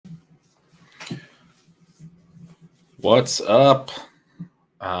What's up?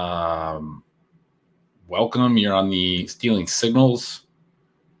 Um, Welcome. You're on the Stealing Signals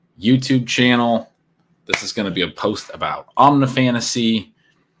YouTube channel. This is going to be a post about Omnifantasy.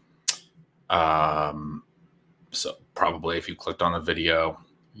 So probably if you clicked on the video,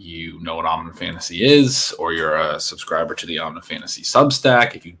 you know what Omnifantasy is, or you're a subscriber to the Omnifantasy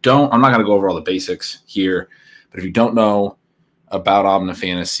Substack. If you don't, I'm not going to go over all the basics here, but if you don't know about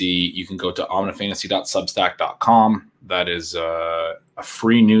Omnifantasy, you can go to omnifantasy.substack.com. That is a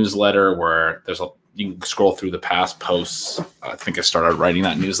free newsletter where you can scroll through the past posts. I think I started writing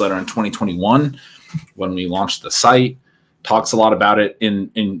that newsletter in 2021 when we launched the site. Talks a lot about it.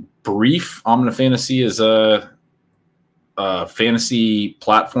 In brief, Omnifantasy is a fantasy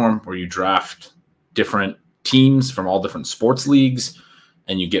platform where you draft different teams from all different sports leagues,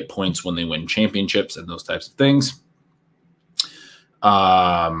 and you get points when they win championships and those types of things.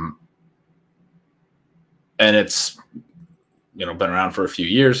 And it's been around for a few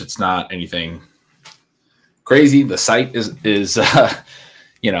years. It's not anything crazy. The site is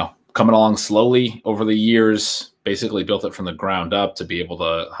coming along slowly over the years. Basically built it from the ground up to be able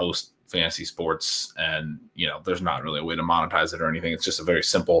to host fantasy sports, and there's not really a way to monetize it or anything. It's just a very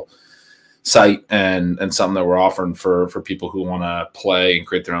simple site and something that we're offering for people who want to play and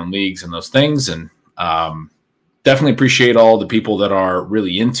create their own leagues and those things. And definitely appreciate all the people that are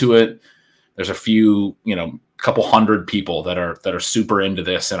really into it. There's a few, couple hundred people that are super into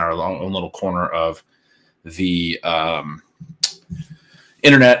this in our own little corner of the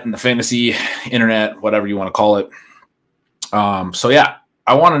internet and the fantasy internet, whatever you want to call it. So yeah,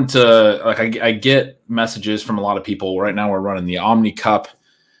 I wanted to, I get messages from a lot of people. Right now we're running the Omni Cup.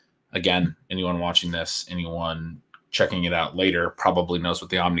 Again, anyone watching this, anyone checking it out later probably knows what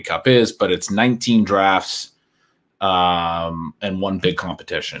the Omni Cup is, but it's 19 drafts and one big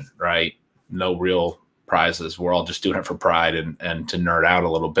competition, right? No real prizes. We're all just doing it for pride and to nerd out a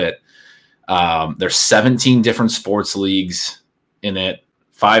little bit. There's 17 different sports leagues in it,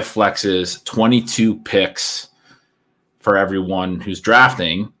 5 flexes, 22 picks for everyone who's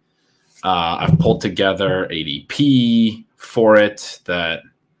drafting. I've pulled together ADP for it that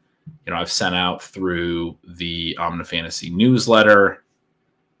I've sent out through the Omnifantasy newsletter.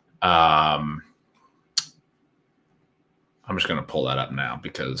 I'm just going to pull that up now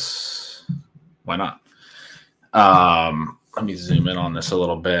because why not? Let me zoom in on this a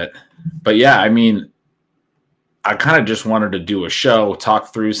little bit. But yeah, I kind of just wanted to do a show,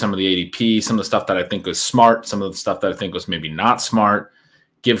 talk through some of the ADP, some of the stuff that I think was smart, some of the stuff that I think was maybe not smart,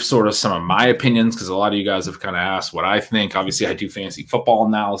 give sort of some of my opinions, because a lot of you guys have kind of asked what I think. Obviously, I do fantasy football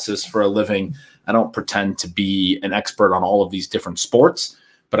analysis for a living. I don't pretend to be an expert on all of these different sports,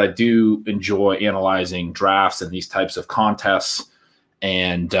 but I do enjoy analyzing drafts and these types of contests.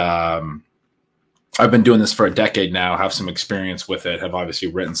 And I've been doing this for a decade now, have some experience with it, have obviously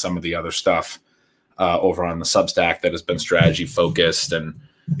written some of the other stuff over on the Substack that has been strategy focused. And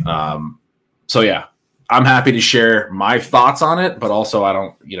so, yeah, I'm happy to share my thoughts on it, but also I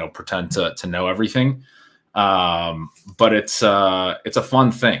don't, pretend to know everything. But it's a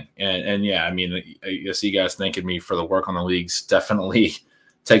fun thing. And yeah, I see you guys thanking me for the work on the leagues. Definitely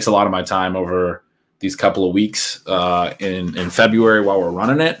takes a lot of my time over these couple of weeks in February while we're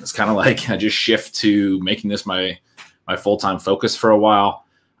running it. It's kind of like I just shift to making this my full-time focus for a while.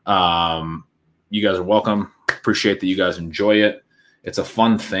 You guys are welcome. Appreciate that you guys enjoy it. It's a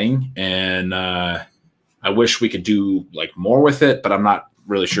fun thing, and I wish we could do more with it, but I'm not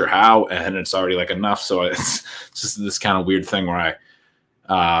really sure how, and it's already enough. So it's just this kind of weird thing where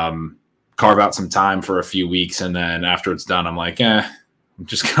I carve out some time for a few weeks, and then after it's done, I'm like, I'm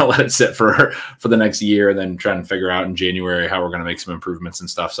just going to let it sit for the next year and then try and figure out in January how we're going to make some improvements and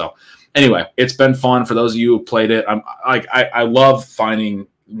stuff. So anyway, it's been fun for those of you who played it. I love finding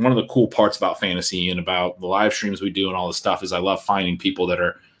one of the cool parts about fantasy and about the live streams we do and all this stuff is I love finding people that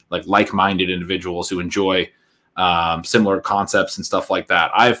are like-minded individuals who enjoy similar concepts and stuff like that.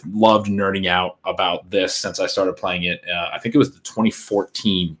 I've loved nerding out about this since I started playing it. I think it was the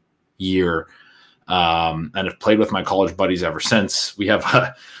 2014 year. And I've played with my college buddies ever since. We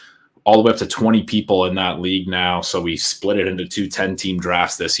have all the way up to 20 people in that league now. So we split it into 2 10-team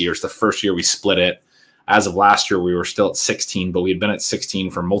drafts this year. It's the first year we split it. As of last year, we were still at 16, but we had been at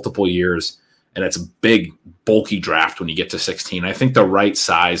 16 for multiple years. And it's a big, bulky draft when you get to 16. I think the right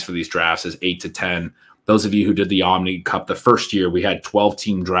size for these drafts is 8 to 10. Those of you who did the Omni Cup the first year, we had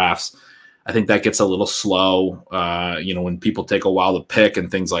 12-team drafts. I think that gets a little slow. When people take a while to pick and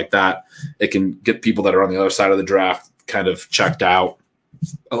things like that, it can get people that are on the other side of the draft kind of checked out.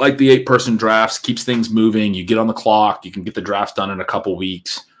 I like the 8-person drafts, keeps things moving. You get on the clock. You can get the drafts done in a couple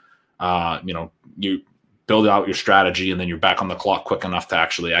weeks. You build out your strategy, and then you're back on the clock quick enough to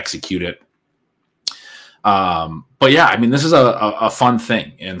actually execute it. But yeah, I mean, this is a fun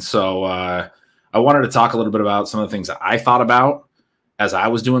thing. And so I wanted to talk a little bit about some of the things that I thought about as I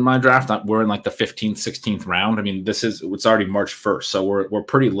was doing my draft. We're in like the 15th, 16th round. I mean, it's already March 1st. So we're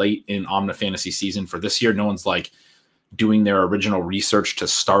pretty late in Omnifantasy season for this year. No one's like doing their original research to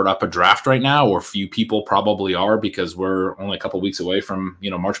start up a draft right now, or few people probably are, because we're only a couple of weeks away from,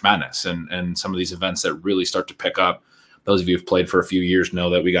 March Madness and some of these events that really start to pick up. Those of you who've played for a few years know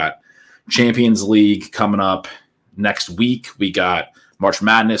that we got Champions League coming up next week. We got March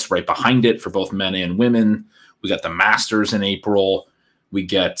Madness right behind it for both men and women. We got the Masters in April. We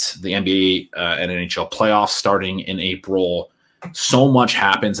get the NBA and NHL playoffs starting in April. So much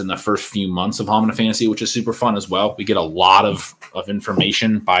happens in the first few months of Omnifantasy, which is super fun as well. We get a lot of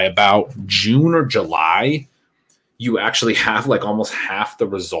information. By about June or July, you actually have like almost half the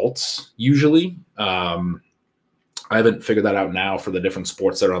results usually. I haven't figured that out now for the different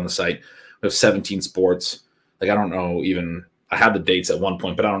sports that are on the site. We have 17 sports. Like, I don't know even, I had the dates at one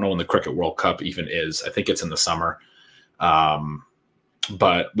point, but I don't know when the Cricket World Cup even is. I think it's in the summer.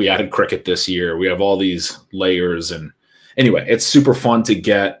 But we added cricket this year. We have all these layers. And anyway, it's super fun to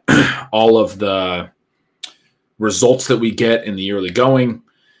get all of the results that we get in the early going.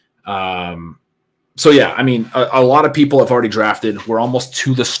 So yeah, I mean, a lot of people have already drafted. We're almost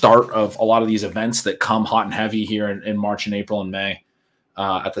to the start of a lot of these events that come hot and heavy here in March and April and May.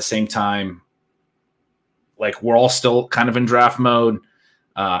 At the same time, like, we're all still kind of in draft mode.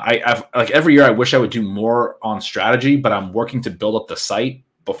 I've like every year I wish I would do more on strategy, but I'm working to build up the site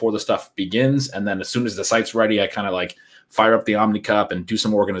before the stuff begins. And then as soon as the site's ready, I kind of like fire up the Omni Cup and do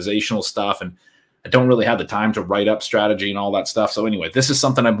some organizational stuff. And I don't really have the time to write up strategy and all that stuff. So anyway, this is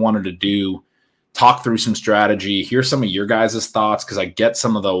something I've wanted to do. Talk through some strategy, hear some of your guys' thoughts, because I get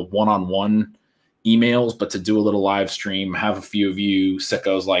some of the one-on-one emails, but to do a little live stream, have a few of you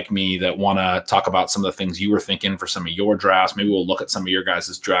sickos like me that want to talk about some of the things you were thinking for some of your drafts. Maybe we'll look at some of your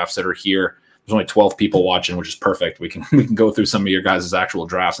guys' drafts that are here. There's only 12 people watching, which is perfect. We can go through some of your guys' actual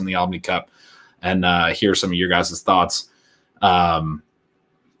drafts in the Omni Cup and hear some of your guys' thoughts. But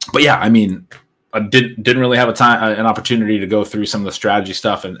yeah, I mean, I didn't really have an opportunity to go through some of the strategy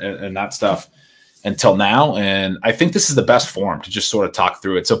stuff and that stuff until now. And I think this is the best form to just sort of talk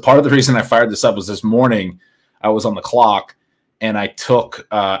through it. So part of the reason I fired this up was this morning I was on the clock and I took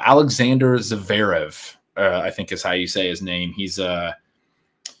Alexander Zverev, I think is how you say his name. He's a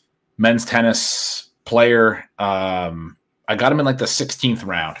men's tennis player. I got him in like the 16th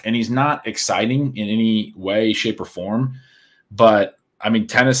round, and he's not exciting in any way, shape, or form. But I mean,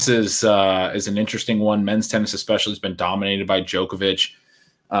 tennis is an interesting one. Men's tennis especially has been dominated by Djokovic.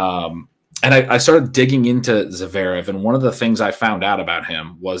 And I started digging into Zverev, and one of the things I found out about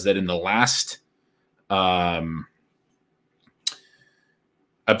him was that in the last, I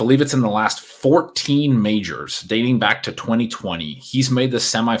believe it's in the last 14 majors, dating back to 2020, he's made the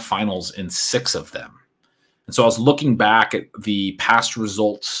semifinals in 6 of them. And so I was looking back at the past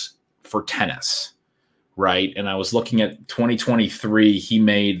results for tennis, right? And I was looking at 2023, he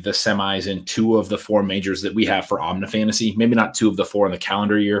made the semis in 2 of the 4 majors that we have for Omnifantasy. Maybe not 2 of the 4 in the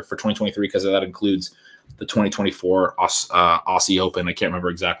calendar year for 2023, because that includes the 2024 Aussie Open. I can't remember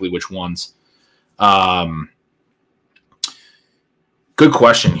exactly which ones. Good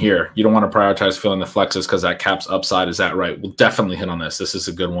question here. You don't want to prioritize filling the flexes because that cap's upside. Is that right? We'll definitely hit on this. This is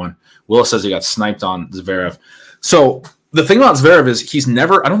a good one. Willis says he got sniped on Zverev. So the thing about Zverev is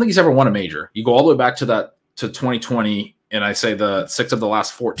I don't think he's ever won a major. You go all the way back to 2020, and I say the 6 of the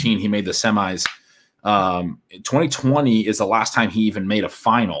last 14, he made the semis. 2020 is the last time he even made a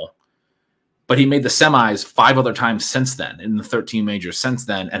final, but he made the semis 5 other times since then in the 13 majors since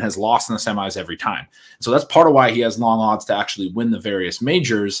then, and has lost in the semis every time. So that's part of why he has long odds to actually win the various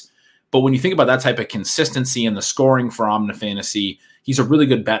majors. But when you think about that type of consistency in the scoring for Omnifantasy, he's a really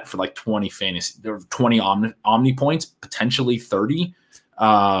good bet for like 20 fantasy, 20 Omni points, potentially 30.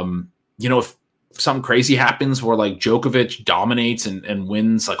 If something crazy happens where like Djokovic dominates and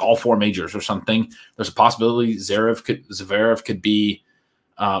wins like all 4 majors or something, there's a possibility Zverev could be.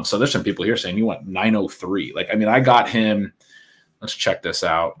 So there's some people here saying you want 903. Like, I mean, I got him. Let's check this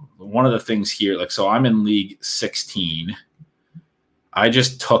out. One of the things here, like, so I'm in League 16. I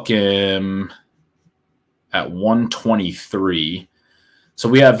just took him at 123. So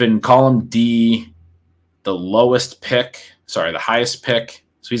we have in column D, the highest pick.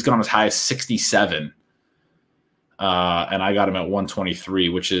 So he's gone as high as 67. And I got him at 123,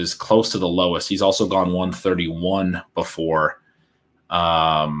 which is close to the lowest. He's also gone 131 before.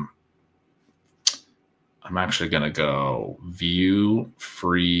 I'm I'm actually going to go view,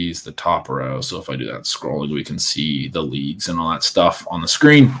 freeze the top row. So if I do that scrolling, we can see the leagues and all that stuff on the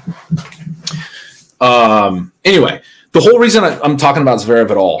screen. Anyway, the whole reason I'm talking about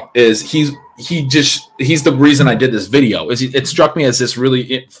Zverev at all is he's the reason I did this video. It struck me as this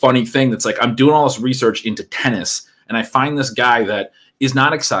really funny thing that's like, I'm doing all this research into tennis and I find this guy that is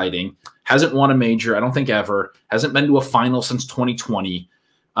not exciting, hasn't won a major, I don't think ever, hasn't been to a final since 2020.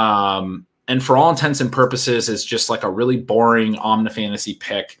 And for all intents and purposes, is just like a really boring Omnifantasy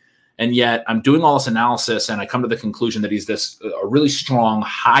pick. And yet I'm doing all this analysis and I come to the conclusion that he's a really strong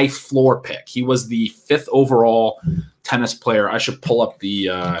high floor pick. He was the 5th overall tennis player. I should pull up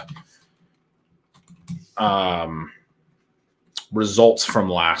the results from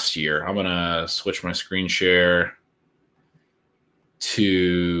last year. I'm going to switch my screen share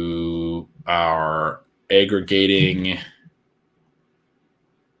to our aggregating.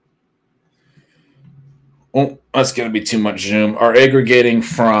 Oh, that's going to be too much zoom. Our aggregating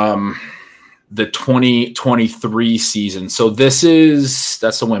from the 2023 season. So that's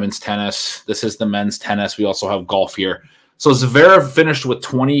the women's tennis. This is the men's tennis. We also have golf here. So Zverev finished with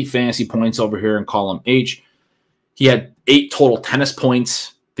 20 fantasy points over here in column H. He had 8 total tennis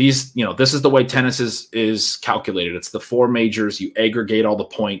points. These, this is the way tennis is calculated. It's the 4 majors. You aggregate all the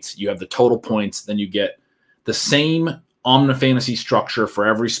points. You have the total points. Then you get the same Omnifantasy structure for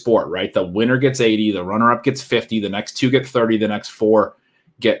every sport, right? The winner gets 80, the runner-up gets 50, the next 2 get 30, the next 4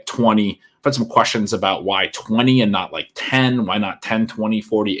 get 20. I've had some questions about why 20 and not like 10, why not 10, 20,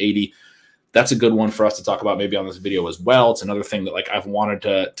 40, 80. That's a good one for us to talk about maybe on this video as well. It's another thing that like I've wanted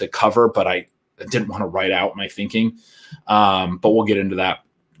to cover, but I didn't want to write out my thinking. But we'll get into that.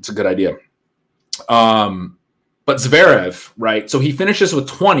 It's a good idea. But Zverev, right? So he finishes with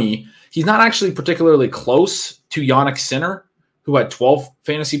 20. He's not actually particularly close to Jannik Sinner, who had 12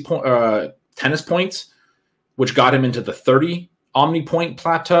 fantasy tennis points, which got him into the 30 Omni point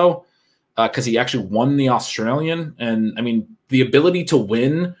plateau because he actually won the Australian. And I mean, the ability to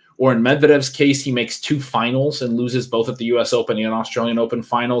win, or in Medvedev's case, he makes 2 finals and loses both at the US Open and Australian Open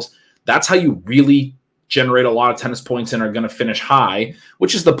finals. That's how you really generate a lot of tennis points and are going to finish high,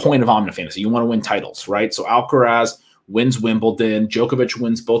 which is the point of Omnifantasy. You want to win titles, right? So Alcaraz wins Wimbledon, Djokovic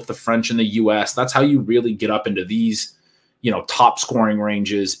wins both the French and the US. That's how you really get up into these, top scoring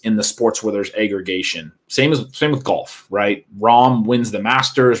ranges in the sports where there's aggregation. Same with golf, right? Rahm wins the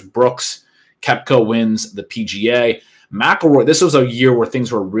Masters, Brooks, Koepka wins the PGA. McIlroy, this was a year where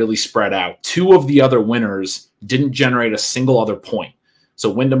things were really spread out. 2 of the other winners didn't generate a single other point. So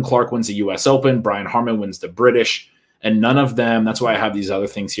Wyndham Clark wins the US Open, Brian Harman wins the British, and none of them, that's why I have these other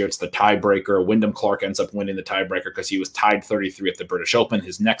things here. It's the tiebreaker. Wyndham Clark ends up winning the tiebreaker because he was tied 33 at the British Open.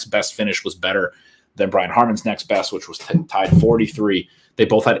 His next best finish was better than Brian Harman's next best, which was tied 43. They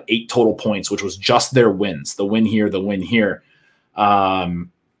both had 8 total points, which was just their wins. The win here, the win here. So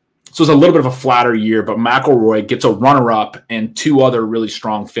it was a little bit of a flatter year, but McIlroy gets a runner-up and 2 other really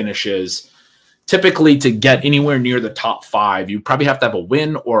strong finishes. Typically, to get anywhere near the top 5, you probably have to have a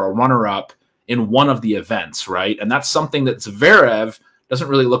win or a runner-up in one of the events, right? And that's something that Zverev doesn't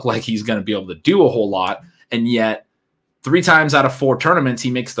really look like he's going to be able to do a whole lot. And yet 3 times out of 4 tournaments,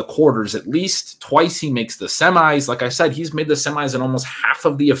 he makes the quarters at least. Twice he makes the semis. Like I said, he's made the semis in almost half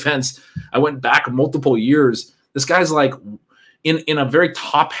of the events. I went back multiple years. This guy's like in a very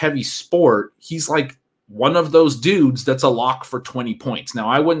top-heavy sport, he's like one of those dudes that's a lock for 20 points. Now,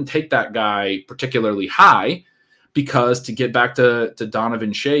 I wouldn't take that guy particularly high, because to get back to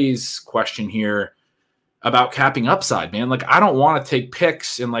Donovan Shea's question here about capping upside, man, like I don't want to take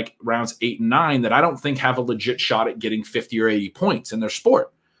picks in like rounds 8 and 9 that I don't think have a legit shot at getting 50 or 80 points in their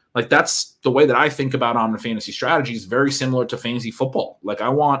sport. Like that's the way that I think about Omnifantasy strategies, very similar to fantasy football. Like I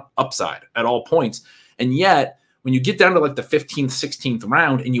want upside at all points. And yet when you get down to like the 15th, 16th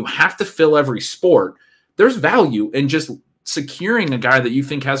round and you have to fill every sport, there's value in just securing a guy that you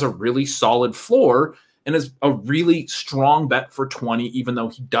think has a really solid floor and is a really strong bet for 20, even though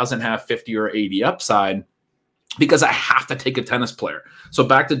he doesn't have 50 or 80 upside, because I have to take a tennis player. So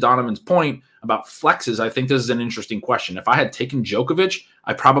back to Donovan's point about flexes, I think this is an interesting question. If I had taken Djokovic,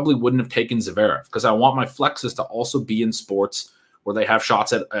 I probably wouldn't have taken Zverev, because I want my flexes to also be in sports where they have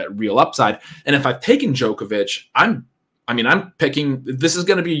shots at real upside. And if I've taken Djokovic, I'm picking, this is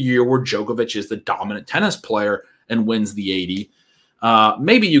going to be a year where Djokovic is the dominant tennis player and wins the 80.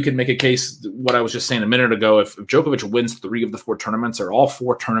 Maybe you could make a case, what I was just saying a minute ago, if Djokovic wins 3 of the 4 tournaments or all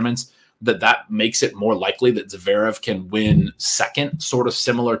 4 tournaments, that makes it more likely that Zverev can win second, sort of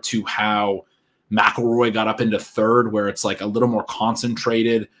similar to how McIlroy got up into 3rd, where it's like a little more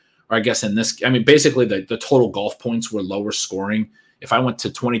concentrated. Or I guess in this, basically the total golf points were lower scoring If I went to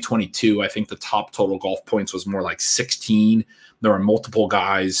 2022, I think the top total golf points was more like 16. There are multiple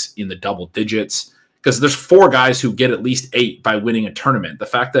guys in the double digits because there's 4 guys who get at least 8 by winning a tournament. The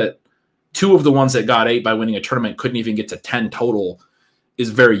fact that 2 of the ones that got 8 by winning a tournament couldn't even get to 10 total is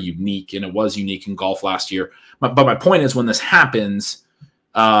very unique, and it was unique in golf last year. But my point is, when this happens,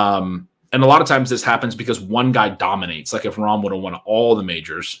 and a lot of times this happens because one guy dominates. Like if Rahm would have won all the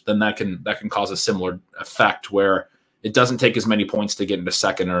majors, then that can cause a similar effect where it doesn't take as many points to get into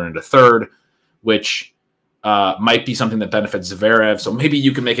second or into third, which might be something that benefits Zverev. So maybe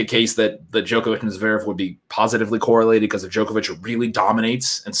you can make a case that Djokovic and Zverev would be positively correlated, because if Djokovic really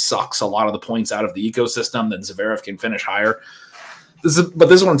dominates and sucks a lot of the points out of the ecosystem, then Zverev can finish higher. But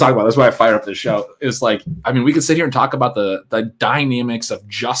this is what I'm talking about. That's why I fire up this show. Is like, I mean, we could sit here and talk about the dynamics of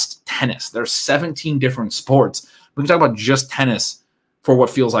just tennis. There's 17 different sports. We can talk about just tennis for what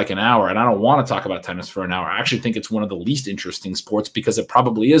feels like an hour, and I don't want to talk about tennis for an hour. I actually think it's one of the least interesting sports because it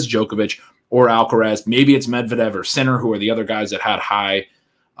probably is Djokovic or Alcaraz. Maybe it's Medvedev or Sinner, who are the other guys that had high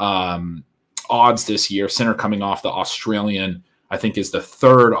odds this year. Sinner coming off the Australian, I think, is the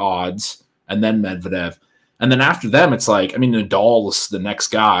third odds, and then Medvedev. And then after them, it's like, I mean, Nadal's the next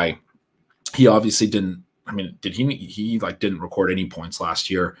guy. He obviously didn't, I mean, he like didn't record any points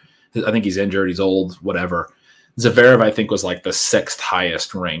last year. I think he's injured, he's old, whatever. Zverev, I think, was like the 6th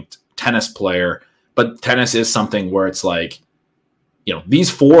highest ranked tennis player. But tennis is something where it's like, you know,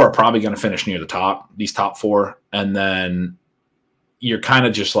 these 4 are probably going to finish near the top, these top 4. And then you're kind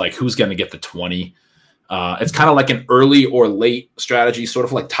of just like, who's going to get the 20? It's kind of like an early or late strategy, sort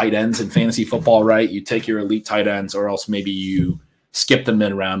of like tight ends in fantasy football, right? You take your elite tight ends, or else maybe you skip the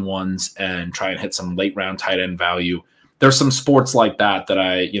mid-round ones and try and hit some late-round tight end value. There's some sports like that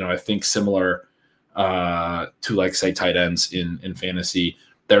I think similar to, like, say, tight ends in fantasy.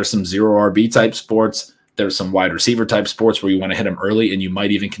 There's some zero RB type sports. There's some wide receiver type sports where you want to hit them early, and you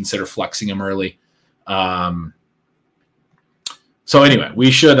might even consider flexing them early. So anyway,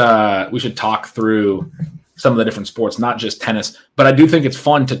 we should talk through some of the different sports, not just tennis. But I do think it's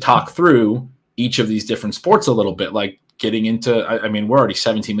fun to talk through each of these different sports a little bit, like getting into, I mean, we're already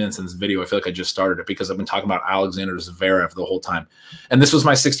 17 minutes in this video. I feel like I just started it because I've been talking about Alexander Zverev the whole time. And this was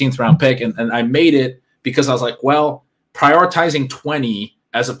my 16th round pick. And I made it because I was like, well, prioritizing 20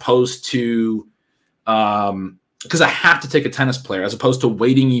 as opposed to, because I have to take a tennis player, as opposed to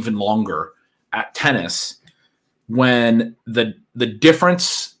waiting even longer at tennis, when the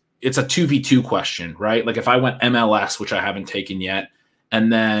difference, it's a 2v2 question, right? Like if I went MLS, which I haven't taken yet,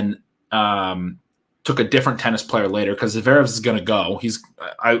 and then took a different tennis player later, because Zverev is going to go.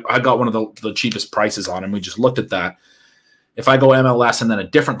 I got one of the cheapest prices on him. We just looked at that. If I go MLS and then a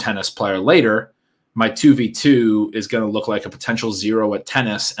different tennis player later, my 2v2 is going to look like a potential 0 at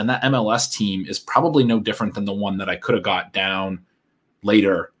tennis, and that MLS team is probably no different than the one that I could have got down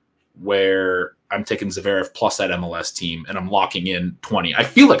later, where I'm taking Zverev plus that MLS team, and I'm locking in 20. I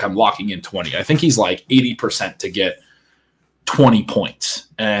feel like I'm locking in 20. I think he's like 80% to get 20 points.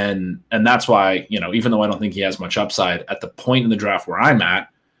 And that's why, you know, even though I don't think he has much upside, at the point in the draft where I'm at,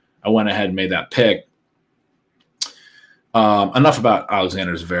 I went ahead and made that pick. Enough about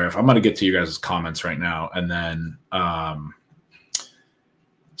Alexander Zverev. I'm going to get to you guys' comments right now, and then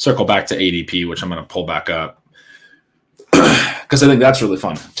circle back to ADP, which I'm going to pull back up, because I think that's really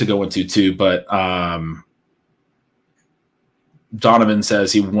fun to go into too. But Donovan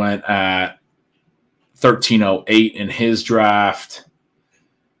says he went at 1308 in his draft.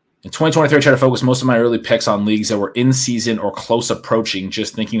 In 2023, I tried to focus most of my early picks on leagues that were in season or close approaching,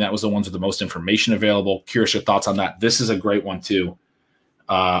 just thinking that was the ones with the most information available. Curious your thoughts on that. This is a great one too.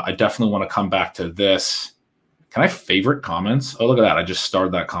 I definitely want to come back to this. Can I favorite comments? Oh, look at that. I just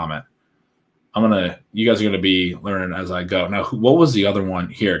starred that comment. You guys are going to be learning as I go. Now, what was the other one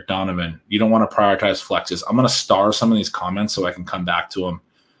here? Donovan, you don't want to prioritize flexes. I'm going to star some of these comments so I can come back to them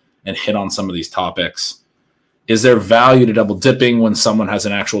and hit on some of these topics. Is there value to double dipping when someone has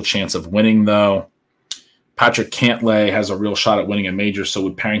an actual chance of winning, though? Patrick Cantlay has a real shot at winning a major, so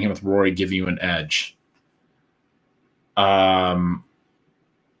would pairing him with Rory give you an edge?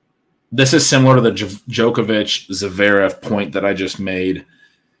 This is similar to the Djokovic-Zverev point that I just made.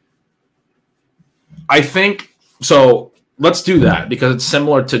 I think so. Let's do that because it's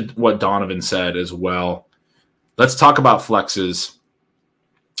similar to what Donovan said as well. Let's talk about flexes.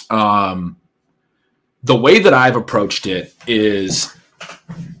 The way that I've approached it is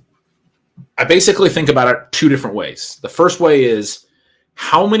I basically think about it 2 different ways. The first way is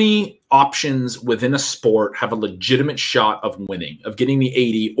how many options within a sport have a legitimate shot of winning, of getting the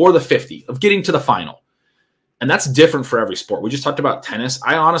 80 or the 50, of getting to the final. And that's different for every sport. We just talked about tennis.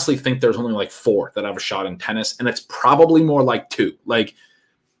 I honestly think there's only like 4 that have a shot in tennis, and it's probably more like 2. Like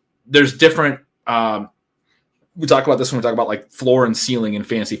there's different we talk about this when we talk about like floor and ceiling in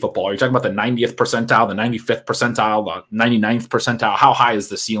fantasy football. Are you talking about the 90th percentile, the 95th percentile, the 99th percentile? How high is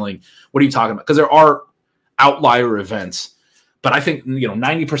the ceiling? What are you talking about? Because there are outlier events, but I think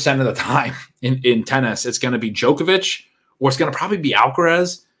 90% of the time in tennis, it's going to be Djokovic, or it's going to probably be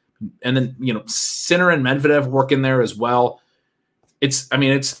Alcaraz, and then Sinner and Medvedev work in there as well. It's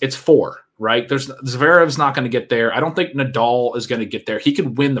 4. Right? Zverev's not going to get there. I don't think Nadal is going to get there. He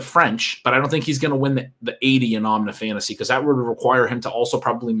could win the French, but I don't think he's going to win the 80 in Omnifantasy, because that would require him to also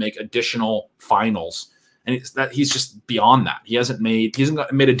probably make additional finals. And he's just beyond that. He hasn't made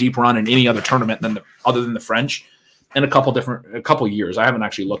a deep run in any other tournament other than the French in a couple years. I haven't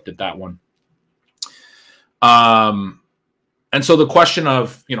actually looked at that one. And so the question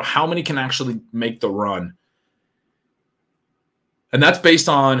of, how many can actually make the run? And that's based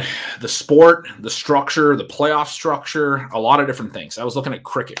on the sport, the structure, the playoff structure, a lot of different things. I was looking at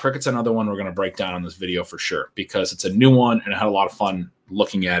cricket. Cricket's another one we're going to break down in this video for sure, because it's a new one and I had a lot of fun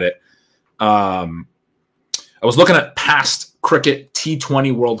looking at it. I was looking at past cricket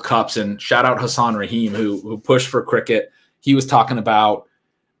T20 World Cups, and shout out Hassan Rahim who pushed for cricket. He was talking about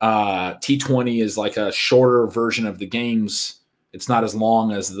T20 is like a shorter version of the games. It's not as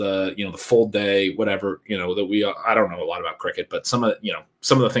long as the full day, whatever, that I don't know a lot about cricket, but some of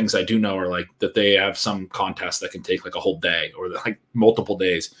the things I do know are like that they have some contests that can take like a whole day or like multiple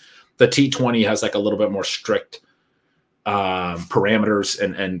days. The T20 has like a little bit more strict parameters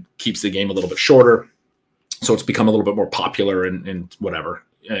and keeps the game a little bit shorter. So it's become a little bit more popular and whatever,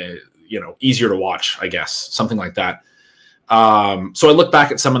 easier to watch, I guess, something like that. So I look back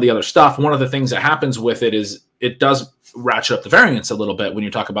at some of the other stuff. One of the things that happens with it is it does ratchet up the variance a little bit when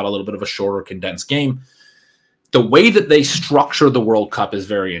you talk about a little bit of a shorter, condensed game. The way that they structure the World Cup is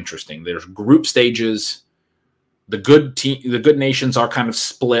very interesting. There's group stages. The good nations are kind of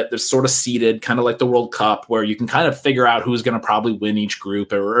split. They're sort of seeded, kind of like the World Cup, where you can kind of figure out who's going to probably win each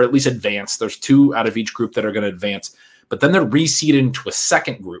group, or at least advance. There's 2 out of each group that are going to advance. But then they're reseeded into a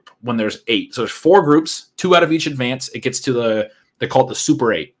second group when there's 8. So there's 4 groups, 2 out of each advance. It gets to they call it the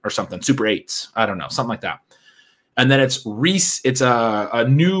Super 8 or something, Super 8s. I don't know, something like that. And then it's a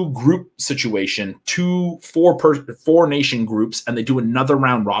new group situation, 4 nation groups, and they do another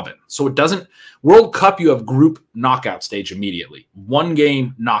round robin. So it doesn't World Cup, you have group knockout stage immediately, 1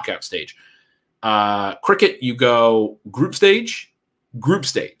 game knockout stage. Cricket, you go group stage,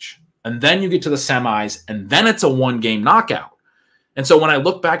 and then you get to the semis, and then it's a 1 game knockout. And so when I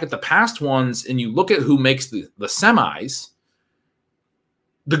look back at the past ones and you look at who makes the semis,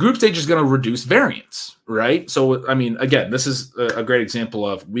 the group stage is going to reduce variance, right? So, again, this is a great example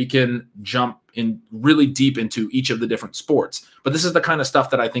of we can jump in really deep into each of the different sports. But this is the kind of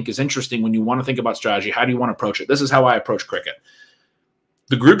stuff that I think is interesting when you want to think about strategy. How do you want to approach it? This is how I approach cricket.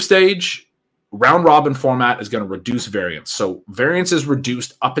 The group stage round robin format is going to reduce variance. So variance is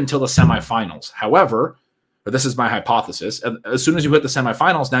reduced up until the semifinals. However, or this is my hypothesis, as soon as you hit the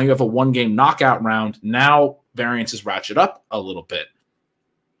semifinals, now you have a 1 game knockout round. Now variance is ratcheted up a little bit.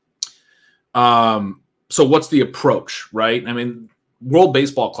 So what's the approach, right? World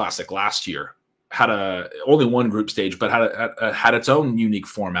Baseball Classic last year had only 1 group stage, but had its own unique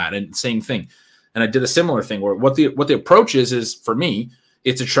format, and same thing. And I did a similar thing where what the approach is for me,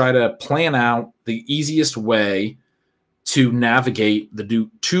 it's to try to plan out the easiest way to navigate the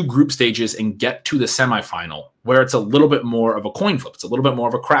 2 group stages and get to the semifinal, where it's a little bit more of a coin flip. It's a little bit more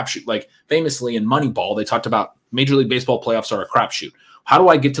of a crapshoot. Like famously in Moneyball, they talked about Major League Baseball playoffs are a crapshoot. How do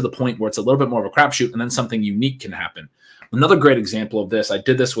I get to the point where it's a little bit more of a crapshoot and then something unique can happen? Another great example of this, I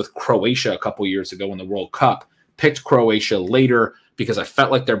did this with Croatia a couple years ago in the World Cup. Picked Croatia later because I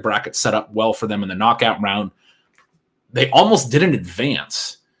felt like their bracket set up well for them in the knockout round. They almost didn't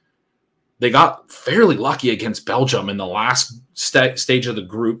advance. They got fairly lucky against Belgium in the last stage of the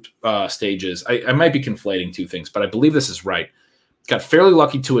group stages. I might be conflating 2 things, but I believe this is right. Got fairly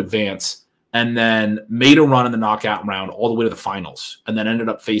lucky to advance, and then made a run in the knockout round all the way to the finals, and then ended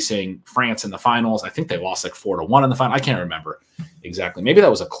up facing France in the finals. I think they lost like 4-1 in the final. I can't remember exactly. Maybe that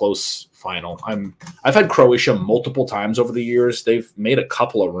was a close final. I've had Croatia multiple times over the years. They've made a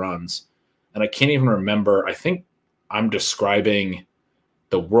couple of runs, and I can't even remember. I think I'm describing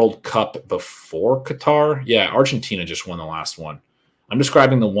the World Cup before Qatar. Yeah, Argentina just won the last one. I'm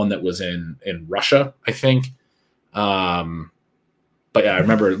describing the one that was in Russia, I think. But yeah, I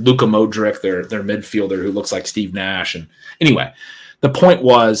remember Luka Modric, their midfielder who looks like Steve Nash. And anyway, the point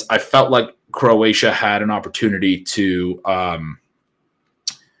was I felt like Croatia had an opportunity to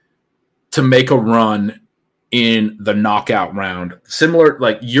make a run in the knockout round. Similar,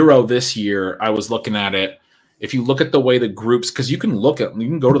 like Euro this year, I was looking at it. If you look at the way the groups, because you can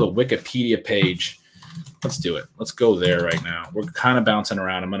go to the Wikipedia page. Let's do it. Let's go there right now. We're kind of bouncing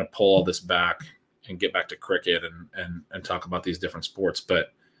around. I'm going to pull all this back and get back to cricket and talk about these different sports.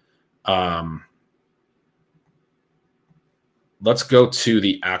 But let's go to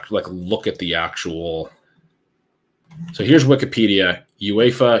the look at the actual. So here's Wikipedia,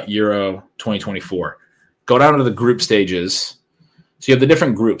 UEFA Euro 2024. Go down to the group stages. So you have the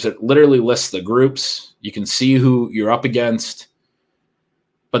different groups. It literally lists the groups. You can see who you're up against.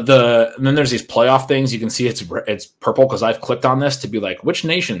 But and then there's these playoff things. You can see it's purple because I've clicked on this to be like, which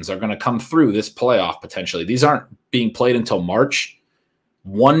nations are going to come through this playoff potentially? These aren't being played until March.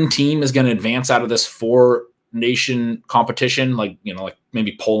 One team is going to advance out of this 4-nation competition. Like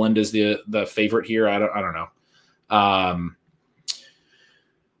maybe Poland is the favorite here. I don't know.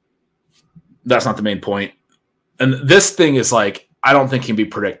 That's not the main point. And this thing is like, I don't think can be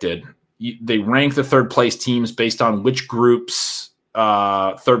predicted. They rank the third place teams based on which groups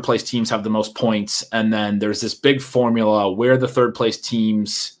third place teams have the most points. And then there's this big formula where the third place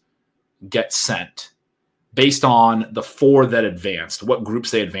teams get sent based on the 4 that advanced, what groups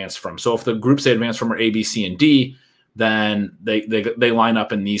they advanced from. So if the groups they advanced from are A, B, C, and D, then they line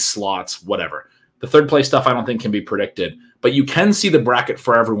up in these slots, whatever. The third place stuff I don't think can be predicted, but you can see the bracket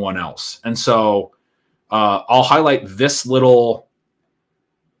for everyone else. And so I'll highlight this little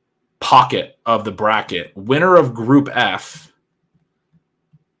pocket of the bracket. Winner of Group F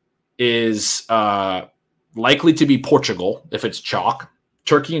is likely to be Portugal if it's chalk.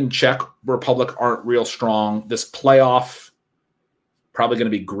 Turkey and Czech Republic aren't real strong. This playoff, probably going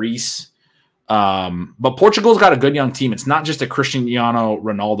to be Greece. But Portugal's got a good young team. It's not just a Cristiano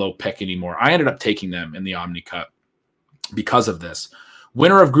Ronaldo pick anymore. I ended up taking them in the Omni Cup because of this.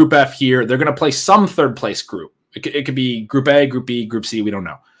 Winner of Group F here, they're going to play some third place group. It could be Group A, Group B, Group C. We don't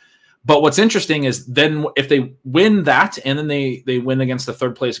know. But what's interesting is then if they win that and then they win against the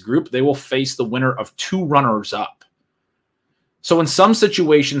third place group, they will face the winner of 2 runners up. So in some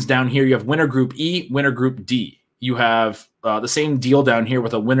situations down here, you have winner Group E, winner Group D. You have the same deal down here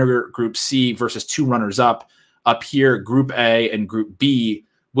with a winner Group C versus 2 runners up. Up here, Group A and Group B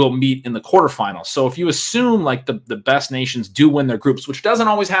will meet in the quarterfinals. So if you assume like the best nations do win their groups, which doesn't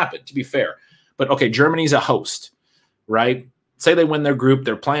always happen, to be fair. But okay, Germany's a host, right? Say they win their group,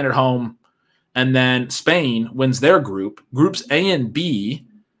 they're playing at home, and then Spain wins their group. Groups A and B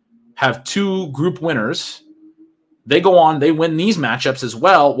have 2 group winners. They go on, they win these matchups as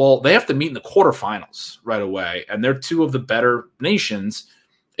well. Well, they have to meet in the quarterfinals right away, and they're 2 of the better nations.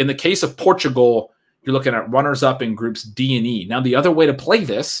 In the case of Portugal, you're looking at runners-up in groups D and E. Now, the other way to play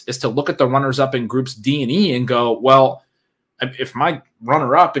this is to look at the runners-up in groups D and E and go, well, if my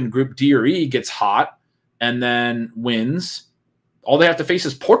runner-up in group D or E gets hot and then wins, all they have to face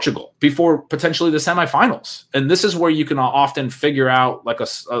is Portugal before potentially the semifinals. And this is where you can often figure out like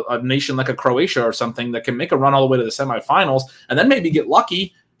a nation like a Croatia or something that can make a run all the way to the semifinals and then maybe get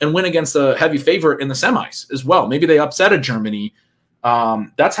lucky and win against a heavy favorite in the semis as well. Maybe they upset a Germany.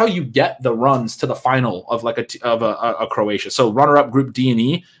 That's how you get the runs to the final of like a Croatia. So runner-up group D and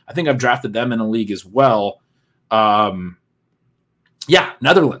E, I think I've drafted them in a league as well. Yeah,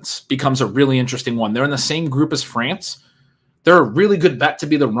 Netherlands becomes a really interesting one. They're in the same group as France. They're a really good bet to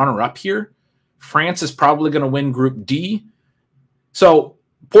be the runner-up here. France is probably going to win Group D. So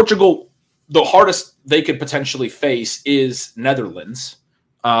Portugal, the hardest they could potentially face is Netherlands.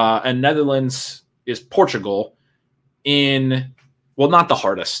 And Netherlands is Portugal well, not the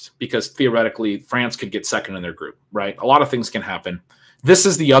hardest, because theoretically France could get second in their group, right? A lot of things can happen. This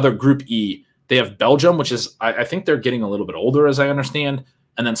is the other Group E. They have Belgium, which is, I think they're getting a little bit older, as I understand.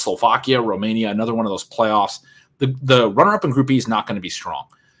 And then Slovakia, Romania, another one of those playoffs. The runner-up in Group E is not going to be strong.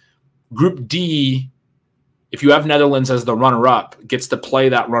 Group D, if you have Netherlands as the runner-up, gets to play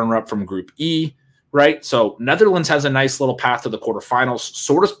that runner-up from Group E, right? So Netherlands has a nice little path to the quarterfinals.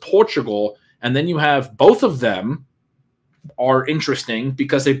 So does Portugal. And then you have both of them are interesting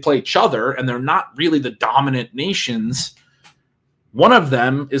because they play each other and they're not really the dominant nations. One of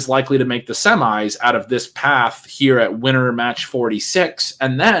them is likely to make the semis out of this path here at winner match 46.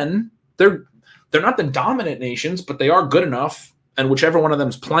 And then they're not the dominant nations, but they are good enough. And whichever one of them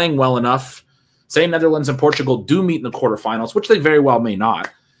is playing well enough, say Netherlands and Portugal do meet in the quarterfinals, which they very well may not.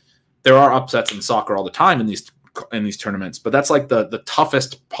 There are upsets in soccer all the time in these tournaments, but that's like the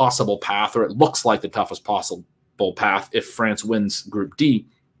toughest possible path, or it looks like the toughest possible path if France wins Group D.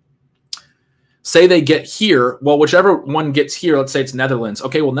 Say they get here, well, whichever one gets here, let's say it's Netherlands.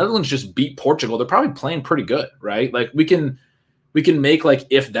 Okay, well, Netherlands just beat Portugal. They're probably playing pretty good, right? Like we can we can make like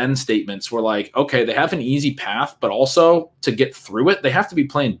if-then statements where like, okay, they have an easy path, but also to get through it, they have to be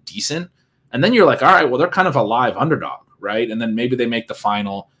playing decent. And then you're like, all right, well, they're kind of a live underdog, right? And then maybe they make the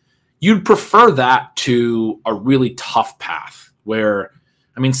final. You'd prefer that to a really tough path where,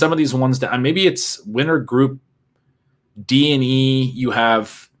 I mean, some of these ones that maybe it's winner group D and E. You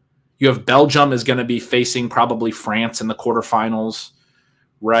have Belgium is going to be facing probably France in the quarterfinals,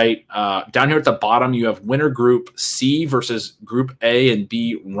 right? Down here at the bottom, you have winner group C versus group A and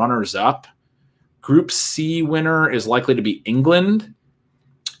B runners up. Group C winner is likely to be England,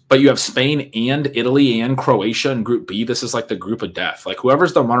 but you have Spain and Italy and Croatia in group B. This is like the group of death. Like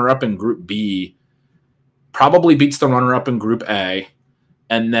whoever's the runner up in group B probably beats the runner up in group A,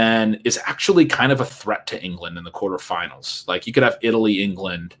 and then is actually kind of a threat to England in the quarterfinals. Like you could have Italy,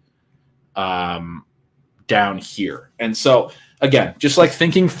 England down here. And so again, just like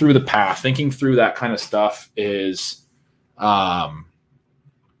thinking through the path, thinking through that kind of stuff is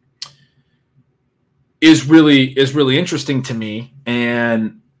really interesting to me.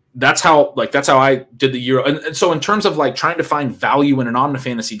 And that's how I did the Euro. And so in terms of like trying to find value in an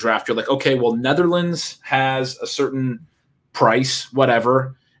Omnifantasy draft, you're like, okay, well, Netherlands has a certain price,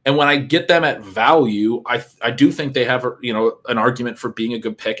 whatever. And when I get them at value, I do think they have an argument for being a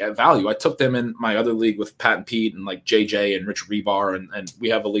good pick at value. I took them in my other league with Pat and Pete and like JJ and Rich Rebar, and we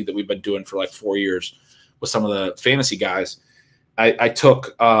have a league that we've been doing for like 4 years with some of the fantasy guys. I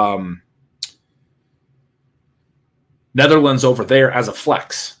took Netherlands over there as a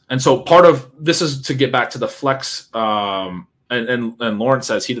flex. And so part of this is to get back to the flex. And Lawrence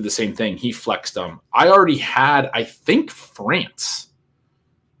says he did the same thing. He flexed them. I already had, I think, France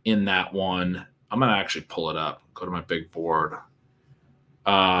in that one. I'm going to actually pull it up. Go to my big board.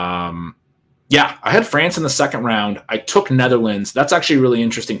 Yeah, I had France in the second round. I took Netherlands. That's actually really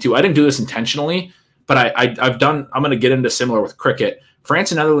interesting too. I didn't do this intentionally, but I'm going to get into similar with cricket.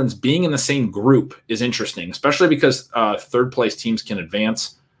 France and Netherlands being in the same group is interesting, especially because third place teams can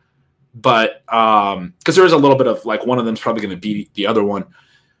advance. But because there is a little bit of like one of them is probably going to beat the other one.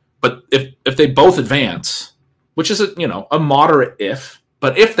 But if they both advance, which is a moderate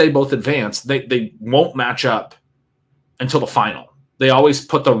but if they both advance, they won't match up until the final. They always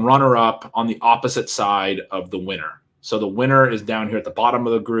put the runner up on the opposite side of the winner. So the winner is down here at the bottom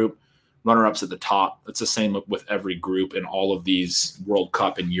of the group. Runner-ups at the top. It's the same with every group in all of these World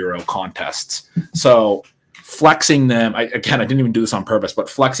Cup and Euro contests. So flexing them, I didn't even do this on purpose, but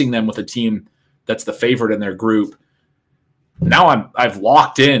flexing them with a team that's the favorite in their group. Now I've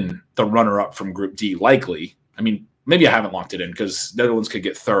locked in the runner-up from Group D, likely. I mean, maybe I haven't locked it in because Netherlands could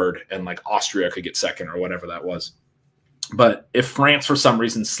get third and like Austria could get second or whatever that was. But if France for some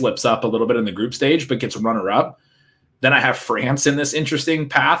reason slips up a little bit in the group stage but gets runner-up, then I have France in this interesting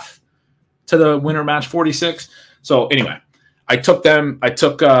path to the winner match 46. So anyway, I took them. I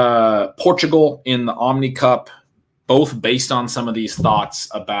took Portugal in the Omni Cup, both based on some of these thoughts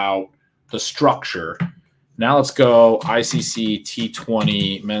about the structure. Now let's go ICC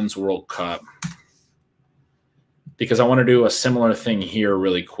T20 Men's World Cup, because I want to do a similar thing here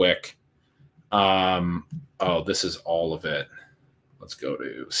really quick. Oh, this is all of it. Let's go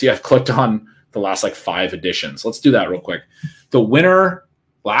to, see, I've clicked on the last like 5 editions. Let's do that real quick. The winner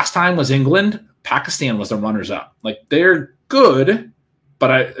last time was England. Pakistan was the runners-up. Like, they're good,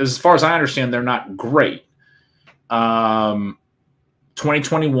 but as far as I understand, they're not great.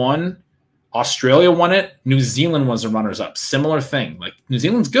 2021, Australia won it. New Zealand was the runners-up. Similar thing. Like, New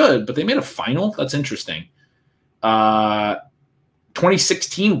Zealand's good, but they made a final. That's interesting.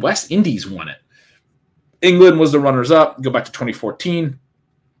 2016, West Indies won it. England was the runners-up. Go back to 2014.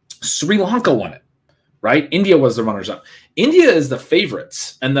 Sri Lanka won it. Right? India was the runners-up. India is the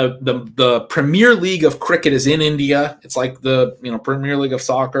favorites, and the Premier League of cricket is in India. It's like the Premier League of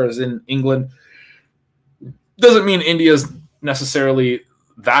soccer is in England. Doesn't mean India is necessarily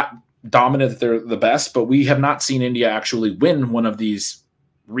that dominant that they're the best, but we have not seen India actually win one of these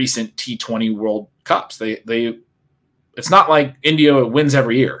recent T20 World Cups. It's not like India wins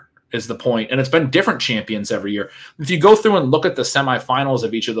every year is the point, and it's been different champions every year. If you go through and look at the semifinals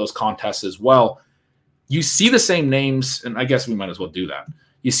of each of those contests as well, you see the same names, and I guess we might as well do that.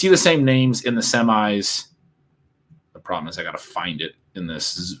 You see the same names in the semis. The problem is I got to find it in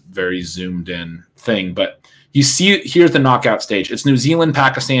this very zoomed in thing, but you see, here's the knockout stage. It's New Zealand,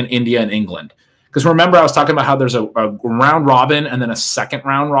 Pakistan, India, and England. Because remember, I was talking about how there's a round robin and then a second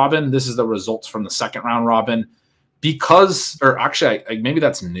round robin. This is the results from the second round robin. Because, or actually, maybe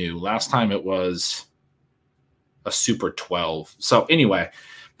that's new. Last time it was a Super 12. So anyway,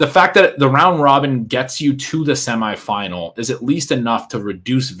 the fact that the round robin gets you to the semifinal is at least enough to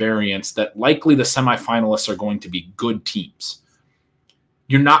reduce variance that likely the semifinalists are going to be good teams.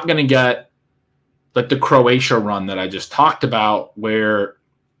 you're not going to get like the Croatia run that I just talked about, where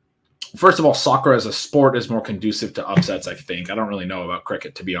first of all, soccer as a sport is more conducive to upsets, I think. I don't really know about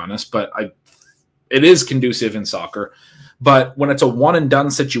cricket, to be honest, but it is conducive in soccer. But when it's a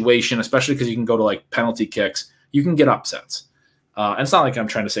one-and-done situation, especially because you can go to like penalty kicks, you can get upsets. And it's not like I'm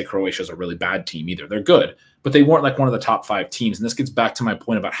trying to say Croatia is a really bad team either. They're good, but they weren't like one of the top 5 teams. And this gets back to my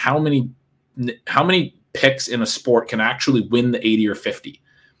point about how many picks in a sport can actually win the 80 or 50.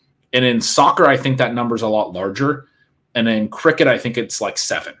 And in soccer, I think that number's a lot larger. And in cricket, I think it's like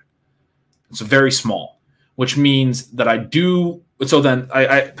 7. It's very small, which means that I do. So then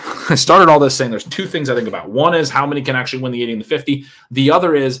I started all this saying there's 2 things I think about. One is how many can actually win the 80 and the 50. The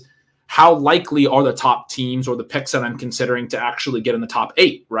other is how likely are the top teams or the picks that I'm considering to actually get in the top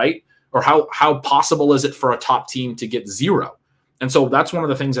 8, right? Or how possible is it for a top team to get 0? And so that's one of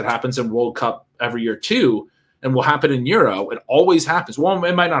the things that happens in World Cup every year too, and will happen in Euro. It always happens. Well,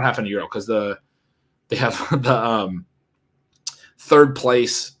 it might not happen in Euro because they have the third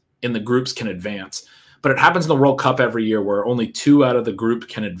place in the groups can advance. But it happens in the World Cup every year where only 2 out of the group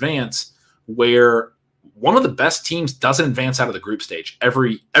can advance, where one of the best teams doesn't advance out of the group stage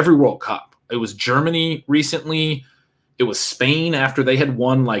every World Cup. It was Germany recently. It was Spain after they had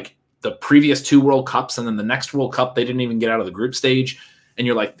won like the previous 2 World Cups, and then the next World Cup, they didn't even get out of the group stage. And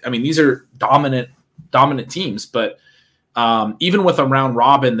you're like, I mean, these are dominant teams, but even with a round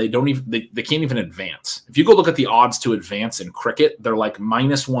robin, they can't even advance. If you go look at the odds to advance in cricket, they're like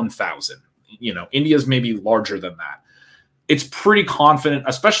minus 1,000. You know, India's maybe larger than that. It's pretty confident,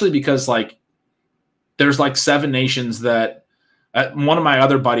 especially because like there's like 7 nations that one of my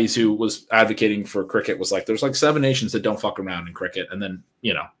other buddies who was advocating for cricket was like, there's like 7 nations that don't fuck around in cricket. And then,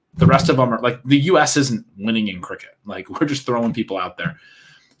 you know, the rest of them are like, the US isn't winning in cricket. Like we're just throwing people out there.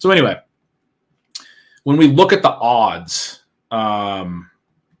 So anyway, when we look at the odds, I'm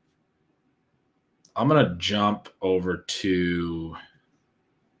going to jump over to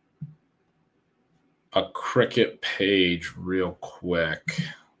a cricket page real quick.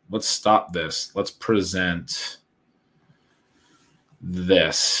 Let's stop this. Let's present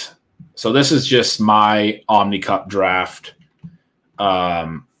this. So this is just my OmniCup draft.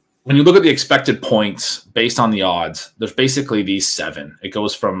 When you look at the expected points based on the odds, there's basically these 7. It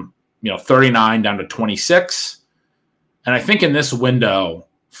goes from 39 down to 26. And I think in this window,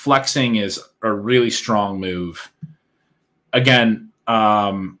 flexing is a really strong move. Again,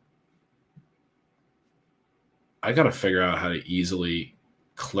 I got to figure out how to easily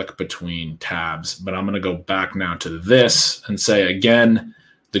click between tabs, but I'm going to go back now to this and say, again,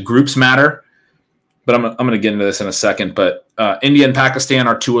 the groups matter, but I'm going to get into this in a second. But India and Pakistan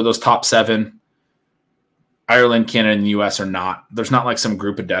are 2 of those top 7. Ireland, Canada, and the U.S. are not. There's not like some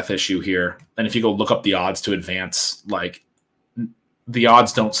group of death issue here. And if you go look up the odds to advance, like the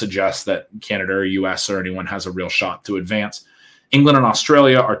odds don't suggest that Canada or U.S. or anyone has a real shot to advance. England and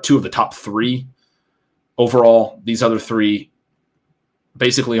Australia are 2 of the top 3 overall. These other 3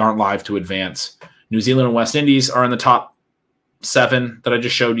 basically aren't live to advance. New Zealand and West Indies are in the top 7 that I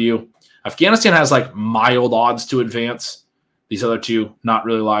just showed you. Afghanistan has like mild odds to advance. These other 2 not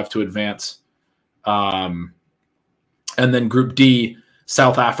really live to advance. And then Group D,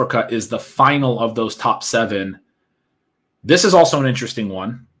 South Africa is the final of those top 7. This is also an interesting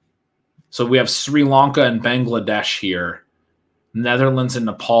one. So we have Sri Lanka and Bangladesh here. Netherlands and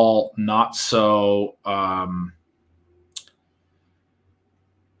Nepal, not so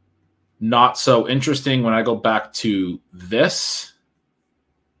interesting. When I go back to this,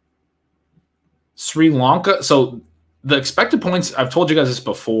 Sri Lanka. So the expected points, I've told you guys this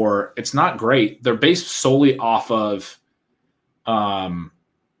before, it's not great. They're based solely off of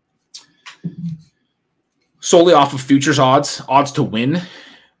futures odds to win.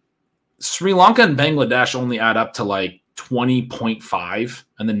 Sri Lanka and Bangladesh only add up to like 20.5,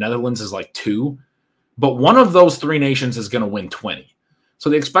 and the Netherlands is like 2. But one of those 3 nations is going to win 20. So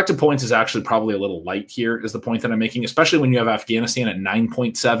the expected points is actually probably a little light here, is the point that I'm making, especially when you have Afghanistan at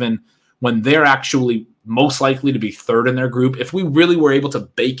 9.7, when they're actually most likely to be 3rd in their group. If we really were able to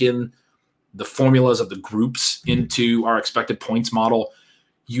bake in the formulas of the groups into our expected points model,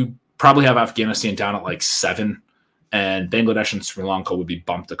 you probably have Afghanistan down at like 7, and Bangladesh and Sri Lanka would be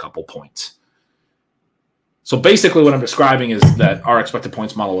bumped a couple points. So basically what I'm describing is that our expected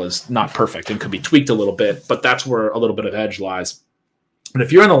points model is not perfect and could be tweaked a little bit, but that's where a little bit of edge lies. But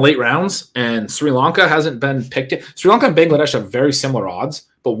if you're in the late rounds and Sri Lanka hasn't been picked, Sri Lanka and Bangladesh have very similar odds,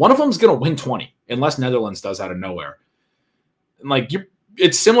 but one of them is going to win 20 unless Netherlands does out of nowhere. And like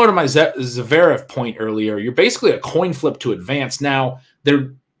it's similar to my Zverev point earlier. You're basically a coin flip to advance. Now,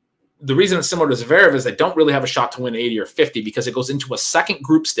 the reason it's similar to Zverev is they don't really have a shot to win 80 or 50 because it goes into a second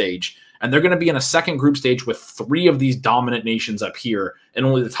group stage, and they're going to be in a second group stage with 3 of these dominant nations up here, and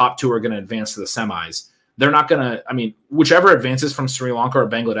only the top 2 are going to advance to the semis. They're not going to, I mean, whichever advances from Sri Lanka or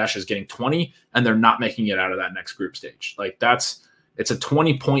Bangladesh is getting 20, and they're not making it out of that next group stage. Like it's a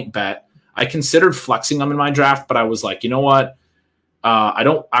 20-point bet. I considered flexing them in my draft, but I was like, you know what? I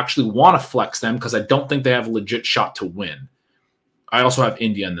don't actually want to flex them because I don't think they have a legit shot to win. I also have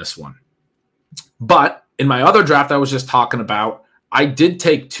India in this one. But in my other draft I was just talking about, I did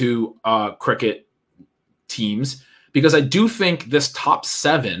take 2 cricket teams because I do think this top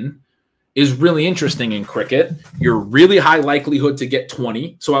 7 is really interesting in cricket. You're really high likelihood to get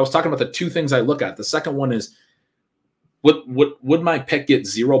 20. So I was talking about the 2 things I look at. The second one is, would my pick get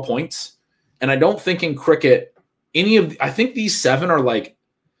 0 points? And I don't think in cricket, I think these 7 are like,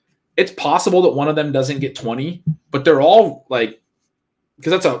 it's possible that one of them doesn't get 20, but they're all like,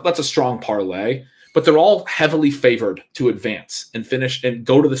 because that's a strong parlay, but they're all heavily favored to advance and finish and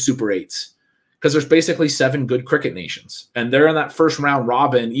go to the Super 8s because there's basically 7 good cricket nations. And they're in that first round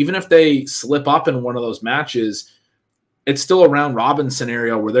robin. Even if they slip up in one of those matches, it's still a round robin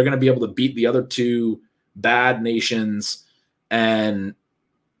scenario where they're going to be able to beat the other 2 bad nations, and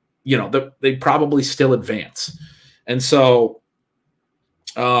you know they probably still advance. And so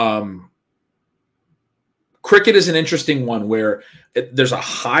cricket is an interesting one where there's a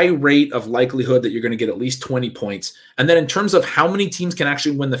high rate of likelihood that you're going to get at least 20 points. And then in terms of how many teams can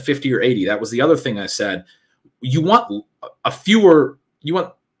actually win the 50 or 80, that was the other thing I said. You want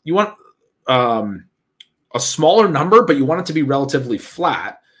a smaller number, but you want it to be relatively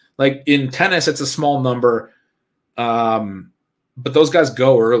flat. Like in tennis, it's a small number, but those guys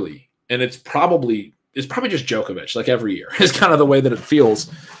go early, and it's probably just Djokovic, like every year is kind of the way that it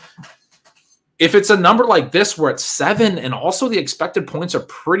feels. If it's a number like this where it's 7 and also the expected points are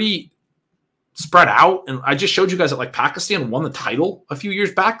pretty spread out, and I just showed you guys that like Pakistan won the title a few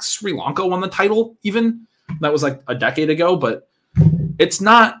years back, Sri Lanka won the title even. That was like a decade ago, but it's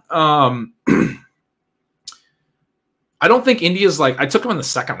not I don't think India's like, I took them in the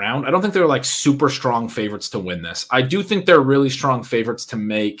second round. I don't think they're like super strong favorites to win this. I do think they're really strong favorites to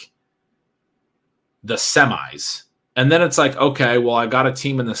make the semis. And then it's like, okay, well, I got a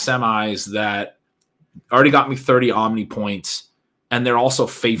team in the semis that already got me 30 Omni points, and they're also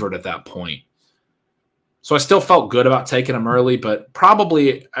favored at that point. So I still felt good about taking them early, but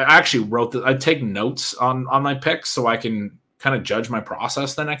probably I actually wrote that I'd take notes on my picks so I can kind of judge my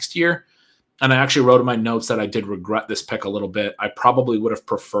process the next year. And I actually wrote in my notes that I did regret this pick a little bit. I probably would have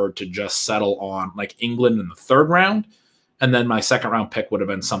preferred to just settle on like England in the 3rd round. And then my second round pick would have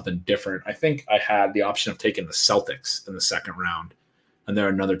been something different. I think I had the option of taking the Celtics in the 2nd round. And they're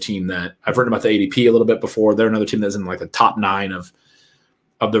another team that I've written about the ADP a little bit before. They're another team that's in like the top 9 of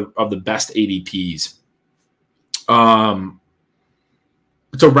the best ADPs. To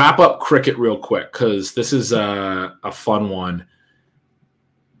wrap up cricket real quick, because this is a fun one.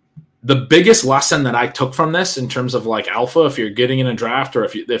 The biggest lesson that I took from this in terms of like alpha, if you're getting in a draft or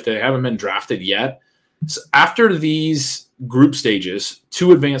if they haven't been drafted yet, so after these group stages,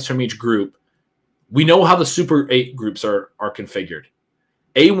 2 advance from each group, we know how the Super 8 groups are configured.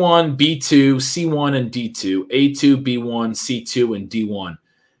 A1, B2, C1, and D2, A2, B1, C2, and D1.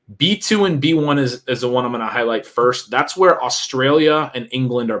 B2 and B1 is the one I'm going to highlight first. That's where Australia and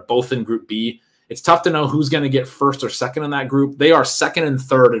England are both in Group B. It's tough to know who's going to get 1st or 2nd in that group. They are 2nd and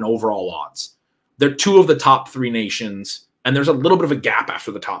 3rd in overall odds. They're 2 of the top 3 nations, and there's a little bit of a gap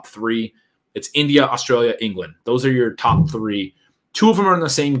after the top 3. It's India, Australia, England. Those are your top 3. 2 of them are in the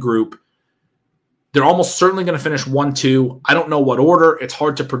same group. They're almost certainly going to finish 1-2. I don't know what order. It's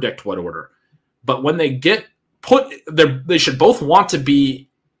hard to predict what order. But when they get put, they should both want to be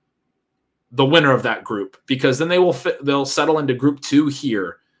the winner of that group, because then they'll settle into Group 2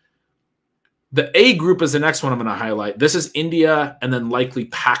 here. The A group is the next one I'm going to highlight. This is India and then likely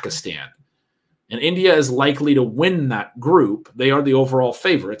Pakistan. And India is likely to win that group. They are the overall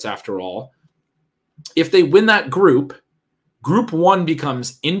favorites after all. If they win that group, Group 1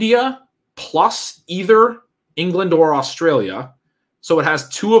 becomes India plus either England or Australia. So it has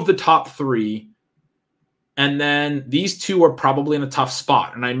 2 of the top 3. And then these 2 are probably in a tough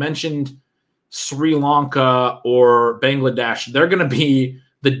spot. And I mentioned Sri Lanka or Bangladesh. They're going to be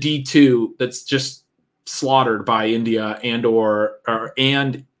the D2 that's just slaughtered by India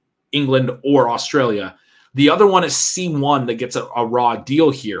and England or Australia. The other one is C1 that gets a raw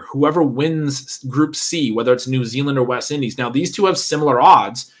deal here. Whoever wins Group C, whether it's New Zealand or West Indies. Now, these 2 have similar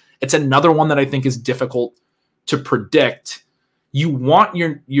odds. It's another one that I think is difficult to predict. You want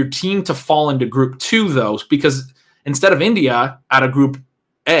your team to fall into Group 2, though, because instead of India out of Group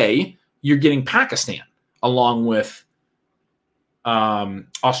you're getting Pakistan along with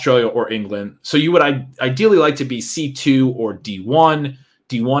Australia or England. So you would ideally like to be C2 or D1.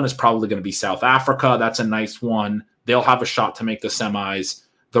 D1 is probably going to be South Africa. That's a nice one. They'll have a shot to make the semis.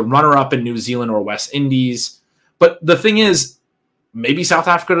 The runner-up in New Zealand or West Indies. But the thing is, maybe South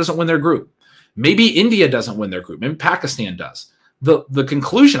Africa doesn't win their group. Maybe India doesn't win their group. Maybe Pakistan does. The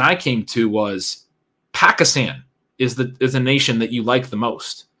conclusion I came to was Pakistan is a nation that you like the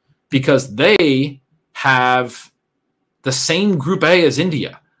most because they have the same Group A as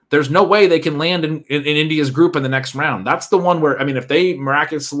India. There's no way they can land in India's group in the next round. That's the one where, I mean, if they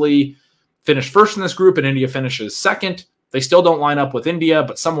miraculously finish first in this group and India finishes second, they still don't line up with India,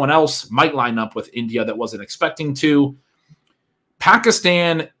 but someone else might line up with India that wasn't expecting to.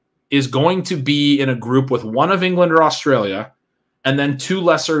 Pakistan is going to be in a group with one of England or Australia and then two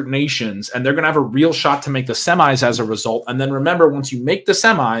lesser nations, and they're going to have a real shot to make the semis as a result. And then remember, once you make the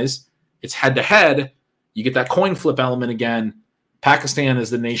semis, it's head-to-head. You get that coin flip element again. Pakistan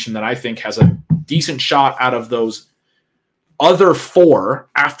is the nation that I think has a decent shot out of those other four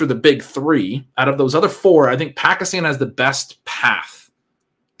after the big three. Out of those other four, I think Pakistan has the best path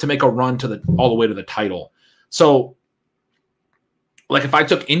to make a run to all the way to the title. So, like if I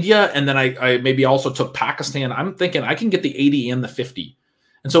took India and then I maybe also took Pakistan, I'm thinking I can get the 80 and the 50.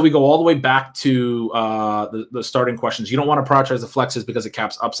 And so we go all the way back to the starting questions. You don't want to prioritize the flexes because it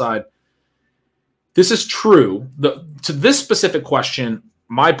caps upside. This is true. To this specific question,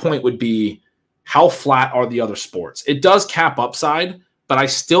 my point would be, how flat are the other sports? It does cap upside, but I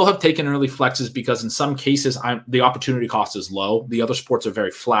still have taken early flexes because in some cases the opportunity cost is low. The other sports are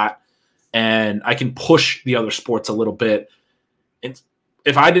very flat, and I can push the other sports a little bit.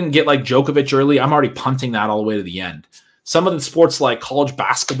 If I didn't get like Djokovic early, I'm already punting that all the way to the end. Some of the sports like college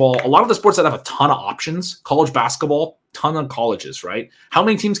basketball, a lot of the sports that have a ton of options, college basketball, ton of colleges, right? How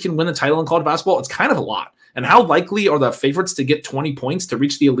many teams can win the title in college basketball? It's kind of a lot. And how likely are the favorites to get 20 points to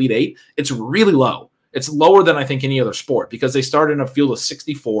reach the Elite Eight? It's really low. It's lower than I think any other sport because they start in a field of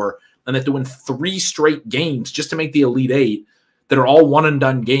 64 and they have to win 3 straight games just to make the Elite Eight that are all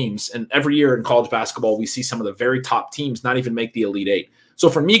one-and-done games. And every year in college basketball, we see some of the very top teams not even make the Elite Eight. So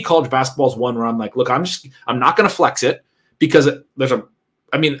for me, college basketball is one where I'm like, look, I'm not going to flex it because I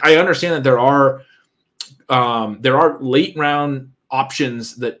understand that there are late round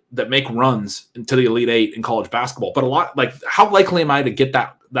options that make runs into the Elite Eight in college basketball, but a lot, like, how likely am I to get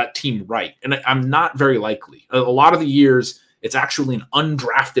that team right? And I'm not very likely. A lot of the years, it's actually an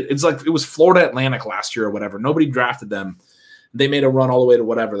undrafted. It's like it was Florida Atlantic last year or whatever. Nobody drafted them. They made a run all the way to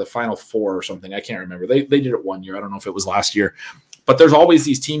whatever, the Final Four or something. I can't remember. They did it one year. I don't know if it was last year. But there's always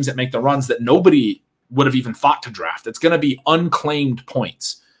these teams that make the runs that nobody would have even thought to draft. It's going to be unclaimed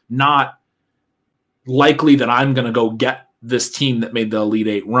points, not likely that I'm going to go get this team that made the Elite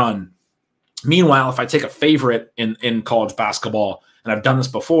Eight run. Meanwhile, if I take a favorite in college basketball, and I've done this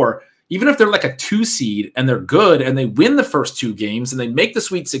before, even if they're like a 2 seed and they're good and they win the first 2 games and they make the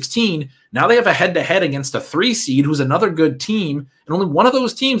Sweet 16, now they have a head-to-head against a 3 seed who's another good team, and only one of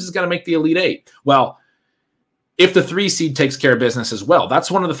those teams is going to make the Elite Eight. Well, if the 3 seed takes care of business as well, that's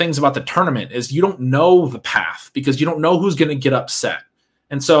one of the things about the tournament is you don't know the path because you don't know who's going to get upset.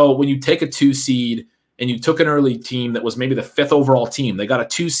 And so when you take a 2 seed and you took an early team that was maybe the 5th overall team, they got a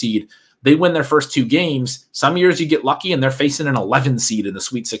 2 seed, they win their first 2 games. Some years you get lucky and they're facing an 11 seed in the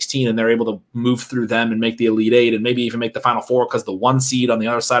Sweet 16 and they're able to move through them and make the Elite Eight and maybe even make the Final Four because the 1 seed on the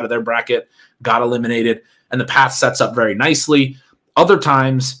other side of their bracket got eliminated and the path sets up very nicely. Other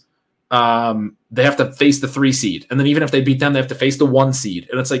times they have to face the 3 seed. And then even if they beat them, they have to face the 1 seed.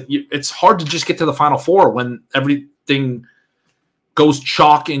 And it's like, it's hard to just get to the Final Four when everything goes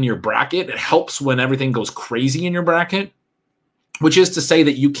chalk in your bracket. It helps when everything goes crazy in your bracket, which is to say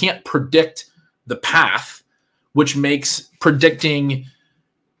that you can't predict the path, which makes predicting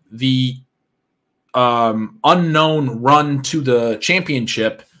the unknown run to the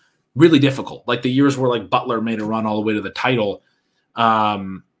championship really difficult. Like the years where like Butler made a run all the way to the title,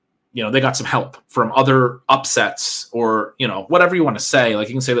 they got some help from other upsets or, whatever you want to say. Like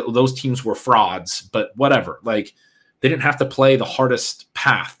you can say that those teams were frauds, but whatever. Like they didn't have to play the hardest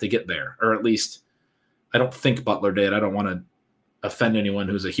path to get there, or at least I don't think Butler did. I don't want to offend anyone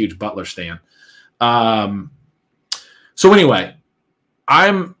who's a huge Butler stan. So anyway,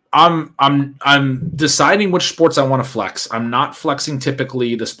 I'm deciding which sports I want to flex. I'm not flexing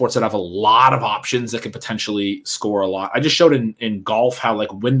typically the sports that have a lot of options that could potentially score a lot. I just showed in golf how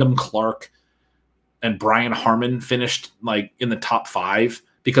like Wyndham Clark and Brian Harmon finished like in the top 5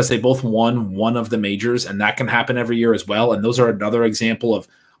 because they both won one of the majors, and that can happen every year as well. And those are another example of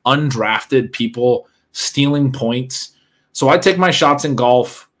undrafted people stealing points. So I take my shots in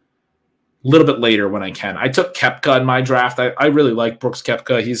golf a little bit later when I can. I took Koepka in my draft. I really like Brooks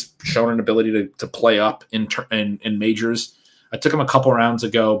Koepka. He's shown an ability to play up in majors. I took him a couple rounds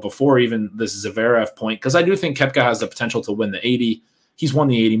ago before even this Zverev point, because I do think Koepka has the potential to win the 80. He's won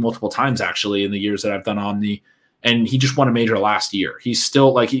the 80 multiple times, actually, in the years that I've done Omni, and he just won a major last year. He's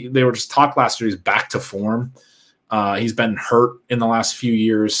still, like, they were just talk last year, he's back to form. He's been hurt in the last few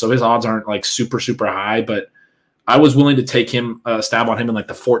years, so his odds aren't, like, super, super high, but I was willing to take him, stab on him in, like,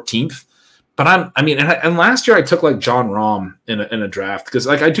 the 14th. But and last year I took, like, Jon Rahm in a draft, because,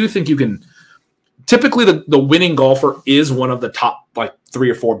 like, I do think you can – typically the winning golfer is one of the top, like, 3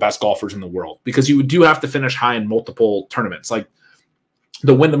 or 4 best golfers in the world, because you do have to finish high in multiple tournaments. Like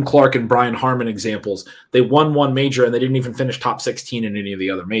the Wyndham Clark and Brian Harmon examples, they won one major and they didn't even finish top 16 in any of the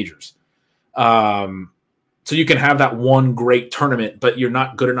other majors. So you can have that one great tournament, but you're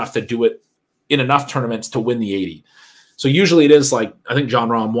not good enough to do it in enough tournaments to win the 80. So usually it is like, I think Jon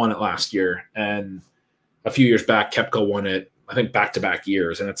Rahm won it last year, and a few years back, Koepka won it, I think, back-to-back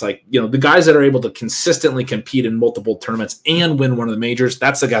years. And it's like, the guys that are able to consistently compete in multiple tournaments and win one of the majors,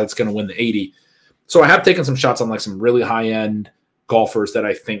 that's the guy that's going to win the 80. So I have taken some shots on, like, some really high-end golfers that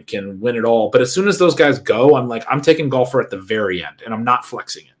I think can win it all. But as soon as those guys go, I'm taking golfer at the very end, and I'm not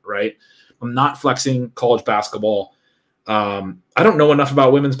flexing it, right? I'm not flexing college basketball. I don't know enough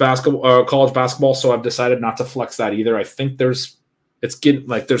about women's basketball, college basketball, so I've decided not to flex that either. I think there's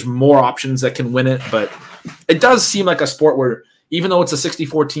more options that can win it, but it does seem like a sport where, even though it's a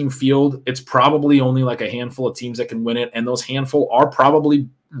 64 team field, it's probably only like a handful of teams that can win it, and those handful are probably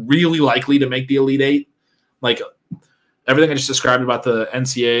really likely to make the Elite Eight. Like everything I just described about the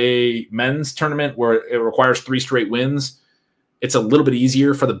NCAA men's tournament, where it requires 3 straight wins, it's a little bit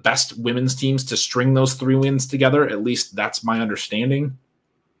easier for the best women's teams to string those 3 wins together. At least that's my understanding.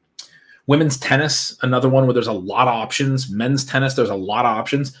 Women's tennis, another one where there's a lot of options. Men's tennis, there's a lot of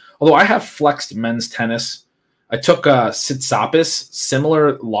options. Although I have flexed men's tennis. I took Tsitsipas,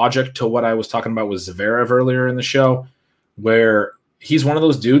 similar logic to what I was talking about with Zverev earlier in the show, where he's one of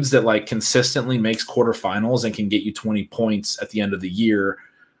those dudes that, like, consistently makes quarterfinals and can get you 20 points at the end of the year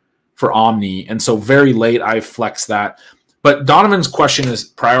for Omni. And so very late, I flexed that. But Donovan's question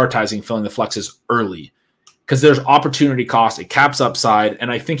is prioritizing filling the flexes early, because there's opportunity cost, it caps upside,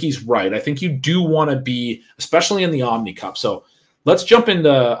 and I think he's right. I think you do want to be, especially in the Omni Cup. So let's jump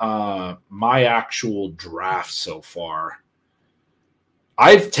into my actual draft so far.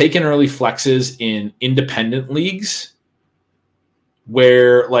 I've taken early flexes in independent leagues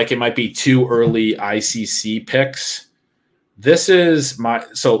where, like, it might be 2 early ICC picks. This is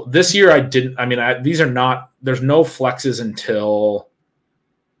so this year I didn't, these are not, there's no flexes until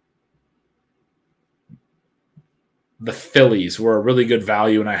the Phillies were a really good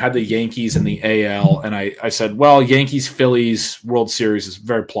value, and I had the Yankees in the AL, and I said, well, Yankees-Phillies World Series is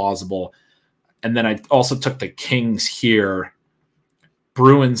very plausible. And then I also took the Kings here.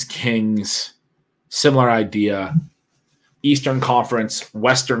 Bruins-Kings, similar idea. Eastern Conference,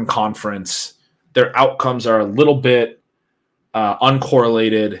 Western Conference. Their outcomes are a little bit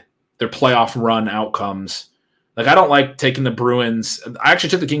uncorrelated. Their playoff run outcomes. Like, I don't like taking the Bruins. I actually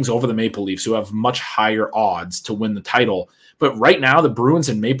took the Kings over the Maple Leafs, who have much higher odds to win the title. But right now, the Bruins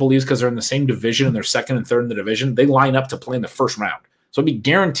and Maple Leafs, because they're in the same division and they're second and third in the division, they line up to play in the first round. So I'd be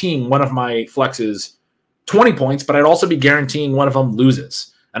guaranteeing one of my flexes 20 points, but I'd also be guaranteeing one of them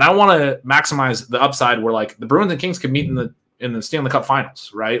loses. And I want to maximize the upside where, like, the Bruins and Kings can meet in the Stanley Cup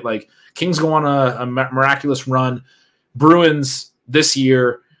Finals, right? Like, Kings go on a miraculous run. Bruins this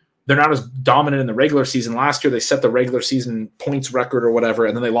year, they're not as dominant in the regular season. Last year, they set the regular season points record or whatever,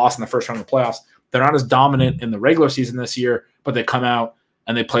 and then they lost in the first round of the playoffs. They're not as dominant in the regular season this year, but they come out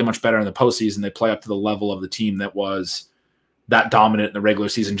and they play much better in the postseason. They play up to the level of the team that was that dominant in the regular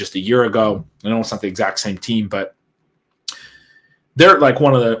season just a year ago. I know it's not the exact same team, but they're like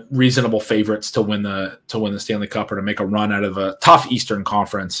one of the reasonable favorites to win the Stanley Cup or to make a run out of a tough Eastern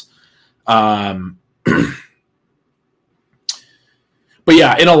Conference. But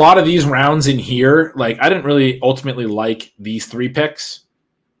yeah, in a lot of these rounds in here, like, I didn't really ultimately like these 3 picks.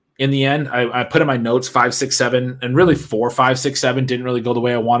 In the end, I put in my notes 5, 6, 7, and really 4, 5, 6, 7 didn't really go the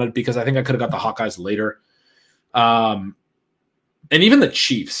way I wanted, because I think I could have got the Hawkeyes later. And even the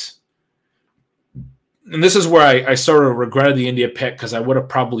Chiefs. And this is where I sort of regretted the India pick, because I would have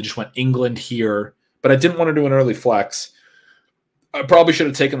probably just went England here, but I didn't want to do an early flex. I probably should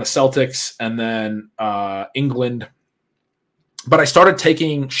have taken the Celtics and then England. But I started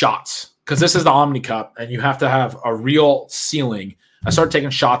taking shots, because this is the Omni Cup, and you have to have a real ceiling. I started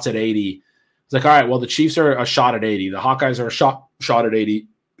taking shots at 80. It's like, all right, well, the Chiefs are a shot at 80. The Hawkeyes are a shot at 80.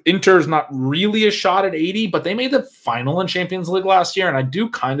 Inter's not really a shot at 80, but they made the final in Champions League last year, and I do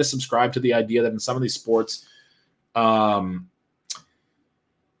kind of subscribe to the idea that in some of these sports,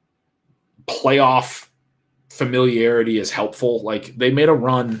 playoff familiarity is helpful. Like, they made a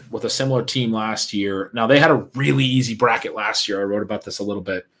run with a similar team last year. Now, they had a really easy bracket last year. I wrote about this a little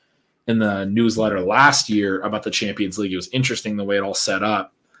bit in the newsletter last year about the Champions League. It was interesting the way it all set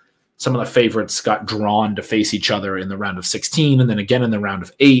up. Some of the favorites got drawn to face each other in the round of 16 and then again in the round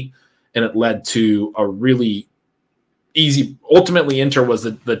of 8, and it led to a really easy. Ultimately, Inter was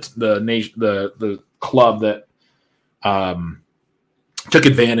the club that took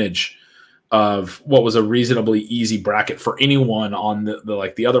advantage of what was a reasonably easy bracket for anyone on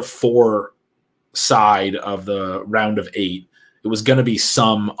the other 4 side of the round of 8. It was going to be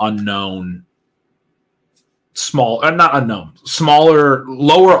some unknown. Smaller,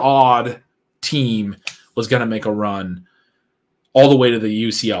 lower odd team was going to make a run all the way to the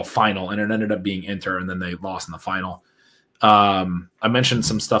UCL final, and it ended up being Inter, and then they lost in the final. I mentioned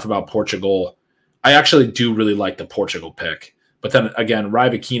some stuff about Portugal. I actually do really like the Portugal pick, but then again,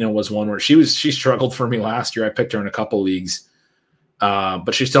 Rybakina was one where she struggled for me last year. I picked her in a couple leagues,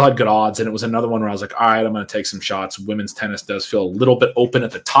 but she still had good odds, and it was another one where I was like, all right, I'm going to take some shots. Women's tennis does feel a little bit open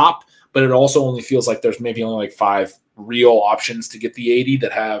at the top, but it also only feels like there's maybe only like 5 real options to get the 80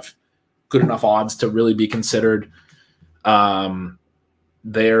 that have good enough odds to really be considered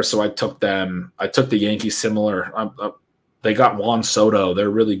there. So I took them. I took the Yankees similar. They got Juan Soto. They're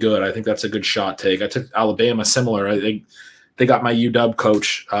really good. I think that's a good shot take. I took Alabama similar. I think they got my UW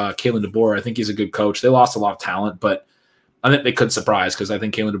coach, Kalen DeBoer. I think he's a good coach. They lost a lot of talent, but I think they could surprise because I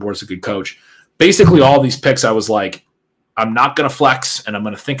think Kalen DeBoer is a good coach. Basically, all these picks, I was like, I'm not going to flex, and I'm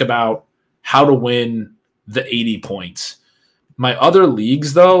going to think about how to win the 80 points. My other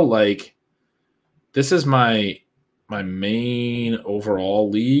leagues, though, like, this is my main overall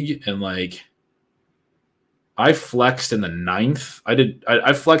league, and, like, I flexed in the 9th.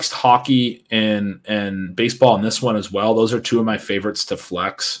 I flexed hockey and baseball in this one as well. Those are 2 of my favorites to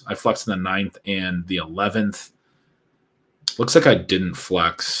flex. I flexed in the 9th and the 11th. Looks like I didn't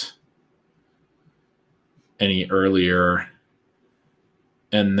flex any earlier.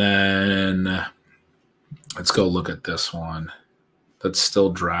 And then let's go look at this one. That's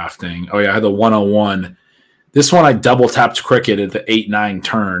still drafting. Oh, yeah, I had the 101. This one I double-tapped cricket at the 8-9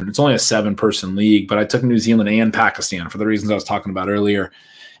 turn. It's only a 7-person league, but I took New Zealand and Pakistan for the reasons I was talking about earlier.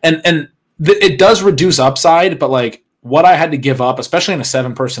 And it does reduce upside, but, like, what I had to give up, especially in a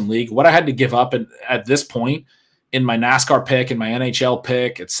 7-person league, what I had to give up at this point in my NASCAR pick, in my NHL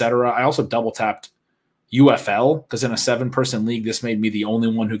pick, etc. I also double-tapped UFL because in a 7-person league, this made me the only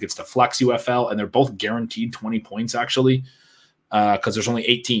one who gets to flex UFL, and they're both guaranteed 20 points, actually. Because there's only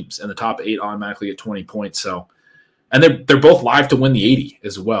 8 teams, and the top 8 automatically get 20 points. So, and they're both live to win the 80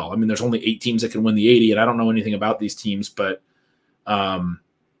 as well. I mean, there's only 8 teams that can win the 80, and I don't know anything about these teams, but I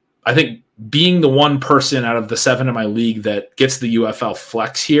think being the one person out of the 7 in my league that gets the UFL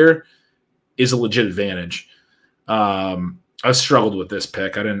flex here is a legit advantage. I struggled with this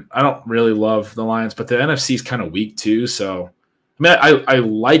pick. I don't really love the Lions, but the NFC is kind of weak too. So, I mean, I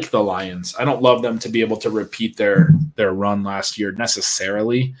like the Lions. I don't love them to be able to repeat their run last year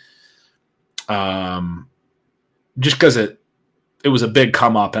necessarily. Just because it was a big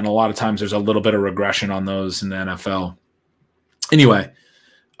come up, and a lot of times there's a little bit of regression on those in the NFL. Anyway,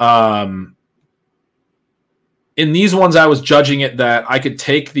 in these ones, I was judging it that I could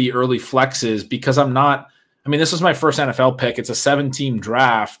take the early flexes because I'm not. I mean, this was my first NFL pick. It's a 7-team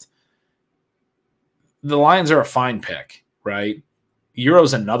draft. The Lions are a fine pick, right?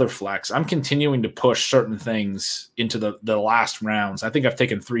 Euro's another flex. I'm continuing to push certain things into the last rounds. I think I've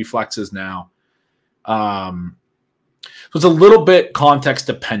taken 3 flexes now. So it's a little bit context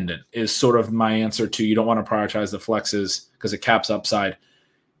dependent is sort of my answer to you don't want to prioritize the flexes because it caps upside.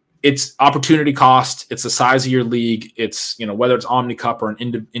 It's opportunity cost. It's the size of your league. It's, whether it's Omni Cup or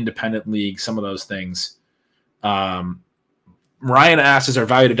an independent league, some of those things. Ryan asks, is there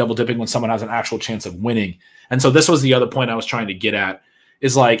value to double dipping when someone has an actual chance of winning? And so this was the other point I was trying to get at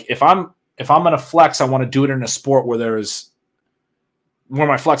is like, if I'm going to flex, I want to do it in a sport where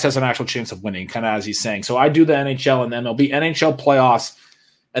my flex has an actual chance of winning, kind of as he's saying. So I do the NHL and the MLB NHL playoffs.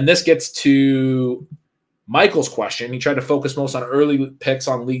 And this gets to Michael's question. He tried to focus most on early picks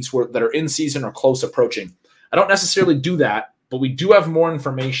on leagues that are in season or close approaching. I don't necessarily do that, but we do have more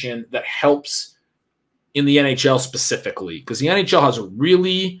information that helps in the NHL specifically, because the NHL has a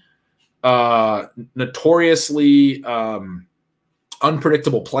really notoriously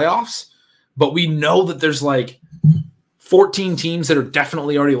unpredictable playoffs, but we know that there's like 14 teams that are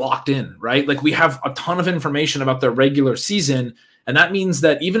definitely already locked in, right? Like we have a ton of information about their regular season, And that means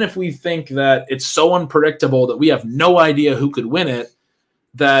that even if we think that it's so unpredictable that we have no idea who could win it,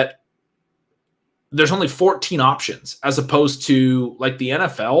 that there's only 14 options as opposed to like the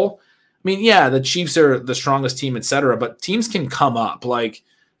NFL. I mean, yeah, the Chiefs are the strongest team, et cetera, but teams can come up. Like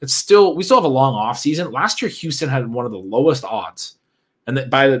we still have a long off season. Last year, Houston had one of the lowest odds. And that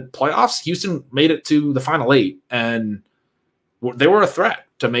by the playoffs, Houston made it to the final 8, and they were a threat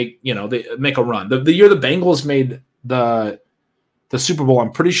to make a run. The year the Bengals made the Super Bowl,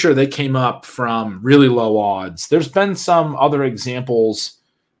 I'm pretty sure they came up from really low odds. There's been some other examples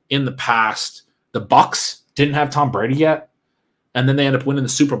in the past. The Bucks didn't have Tom Brady yet, and then they ended up winning the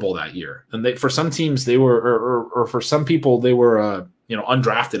Super Bowl that year. And for some teams, they were, or for some people, they were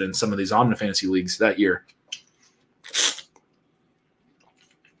undrafted in some of these Omnifantasy leagues that year.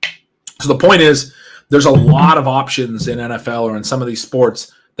 So the point is, there's a lot of options in NFL or in some of these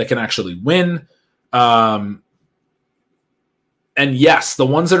sports that can actually win. And yes, the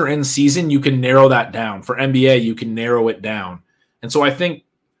ones that are in season, you can narrow that down. For NBA, you can narrow it down. And so I think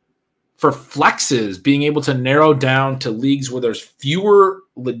for flexes, being able to narrow down to leagues where there's fewer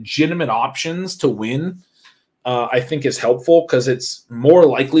legitimate options to win, I think is helpful, because it's more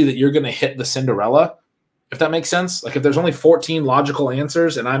likely that you're going to hit the Cinderella, if that makes sense. Like if there's only 14 logical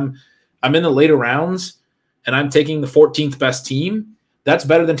answers and I'm in the later rounds and I'm taking the 14th best team, that's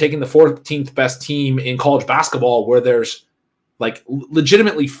better than taking the 14th best team in college basketball where there's like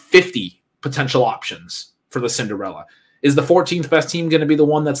legitimately 50 potential options for the Cinderella. Is the 14th best team going to be the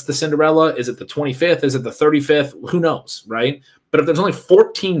one that's the Cinderella? Is it the 25th? Is it the 35th? Who knows, right? But if there's only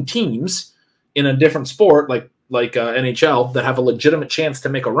 14 teams in a different sport like NHL that have a legitimate chance to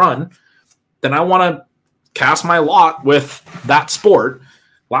make a run, then I want to cast my lot with that sport.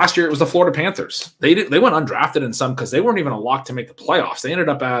 Last year, it was the Florida Panthers. They went undrafted in some because they weren't even a lock to make the playoffs. They ended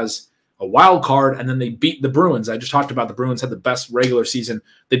up as a wild card, and then they beat the Bruins. I just talked about the Bruins had the best regular season.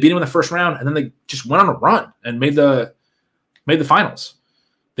 They beat them in the first round, and then they just went on a run and made the finals.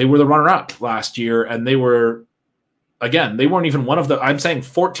 They were the runner-up last year, and they were, again, they weren't even one of the, I'm saying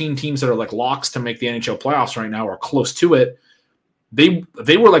 14 teams that are like locks to make the NHL playoffs right now or close to it. They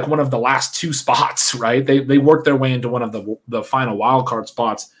were like one of the last 2 spots, right? They worked their way into one of the final wild card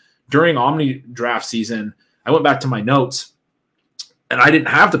spots during Omni draft season. I went back to my notes, and I didn't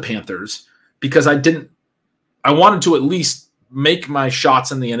have the Panthers because I wanted to at least make my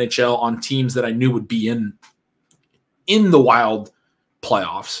shots in the NHL on teams that I knew would be in the wild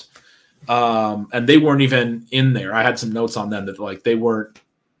playoffs. And they weren't even in there. I had some notes on them that like they weren't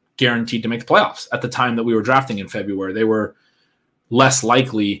guaranteed to make the playoffs at the time that we were drafting in February. They were less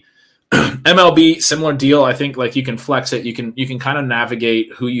likely. MLB, similar deal. I think like you can flex it. You can kind of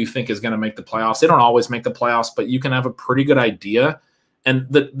navigate who you think is going to make the playoffs. They don't always make the playoffs, but you can have a pretty good idea. And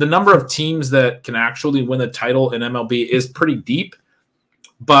the number of teams that can actually win the title in MLB is pretty deep.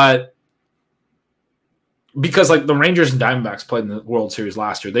 But because like the Rangers and Diamondbacks played in the World Series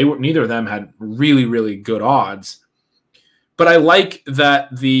last year, neither of them had really, really good odds. But I like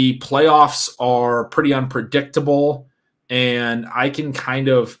that the playoffs are pretty unpredictable, and I can kind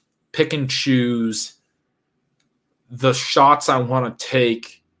of pick and choose the shots I want to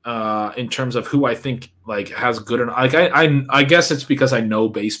take in terms of who I think like has good. Like I guess it's because I know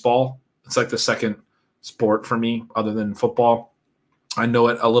baseball. It's like the second sport for me other than football. I know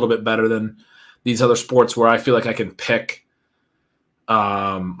it a little bit better than these other sports where I feel like I can pick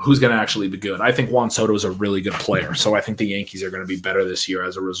who's going to actually be good. I think Juan Soto is a really good player, so I think the Yankees are going to be better this year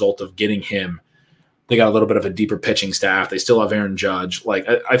as a result of getting him. They got a little bit of a deeper pitching staff. They still have Aaron Judge. Like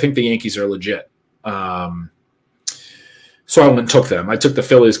I think the Yankees are legit. So I went and took them. I took the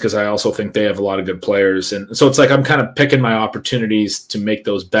Phillies because I also think they have a lot of good players. And so it's like I'm kind of picking my opportunities to make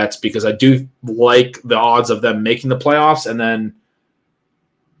those bets because I do like the odds of them making the playoffs, and then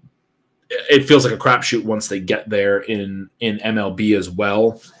it feels like a crapshoot once they get there in MLB as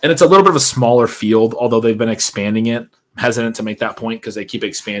well. And it's a little bit of a smaller field, although they've been expanding it. I'm hesitant to make that point because they keep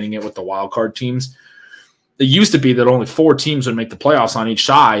expanding it with the wild card teams. It used to be that only 4 teams would make the playoffs on each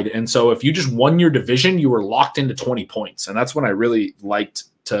side. And so if you just won your division, you were locked into 20 points. And that's when I really liked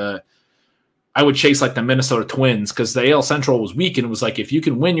to – I would chase like the Minnesota Twins because the AL Central was weak. And it was like if you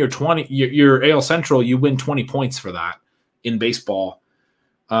can win your AL Central, you win 20 points for that in baseball.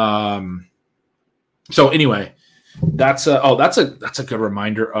 So anyway, that's a good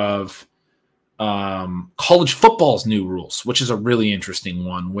reminder of college football's new rules, which is a really interesting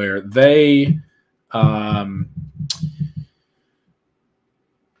one where they're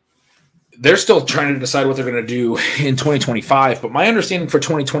still trying to decide what they're going to do in 2025. But my understanding for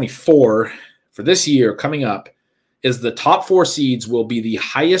 2024, for this year coming up, is the top 4 seeds will be the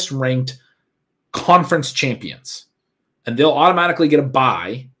highest ranked conference champions. and they'll automatically get a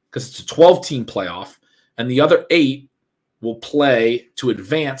bye because it's a 12-team playoff, and the other 8 will play to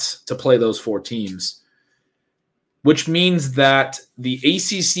advance to play those 4 teams, which means that the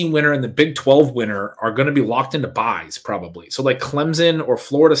ACC winner and the Big 12 winner are going to be locked into byes probably. So like Clemson or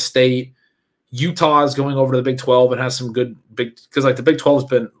Florida State, Utah is going over to the Big 12 and has some good because like the Big 12 has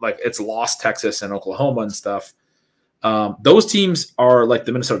been like it's lost Texas and Oklahoma and stuff. Those teams are like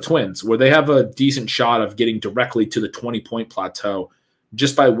the Minnesota Twins, where they have a decent shot of getting directly to the 20-point plateau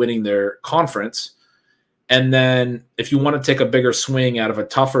just by winning their conference. And then if you want to take a bigger swing out of a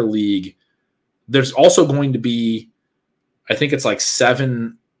tougher league, there's also going to be, I think it's like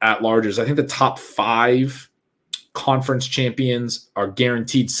 7 at-larges. I think the top 5 conference champions are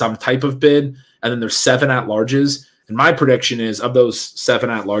guaranteed some type of bid, and then there's 7 at-larges. And my prediction is of those 7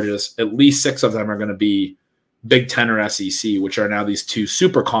 at-larges, at least 6 of them are going to be Big Ten or SEC, which are now these 2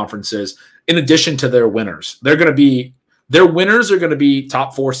 super conferences, in addition to their winners. Their winners are going to be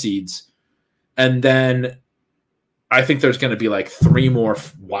top 4 seeds. And then I think there's going to be like 3 more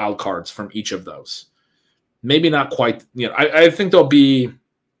wild cards from each of those. Maybe not quite. I think there'll be,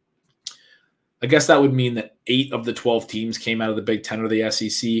 I guess that would mean that 8 of the 12 teams came out of the Big Ten or the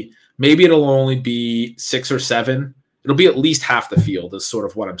SEC. Maybe it'll only be 6 or 7. It'll be at least half the field is sort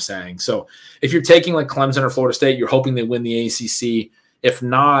of what I'm saying. So if you're taking like Clemson or Florida State, you're hoping they win the ACC. If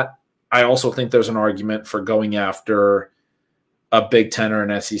not, I also think there's an argument for going after a Big Ten or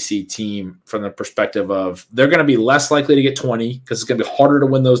an SEC team from the perspective of they're going to be less likely to get 20 because it's going to be harder to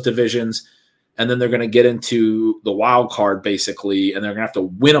win those divisions. And then they're going to get into the wild card basically, and they're going to have to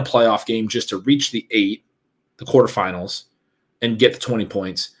win a playoff game just to reach the 8, the quarterfinals, and get the 20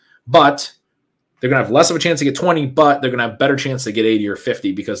 points. But they're going to have less of a chance to get 20, but they're going to have a better chance to get 80 or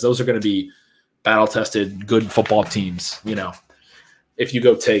 50 because those are going to be battle-tested, good football teams. If you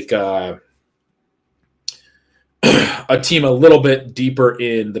go take a team a little bit deeper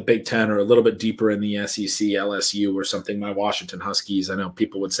in the Big Ten or a little bit deeper in the SEC, LSU or something, my Washington Huskies, I know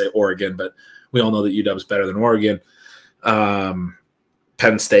people would say Oregon, but we all know that UW's better than Oregon.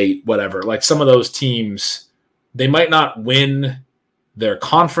 Penn State, whatever. Like some of those teams, they might not win their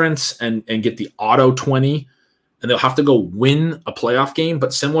conference and get the auto 20, and they'll have to go win a playoff game.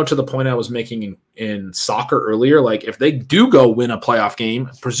 But similar to the point I was making in soccer earlier, like if they do go win a playoff game,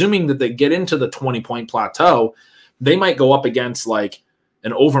 presuming that they get into the 20-point plateau, they might go up against like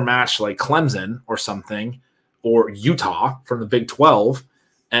an overmatched like Clemson or something, or Utah from the Big 12,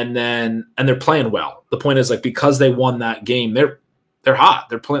 and they're playing well. The point is like because they won that game, they're hot.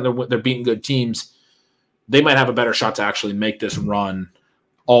 They're beating good teams. They might have a better shot to actually make this run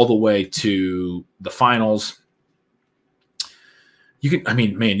all the way to the finals. You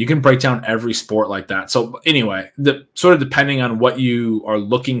can break down every sport like that. So anyway, sort of depending on what you are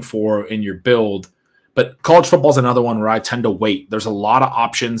looking for in your build, but college football is another one where I tend to wait. There's a lot of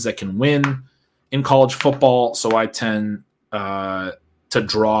options that can win in college football, so I tend to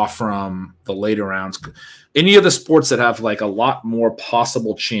draw from the later rounds. Any of the sports that have like a lot more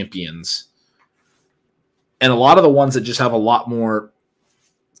possible champions, and a lot of the ones that just have a lot more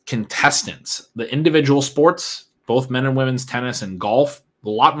contestants, the individual sports, both men and women's tennis and golf, a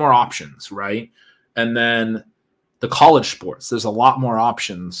lot more options, right? And then the college sports, there's a lot more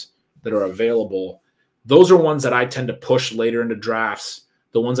options that are available. Those are ones that I tend to push later into drafts.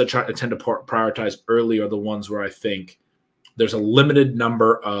 The ones I tend to prioritize early are the ones where I think there's a limited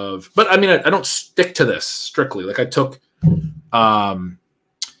number of, but I mean, I don't stick to this strictly. Like I took,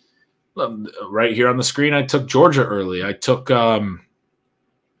 right here on the screen, I took Georgia early. I took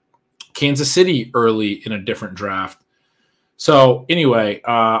Kansas City early in a different draft. So anyway,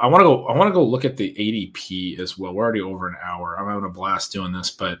 I want to go look at the ADP as well. We're already over an hour. I'm having a blast doing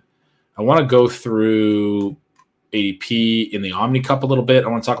this, but I want to go through ADP in the Omni Cup a little bit. I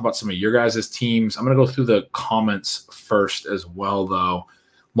want to talk about some of your guys' teams. I'm going to go through the comments first as well, though.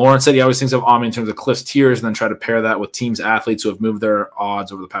 Lauren said he always thinks of Omni in terms of Cliff's tiers and then try to pair that with teams, athletes who have moved their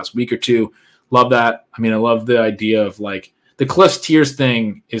odds over the past week or two. Love that. I mean, I love the idea of like the Cliff's tiers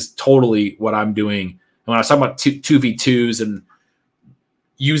thing is totally what I'm doing. And when I was talking about 2v2s and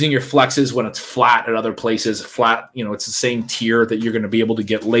using your flexes when it's flat at other places, flat, it's the same tier that you're going to be able to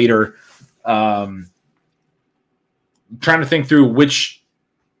get later. Trying to think through which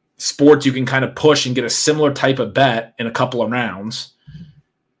sports you can kind of push and get a similar type of bet in a couple of rounds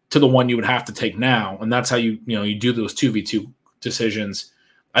to the one you would have to take now. And that's how you do those 2v2 decisions.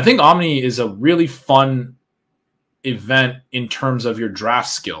 I think Omni is a really fun event in terms of your draft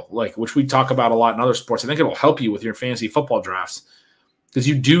skill, like which we talk about a lot in other sports. I think it'll help you with your fantasy football drafts because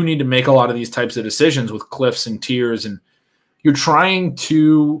you do need to make a lot of these types of decisions with cliffs and tiers. And, You're trying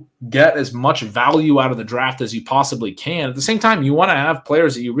to get as much value out of the draft as you possibly can. At the same time, you want to have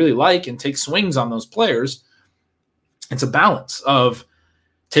players that you really like and take swings on those players. It's a balance of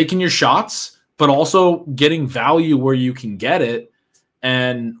taking your shots, but also getting value where you can get it.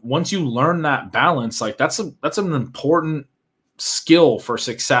 And once you learn that balance, like that's an important skill for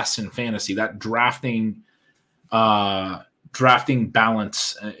success in fantasy. That drafting balance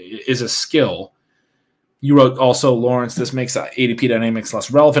is a skill. You wrote also, Lawrence, this makes ADP dynamics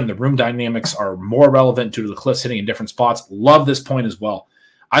less relevant. The room dynamics are more relevant due to the cliffs hitting in different spots. Love this point as well.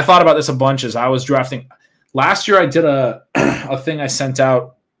 I thought about this a bunch as I was drafting. Last year I did a thing I sent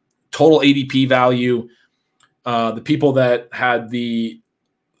out, total ADP value. The people that had the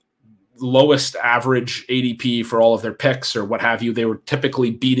lowest average ADP for all of their picks or what have you, they were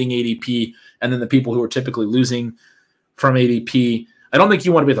typically beating ADP. And then the people who were typically losing from ADP, I don't think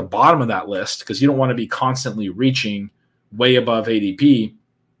you want to be at the bottom of that list because you don't want to be constantly reaching way above ADP.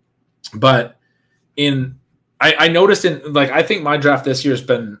 But I noticed I think my draft this year has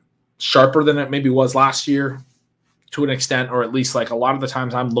been sharper than it maybe was last year to an extent, or at least like a lot of the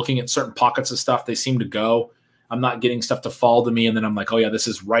times I'm looking at certain pockets of stuff, they seem to go. I'm not getting stuff to fall to me. And then I'm like, oh yeah, this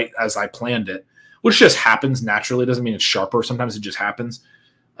is right as I planned it, which just happens naturally. It doesn't mean it's sharper. Sometimes it just happens.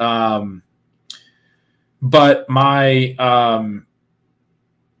 But my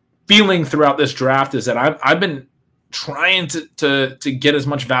feeling throughout this draft is that I've been trying to get as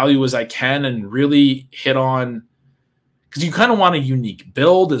much value as I can and really hit on, because you kind of want a unique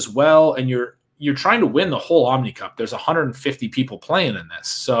build as well, and you're trying to win the whole Omni Cup. There's 150 people playing in this,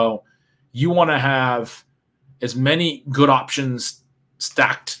 so you want to have as many good options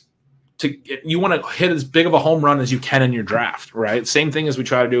stacked. You want to hit as big of a home run as you can in your draft, right? Same thing as we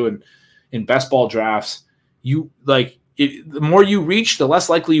try to do in best ball drafts. The more you reach, the less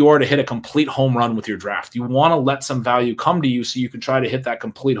likely you are to hit a complete home run with your draft. You want to let some value come to you so you can try to hit that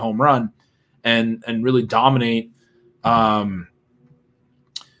complete home run and really dominate. I'm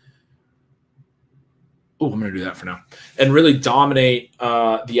going to do that for now. And really dominate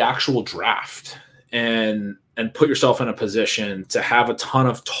the actual draft and put yourself in a position to have a ton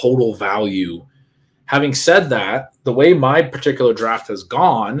of total value. Having said that, the way my particular draft has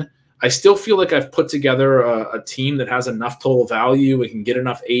gone, I still feel like I've put together a team that has enough total value. We can get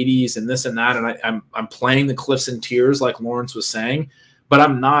enough 80s and this and that. And I'm playing the cliffs and tiers like Lawrence was saying, but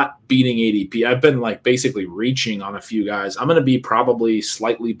I'm not beating ADP. I've been like basically reaching on a few guys. I'm going to be probably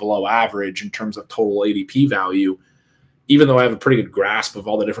slightly below average in terms of total ADP value, even though I have a pretty good grasp of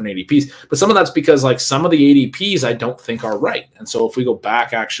all the different ADPs. But some of that's because like some of the ADPs I don't think are right. And so if we go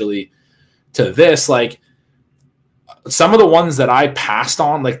back actually to this, like, some of the ones that I passed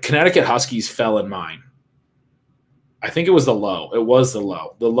on, like Connecticut Huskies fell in mine. I think it was the low. It was the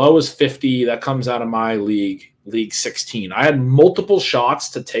low. The low is 50. That comes out of my league 16. I had multiple shots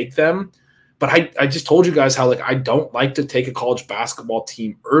to take them, but I just told you guys how like I don't like to take a college basketball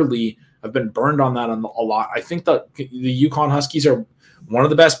team early. I've been burned on that a lot. I think that the UConn Huskies are one of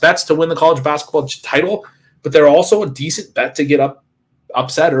the best bets to win the college basketball title, but they're also a decent bet to get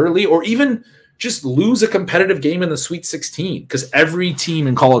upset early, or even just lose a competitive game in the Sweet 16, because every team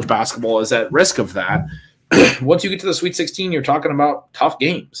in college basketball is at risk of that. Once you get to the Sweet 16, you're talking about tough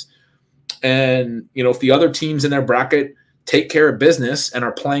games. And, if the other teams in their bracket take care of business and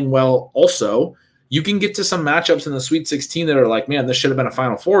are playing well also, you can get to some matchups in the Sweet 16 that are like, man, this should have been a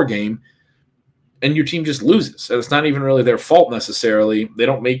Final Four game, and your team just loses. And it's not even really their fault necessarily. They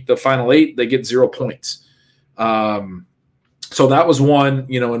don't make the Final 8, they get 0 points. So that was one,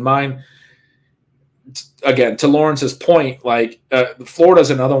 in mine. Again, to Lawrence's point, like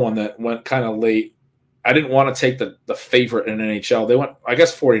Florida's another one that went kind of late. I didn't want to take the favorite in NHL. They went, I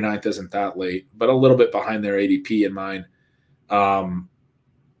guess 49th isn't that late, but a little bit behind their ADP in mine.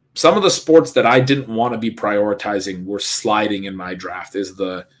 Some of the sports that I didn't want to be prioritizing were sliding in my draft is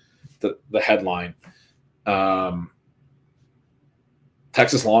the headline.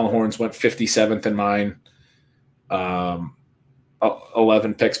 Texas Longhorns went 57th in mine,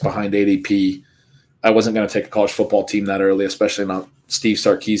 11 picks behind ADP. I wasn't going to take a college football team that early, especially not Steve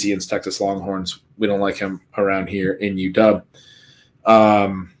Sarkisian's Texas Longhorns. We don't like him around here in UW.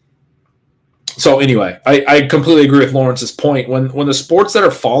 So anyway, I completely agree with Lawrence's point. When the sports that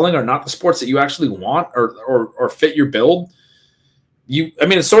are falling are not the sports that you actually want or fit your build,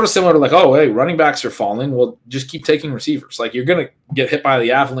 it's sort of similar to like, oh, hey, running backs are falling. Well, just keep taking receivers. Like, you're going to get hit by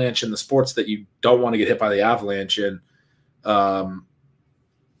the avalanche in the sports that you don't want to get hit by the avalanche in.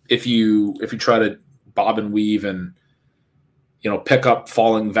 If you try to bob and weave and pick up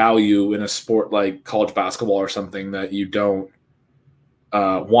falling value in a sport like college basketball or something that you don't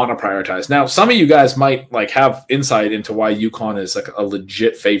want to prioritize. Now, some of you guys might like have insight into why UConn is like a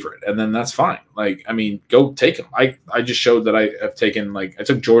legit favorite, and then that's fine. Like, I mean, go take them. I just showed that I have taken, like, I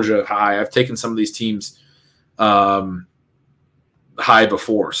took Georgia high. I've taken some of these teams high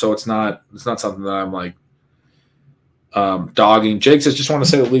before, so it's not something that I'm like dogging. Jake says, just want to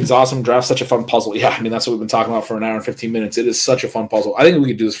say the league's awesome. Draft's such a fun puzzle. Yeah, I mean, that's what we've been talking about for an hour and 15 minutes. It is such a fun puzzle. I think we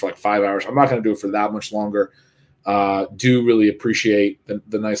could do this for like 5 hours. I'm not going to do it for that much longer. Do really appreciate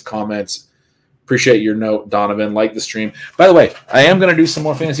the nice comments. Appreciate your note, Donovan. Like the stream. By the way, I am going to do some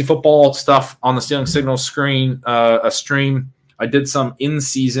more fantasy football stuff on the Stealing Signals stream. I did some in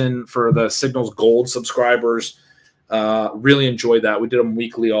season for the Signals Gold subscribers. Really enjoyed that. We did them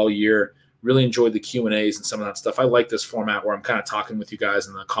weekly all year. Really enjoyed the Q&As and some of that stuff. I like this format where I'm kind of talking with you guys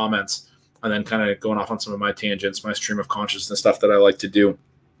in the comments and then kind of going off on some of my tangents, my stream of consciousness stuff that I like to do.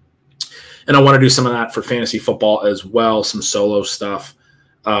 And I want to do some of that for fantasy football as well, some solo stuff.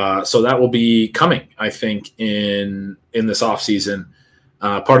 So that will be coming, I think, in this offseason.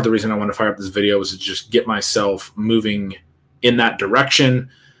 Part of the reason I want to fire up this video was to just get myself moving in that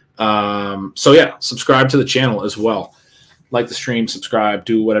direction. So, yeah, subscribe to the channel as well. Like the stream, subscribe,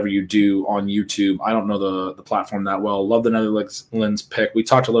 do whatever you do on YouTube. I don't know the platform that well. Love the Netherlands pick. We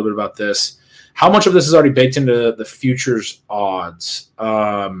talked a little bit about this. How much of this is already baked into the futures odds?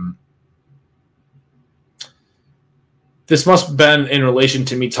 This must have been in relation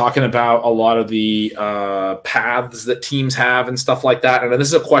to me talking about a lot of the paths that teams have and stuff like that. And this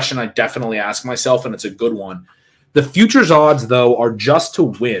is a question I definitely ask myself, and it's a good one. The futures odds, though, are just to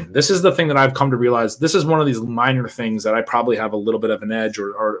win. This is the thing that I've come to realize. This is one of these minor things that I probably have a little bit of an edge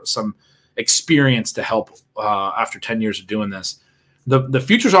or some experience to help after 10 years of doing this. The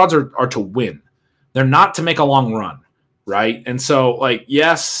futures odds are to win. They're not to make a long run, right? And so, like,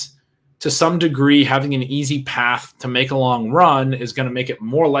 yes, to some degree, having an easy path to make a long run is going to make it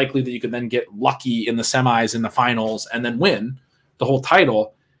more likely that you could then get lucky in the semis, in the finals, and then win the whole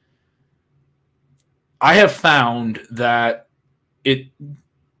title. I have found that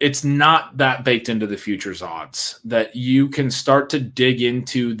it's not that baked into the futures odds, that you can start to dig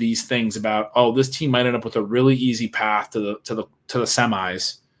into these things about, oh, this team might end up with a really easy path to the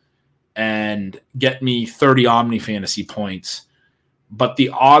semis and get me 30 Omnifantasy points. But the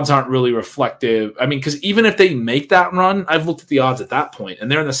odds aren't really reflective. I mean, because even if they make that run, I've looked at the odds at that point, and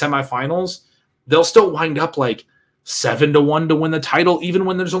they're in the semifinals, they'll still wind up like 7-1 to win the title, even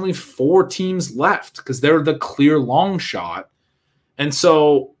when there's only 4 teams left, because they're the clear long shot. And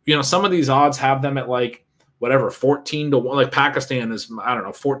so, you know, some of these odds have them at like whatever, 14-1. Like Pakistan is, I don't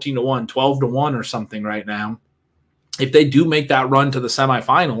know, 14-1, 12-1 or something right now. If they do make that run to the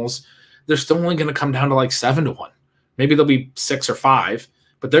semifinals, they're still only going to come down to like 7-1. Maybe they'll be 6 or 5,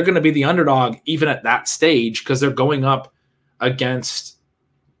 but they're going to be the underdog even at that stage because they're going up against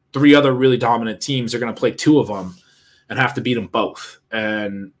 3 other really dominant teams. They're going to play 2 of them and have to beat them both.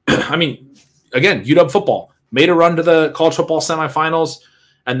 And, I mean, again, UW football made a run to the college football semifinals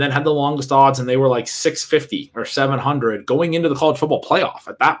and then had the longest odds, and they were like 650 or 700 going into the college football playoff.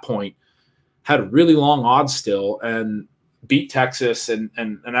 At that point, had really long odds still and beat Texas and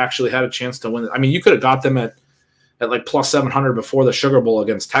actually had a chance to win. I mean, you could have got them at like plus 700 before the Sugar Bowl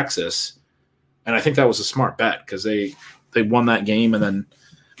against Texas. And I think that was a smart bet because they won that game, and then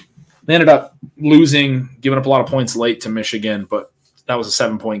they ended up losing, giving up a lot of points late to Michigan, but that was a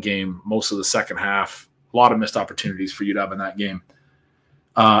 7-point game most of the second half. A lot of missed opportunities for UW in that game.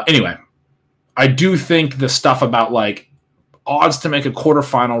 Anyway, I do think the stuff about like odds to make a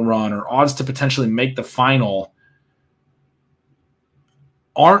quarterfinal run or odds to potentially make the final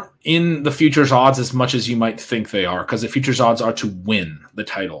aren't in the futures odds as much as you might think they are, because the futures odds are to win the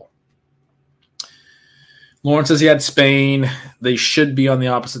title. Lawrence says he had Spain. They should be on the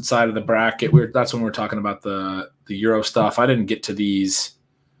opposite side of the bracket. That's when we're talking about the Euro stuff. I didn't get to these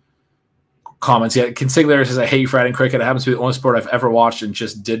comments yet. Consigliere says, I hate Friday in cricket. It happens to be the only sport I've ever watched and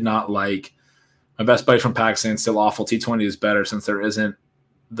just did not like. My best buddy from Pakistan is still awful. T20 is better since there isn't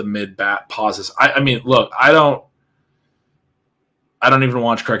the mid-bat pauses. I mean, look, I don't even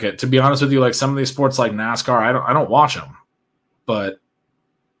watch cricket. To be honest with you, like some of these sports like NASCAR, I don't watch them. But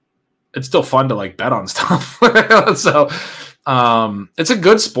it's still fun to like bet on stuff. So it's a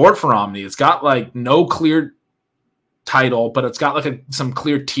good sport for Omni. It's got like no clear title, but it's got like some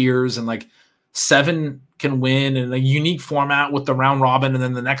clear tiers, and like 7 can win in a unique format with the round robin and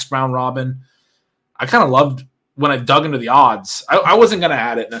then the next round robin. I kind of loved when I dug into the odds. I wasn't going to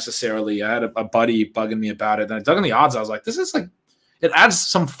add it necessarily. I had a buddy bugging me about it. And I dug in the odds. I was like, this is like, it adds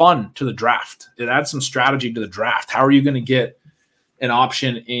some fun to the draft. It adds some strategy to the draft. How are you going to get an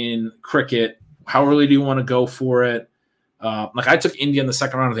option in cricket? How early do you want to go for it? Like I took India in the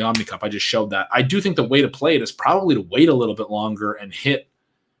second round of the Omni Cup. I just showed that. I do think the way to play it is probably to wait a little bit longer and hit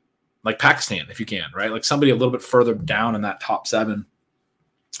like Pakistan if you can, right? Like somebody a little bit further down in that top 7.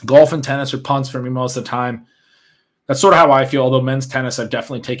 Golf and tennis are punts for me most of the time. That's sort of how I feel, although men's tennis I've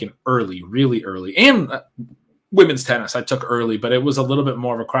definitely taken early, really early. And women's tennis I took early, but it was a little bit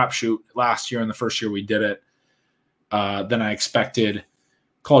more of a crapshoot last year and the first year we did it than I expected.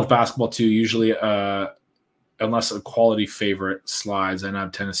 College basketball too, usually unless a quality favorite slides. I know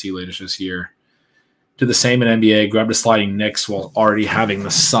Tennessee later this year. Did the same in NBA, grabbed a sliding Knicks while already having the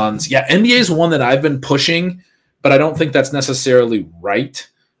Suns. Yeah, NBA is one that I've been pushing, but I don't think that's necessarily right.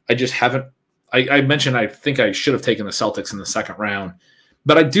 I just haven't. I mentioned I think I should have taken the Celtics in the second round,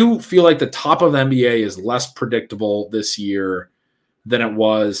 but I do feel like the top of the NBA is less predictable this year than it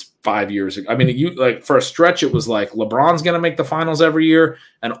was 5 years ago. I mean, you like for a stretch, it was like LeBron's going to make the finals every year,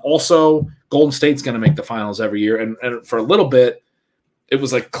 and also Golden State's going to make the finals every year. And for a little bit, it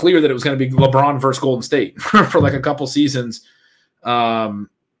was like clear that it was going to be LeBron versus Golden State for like a couple seasons. And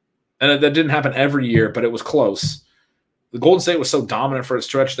that didn't happen every year, but it was close. The Golden State was so dominant for a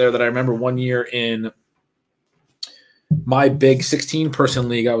stretch there that I remember one year in my big 16-person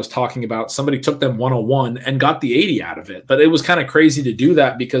league I was talking about, somebody took them 101 and got the 80 out of it. But it was kind of crazy to do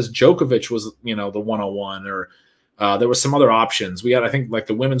that because Djokovic was, the 101 or there was some other options. We had, I think, like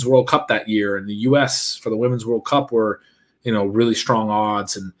the Women's World Cup that year in the U.S. for the Women's World Cup were, really strong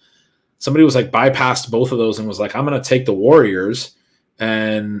odds. And somebody was like bypassed both of those and was like, I'm going to take the Warriors.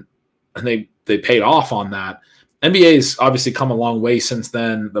 And they paid off on that. NBA's obviously come a long way since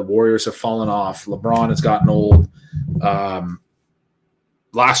then. The Warriors have fallen off. LeBron has gotten old.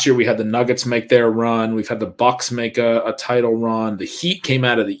 Last year we had the Nuggets make their run. We've had the Bucks make a title run. The Heat came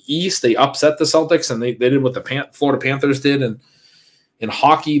out of the East. They upset the Celtics, and they did what the Florida Panthers did. And in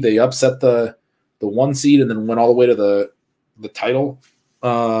hockey, they upset the 1 seed and then went all the way to the title.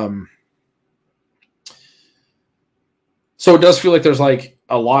 So it does feel like there's like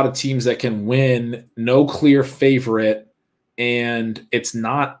a lot of teams that can win, no clear favorite, and it's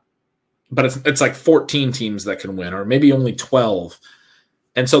not, but it's like 14 teams that can win, or maybe only 12.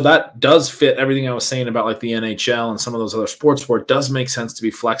 And so that does fit everything I was saying about like the NHL and some of those other sports where it does make sense to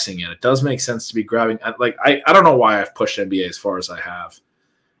be flexing in. It does make sense to be grabbing. Like I don't know why I've pushed NBA as far as I have.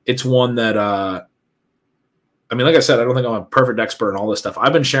 It's one that, like I said, I don't think I'm a perfect expert in all this stuff.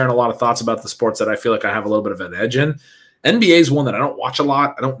 I've been sharing a lot of thoughts about the sports that I feel like I have a little bit of an edge in. NBA is one that I don't watch a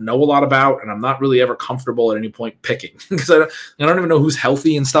lot. I don't know a lot about, and I'm not really ever comfortable at any point picking because I don't even know who's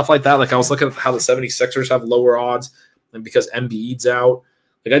healthy and stuff like that. Like I was looking at how the 76ers have lower odds and because Embiid's out.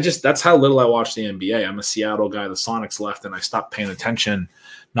 Like that's how little I watch the NBA. I'm a Seattle guy. The Sonics left, and I stopped paying attention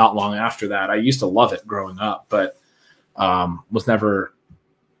not long after that. I used to love it growing up, but was never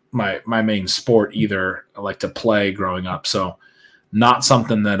my main sport either. I like to play growing up, so not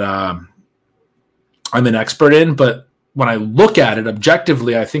something that I'm an expert in, but when I look at it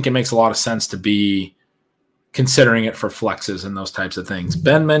objectively, I think it makes a lot of sense to be considering it for flexes and those types of things.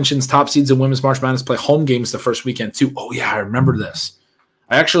 Ben mentions top seeds in Women's March Madness play home games the first weekend too. Oh yeah, I remember this.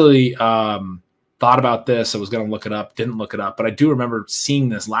 I actually thought about this. I was going to look it up, didn't look it up, but I do remember seeing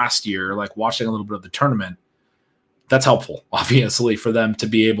this last year, like watching a little bit of the tournament. That's helpful, obviously, for them to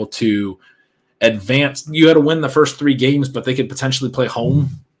be able to advance. You had to win the first 3 games, but they could potentially play home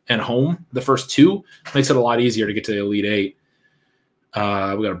and home the first 2. Makes it a lot easier to get to the Elite 8. We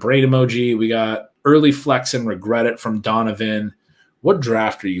got a brain emoji. We got early flex and regret it from Donovan. What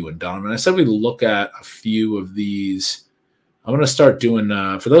draft are you in, Donovan? I said we look at a few of these. I'm going to start doing,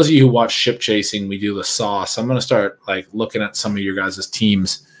 for those of you who watch Ship Chasing, we do the sauce. I'm going to start like looking at some of your guys'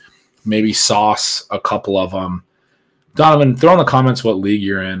 teams, maybe sauce a couple of them. Donovan, throw in the comments what league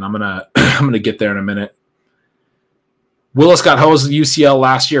you're in. I'm gonna get there in a minute. Willis got hosed at UCL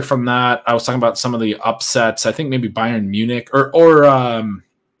last year from that. I was talking about some of the upsets. I think maybe Bayern Munich or I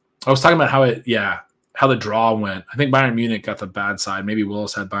was talking about how the draw went. I think Bayern Munich got the bad side. Maybe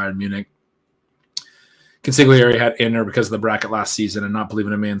Willis had Bayern Munich. Consigliere had Inter because of the bracket last season and not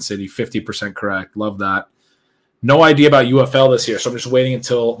believing in Man City. 50% correct. Love that. No idea about UFL this year, so I'm just waiting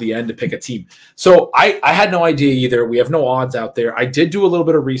until the end to pick a team. So I had no idea either. We have no odds out there. I did do a little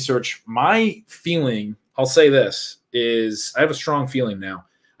bit of research. My feeling, I'll say this, is I have a strong feeling now.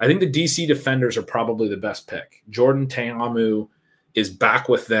 I think the DC Defenders are probably the best pick. Jordan Ta'amu is back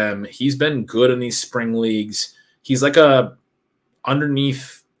with them. He's been good in these spring leagues. He's like a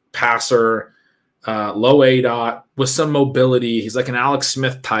underneath passer, low ADOT with some mobility. He's like an Alex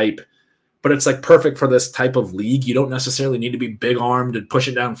Smith type. But it's like perfect for this type of league. You don't necessarily need to be big armed and push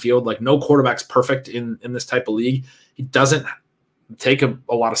it downfield. Like no quarterback's perfect in this type of league. He doesn't take a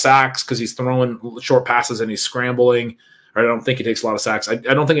lot of sacks because he's throwing short passes and he's scrambling. or I don't think he takes a lot of sacks. I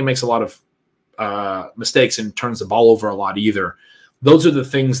don't think he makes a lot of mistakes and turns the ball over a lot either. Those are the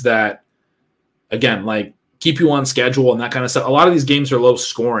things that, again, like keep you on schedule and that kind of stuff. A lot of these games are low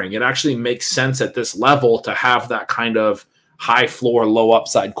scoring. It actually makes sense at this level to have that kind of high floor, low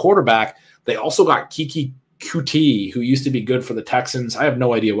upside quarterback. They also got Kiki QT, who used to be good for the Texans. I have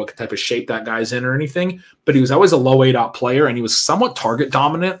no idea what type of shape that guy's in or anything, but he was always a low ADOT player, and he was somewhat target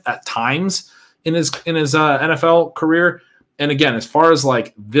dominant at times in his NFL career. And again, as far as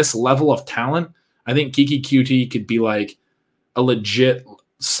like this level of talent, I think Kiki QT could be like a legit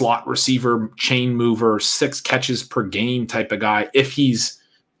slot receiver, chain mover, 6 catches per game type of guy if he's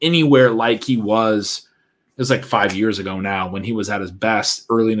anywhere like he was. It was like 5 years ago now when he was at his best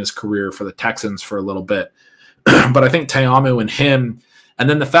early in his career for the Texans for a little bit. But I think Te'amu and him, and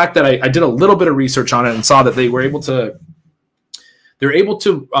then the fact that I did a little bit of research on it and saw that they were able to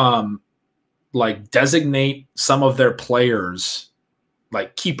like designate some of their players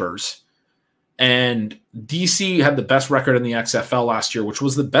like keepers. And DC had the best record in the XFL last year, which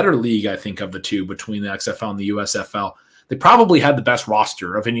was the better league, I think, of the two between the XFL and the USFL. They probably had the best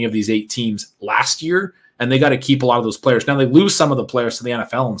roster of any of these 8 teams last year, and they got to keep a lot of those players. Now, they lose some of the players to the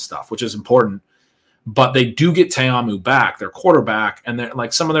NFL and stuff, which is important, but they do get Te'amu back, their quarterback, and they're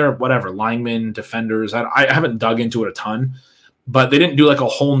like some of their whatever linemen, defenders. I haven't dug into it a ton, but they didn't do like a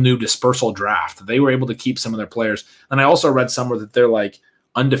whole new dispersal draft. They were able to keep some of their players. And I also read somewhere that they're like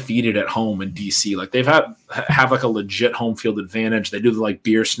undefeated at home in DC. Like they've have like a legit home field advantage. They do the like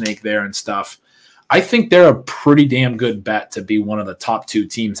beer snake there and stuff. I think they're a pretty damn good bet to be one of the top 2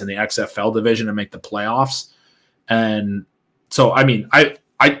 teams in the XFL division and make the playoffs. And so, I mean, I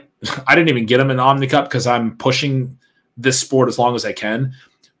didn't even get them in OmniCup because I'm pushing this sport as long as I can.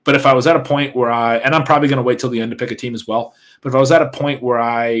 But if I was at a point where and I'm probably going to wait till the end to pick a team as well. But if I was at a point where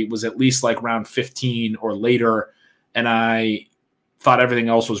I was at least like round 15 or later, and I thought everything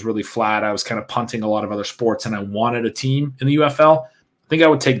else was really flat, I was kind of punting a lot of other sports, and I wanted a team in the UFL, I think I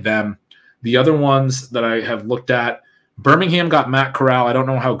would take them. The other ones that I have looked at, Birmingham got Matt Corral. I don't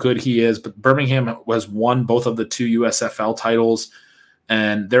know how good he is, but Birmingham has won both of the 2 USFL titles,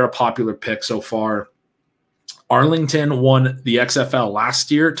 and they're a popular pick so far. Arlington won the XFL last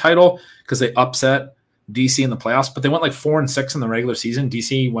year title because they upset DC in the playoffs, but they went like 4-6 in the regular season.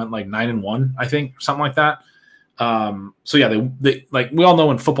 DC went like 9-1, I think, something like that. So yeah, they like we all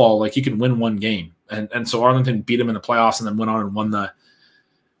know in football, like you can win one game, and so Arlington beat them in the playoffs and then went on and won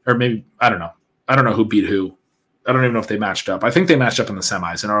or maybe I don't know who beat who. I don't even know if they matched up. I think they matched up in the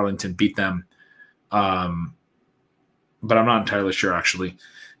semis, and Arlington beat them. But I'm not entirely sure, actually.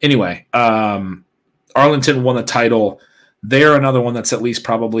 Anyway, Arlington won the title. They're another one that's at least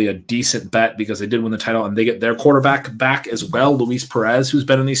probably a decent bet because they did win the title, and they get their quarterback back as well, Luis Perez, who's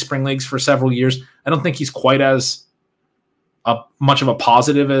been in these spring leagues for several years. I don't think he's quite as much of a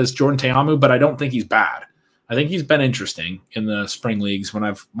positive as Jordan Te'amu, but I don't think he's bad. I think he's been interesting in the spring leagues when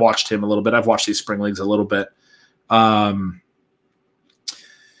I've watched him a little bit. I've watched these spring leagues a little bit. I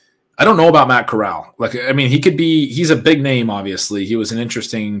don't know about Matt Corral. Like, I mean, he's a big name, obviously. He was an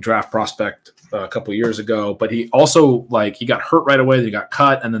interesting draft prospect a couple years ago, but he also, like, he got hurt right away. He got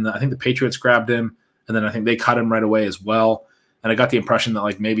cut, and then I think the Patriots grabbed him, and then I think they cut him right away as well. And I got the impression that,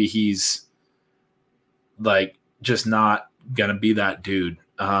 like, maybe he's, like, just not going to be that dude.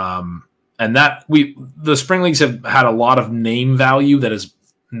 And the spring leagues have had a lot of name value that has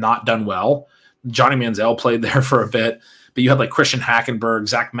not done well. Johnny Manziel played there for a bit. But you had like Christian Hackenberg,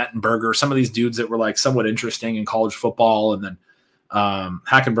 Zach Mettenberger, some of these dudes that were like somewhat interesting in college football. And then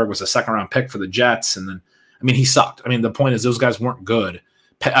Hackenberg was a 2nd-round pick for the Jets. And then, I mean, he sucked. I mean, the point is those guys weren't good.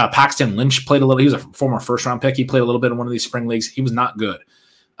 Paxton Lynch played a little. He was a former 1st-round pick. He played a little bit in one of these spring leagues. He was not good.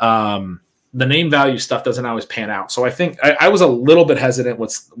 The name value stuff doesn't always pan out. So I think I was a little bit hesitant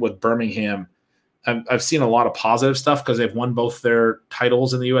with Birmingham. I've seen a lot of positive stuff because they've won both their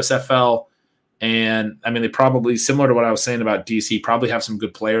titles in the USFL. And I mean, they probably, similar to what I was saying about DC, probably have some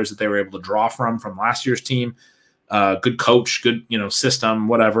good players that they were able to draw from last year's team. Good coach, good, system,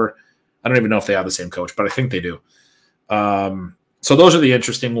 whatever. I don't even know if they have the same coach, but I think they do. So those are the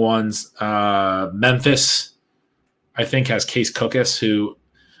interesting ones. Memphis, I think, has Case Cookus, who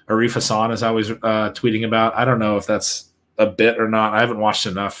Arif Hassan is always tweeting about. I don't know if that's a bit or not. I haven't watched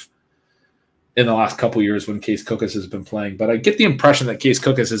enough in the last couple years when Case Cookus has been playing, but I get the impression that Case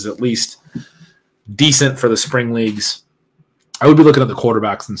Cookus is at least decent for the spring leagues. I would be looking at the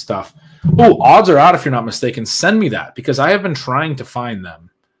quarterbacks and stuff. Oh, odds are out if you're not mistaken. Send me that because I have been trying to find them.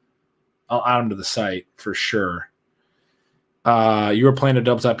 I'll add them to the site for sure. You were playing a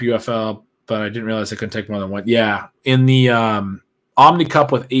doubles up UFL, but I didn't realize I couldn't take more than one. Yeah, in the Omni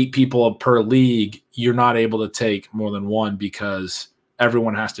Cup with 8 people per league, you're not able to take more than one because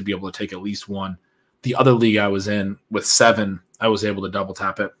everyone has to be able to take at least one. The other league I was in with 7, I was able to double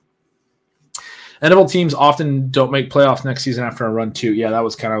tap it. NFL teams often don't make playoffs next season after a run too. Yeah, that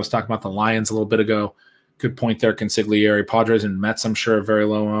was kind of, I was talking about the Lions a little bit ago. Good point there, Consigliere. Padres and Mets, I'm sure, are very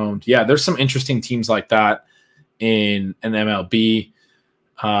low owned. Yeah, there's some interesting teams like that in an MLB.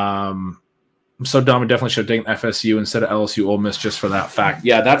 I'm so dumb. I definitely should have taken FSU instead of LSU Ole Miss just for that fact.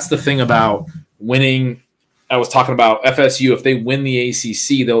 Yeah, that's the thing about winning. I was talking about FSU. If they win the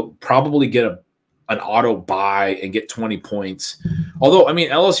ACC, they'll probably get an auto buy and get 20 points. Although, I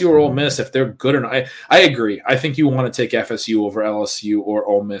mean, LSU or Ole Miss, if they're good or not, I agree. I think you want to take FSU over LSU or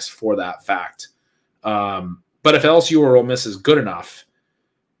Ole Miss for that fact. But if LSU or Ole Miss is good enough,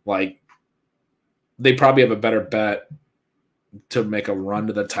 like, they probably have a better bet to make a run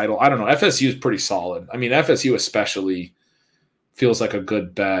to the title. I don't know. FSU is pretty solid. I mean, FSU especially feels like a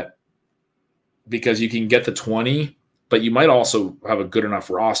good bet because you can get the 20, but you might also have a good enough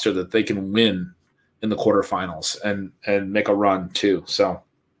roster that they can win in the quarterfinals and make a run too. So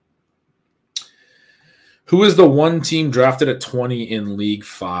who is the one team drafted at 20 in League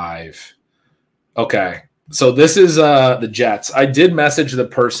 5? Okay. So this is the Jets. I did message the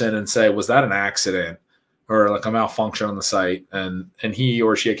person and say, was that an accident or like a malfunction on the site? And he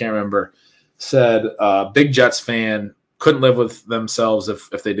or she, I can't remember, said big Jets fan, couldn't live with themselves if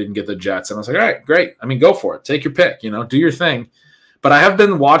they didn't get the Jets. And I was like, all right, great. I mean, go for it. Take your pick, do your thing. But I have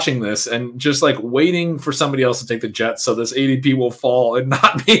been watching this and just like waiting for somebody else to take the Jets so this ADP will fall and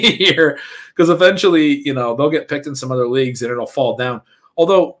not be here because eventually, they'll get picked in some other leagues and it'll fall down.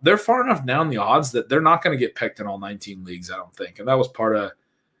 Although they're far enough down the odds that they're not going to get picked in all 19 leagues, I don't think. And that was part of,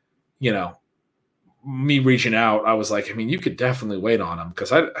 me reaching out. I was like, I mean, you could definitely wait on them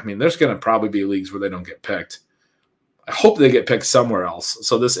because, I mean, there's going to probably be leagues where they don't get picked. I hope they get picked somewhere else.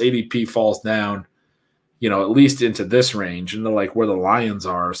 So this ADP falls down, at least into this range and like where the Lions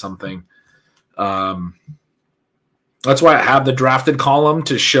are or something. That's why I have the drafted column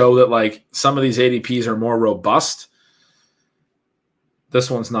to show that like some of these ADPs are more robust.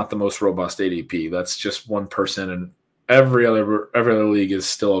 This one's not the most robust ADP. That's just one person, and every other league is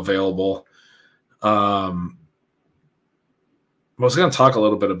still available. I was going to talk a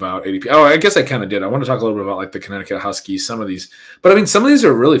little bit about ADP. Oh, I guess I kind of did. I want to talk a little bit about like the Connecticut Huskies, some of these. But I mean, some of these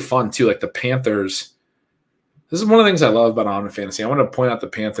are really fun too, like the Panthers. This is one of the things I love about Omnifantasy. I want to point out the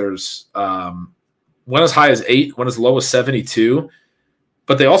Panthers went as high as 8, went as low as 72,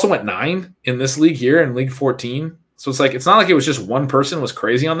 but they also went 9 in this league here in League 14. So it's like, it's not like it was just one person was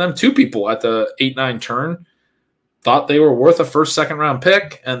crazy on them. 2 people at the 8-9 turn thought they were worth a first, second round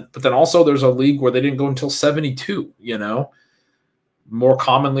pick. But then also there's a league where they didn't go until 72, More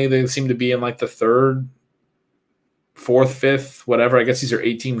commonly, they seem to be in like the 3rd, 4th, 5th, whatever. I guess these are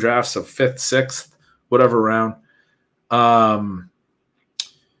 18 drafts, so 5th, 6th, whatever round.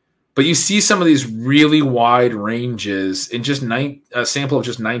 But you see some of these really wide ranges in just a sample of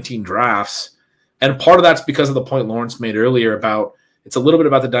just 19 drafts. And part of that's because of the point Lawrence made earlier about it's a little bit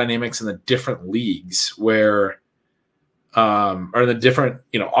about the dynamics in the different leagues where or the different,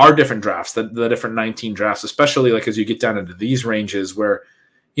 our different drafts, the different 19 drafts, especially like as you get down into these ranges where,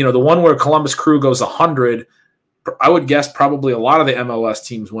 the one where Columbus Crew goes 100, I would guess probably a lot of the MLS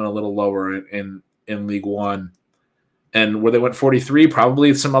teams went a little lower in League One. And where they went 43,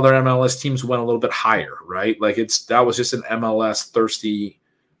 probably some other MLS teams went a little bit higher, right? Like that was just an MLS thirsty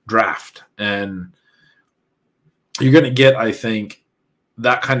draft. And you're going to get, I think,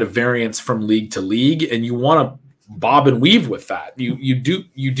 that kind of variance from league to league. And you want to bob and weave with that. You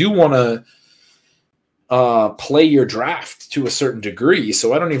do want to play your draft to a certain degree.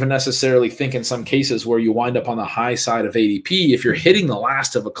 So I don't even necessarily think in some cases where you wind up on the high side of ADP, if you're hitting the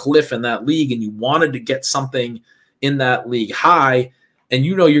last of a cliff in that league and you wanted to get something in that league high, and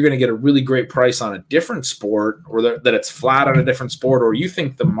you're going to get a really great price on a different sport, or that it's flat on a different sport, or you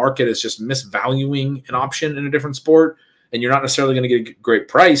think the market is just misvaluing an option in a different sport, and you're not necessarily going to get a great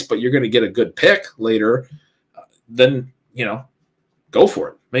price, but you're going to get a good pick later, then, go for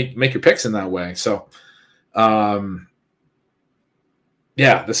it. Make your picks in that way. So, the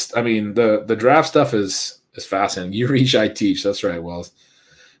draft stuff is fascinating. You reach, I teach. That's right, Wells.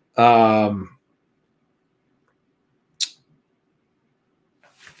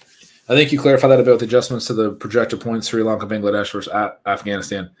 I think you clarified that about the adjustments to the projected points, Sri Lanka, Bangladesh versus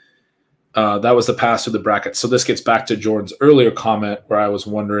Afghanistan. That was the pass through the brackets. So this gets back to Jordan's earlier comment where I was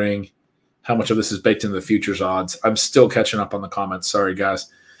wondering how much of this is baked into the futures odds. I'm still catching up on the comments. Sorry, guys.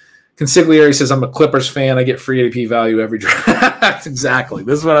 Consigliere says, I'm a Clippers fan. I get free ADP value every draft. Exactly.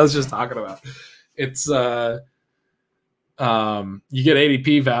 This is what I was just talking about. It's You get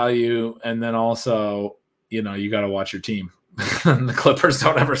ADP value, and then also, you know, you got to watch your team. The Clippers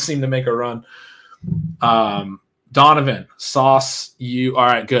don't ever seem to make a run. Donovan, sauce you. All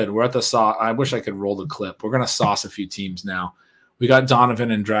right, good. We're at the sauce. I wish I could roll the clip. We're going to sauce a few teams now. We got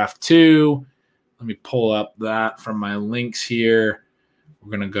Donovan in draft 2. Let me pull up that from my links here. We're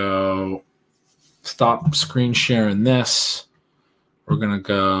going to go stop screen sharing this. We're going to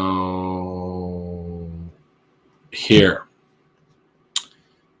go here.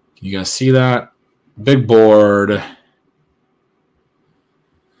 Can you guys see that? Big board.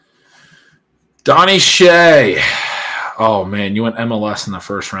 Donnie Shea. Oh, man, you went MLS in the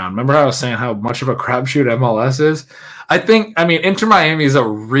first round. Remember how I was saying how much of a crapshoot MLS is? I mean, Inter Miami is a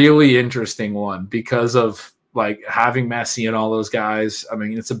really interesting one because of, like, having Messi and all those guys. I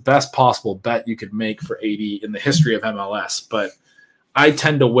mean, it's the best possible bet you could make for 80 in the history of MLS. But I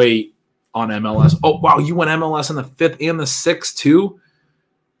tend to wait on MLS. Oh, wow, you went MLS in the 5th and the 6th, too?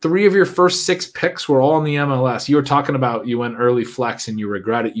 3 of your first 6 picks were all in the MLS. You were talking about you went early flex and you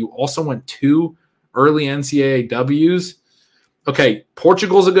regret it. You also went 2 early NCAA Ws. Okay,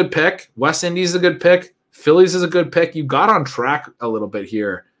 Portugal's a good pick. West Indies is a good pick. Phillies is a good pick. You got on track a little bit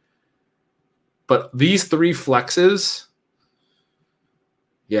here. But these 3 flexes,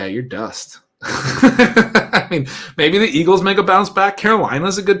 yeah, you're dust. I mean, maybe the Eagles make a bounce back.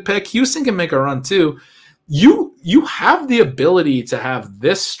 Carolina's a good pick. Houston can make a run too. You have the ability to have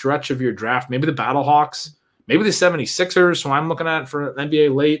this stretch of your draft, maybe the Battlehawks, maybe the 76ers, who I'm looking at for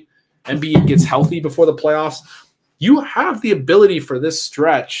NBA late. NBA gets healthy before the playoffs. You have the ability for this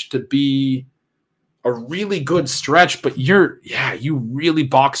stretch to be a really good stretch, but you really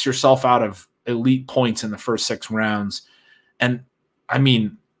box yourself out of elite points in the first 6 rounds. And I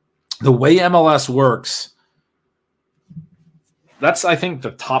mean, the way MLS works, that's, I think,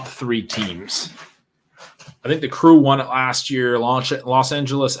 the top 3 teams. I think the Crew won it last year. Los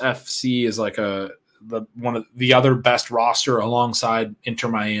Angeles FC is like one of the other best roster alongside Inter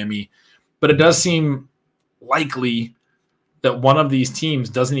Miami. But it does seem likely that one of these teams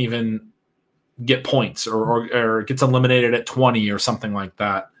doesn't even get points or gets eliminated at 20 or something like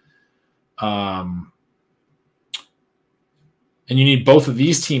that. And you need both of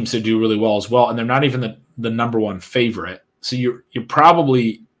these teams to do really well as well. And they're not even the number 1 favorite. So you're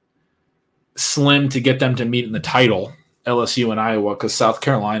probably slim to get them to meet in the title, LSU and Iowa, because South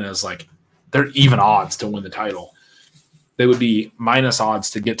Carolina is like, they're even odds to win the title. They would be minus odds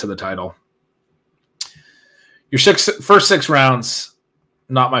to get to the title. Your first 6 rounds,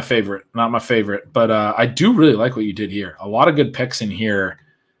 not my favorite. But I do really like what you did here. A lot of good picks in here.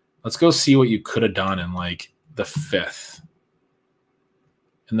 Let's go see what you could have done in like the 5th.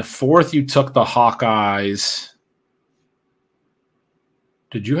 In the 4th, you took the Hawkeyes.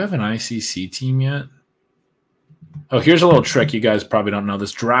 Did you have an ICC team yet? Oh, here's a little trick you guys probably don't know.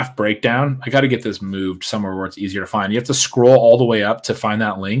 This draft breakdown, I got to get this moved somewhere where it's easier to find. You have to scroll all the way up to find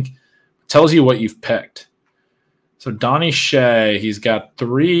that link. It tells you what you've picked. So Donnie Shea, he's got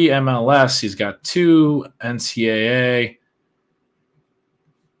 3 MLS. He's got 2 NCAA.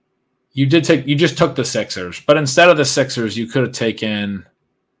 You just took the Sixers. But instead of the Sixers, you could have taken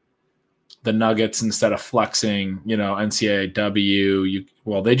the Nuggets instead of flexing, NCAA W.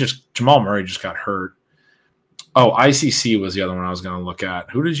 Jamal Murray just got hurt. Oh, ICC was the other one I was going to look at.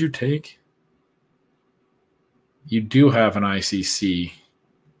 Who did you take? You do have an ICC.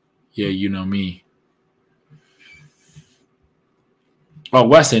 Yeah, you know me. Oh,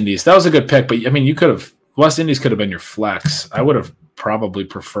 West Indies. That was a good pick, but I mean, West Indies could have been your flex. I would have probably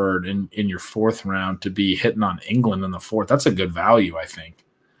preferred in your 4th round to be hitting on England in the 4th. That's a good value, I think.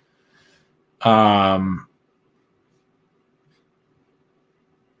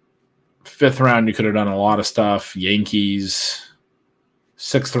 5th round, you could have done a lot of stuff. Yankees.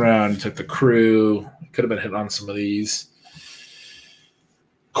 6th round, you took the Crew. Could have been hit on some of these.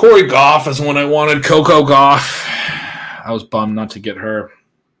 Corey Goff is one I wanted. Coco Goff. I was bummed not to get her.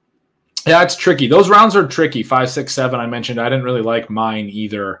 Yeah, it's tricky. Those rounds are tricky. 5, 6, 7. I mentioned I didn't really like mine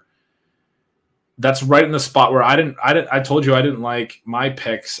either. That's right in the spot where I told you I didn't like my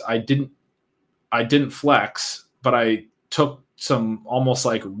picks. I didn't flex, but I took some almost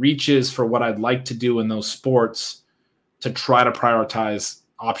like reaches for what I'd like to do in those sports to try to prioritize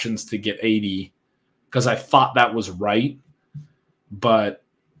options to get 80 because I thought that was right. But,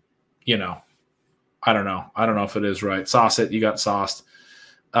 I don't know. I don't know if it is right. Sauce it. You got sauced.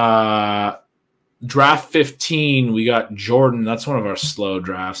 Draft 15, we got Jordan. That's one of our slow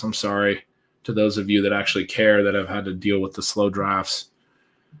drafts. I'm sorry to those of you that actually care that have had to deal with the slow drafts.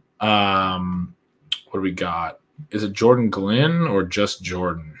 What do we got? Is it Jordan Glenn or just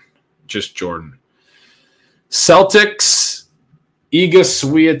Jordan? Just Jordan. Celtics. Iga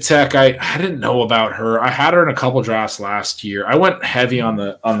Swiatek, I didn't know about her. I had her in a couple drafts last year. I went heavy on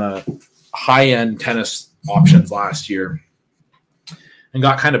the high-end tennis options last year and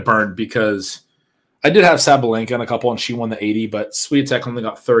got kind of burned because I did have Sabalenka in a couple and she won the 80, but Swiatek only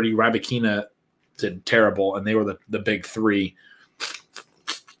got 30. Rybakina did terrible, and they were the big three.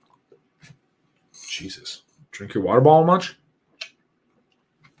 Jesus. Drink your water bottle much?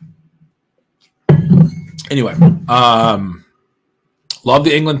 Anyway, love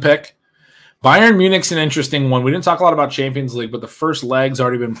the England pick. Bayern Munich's an interesting one. We didn't talk a lot about Champions League, but the first leg's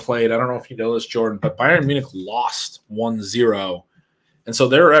already been played. I don't know if you know this, Jordan, but Bayern Munich lost 1-0. And so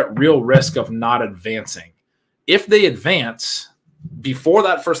they're at real risk of not advancing. If they advance, before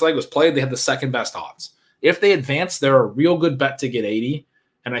that first leg was played, they had the second best odds. If they advance, they're a real good bet to get 80.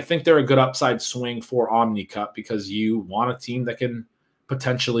 And I think they're a good upside swing for Omni Cup because you want a team that can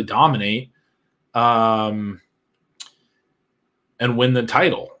potentially dominate and win the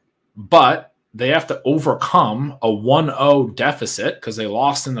title. But they have to overcome a 1-0 deficit because they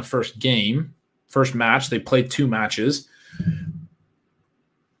lost in the first match. They played 2 matches.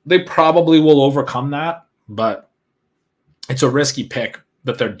 They probably will overcome that, but it's a risky pick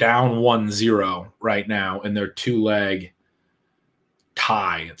that they're down 1-0 right now in their 2-leg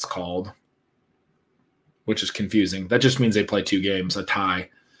tie, it's called, which is confusing. That just means they play 2 games, a tie.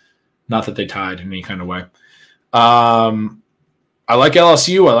 Not that they tied in any kind of way. I like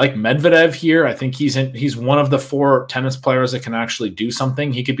LSU. I like Medvedev here. I think he's one of the 4 tennis players that can actually do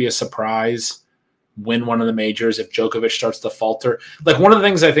something. He could be a surprise, win one of the majors if Djokovic starts to falter. Like, one of the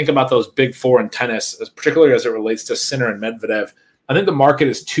things I think about those big 4 in tennis, particularly as it relates to Sinner and Medvedev, I think the market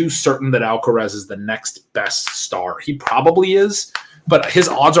is too certain that Alcaraz is the next best star. He probably is, but his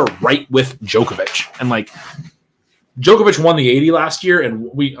odds are right with Djokovic. And like, Djokovic won the 80 last year, and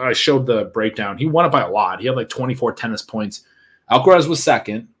I showed the breakdown. He won it by a lot. He had like 24 tennis points. Alcaraz was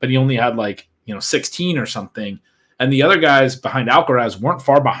second, but he only had 16 or something. And the other guys behind Alcaraz weren't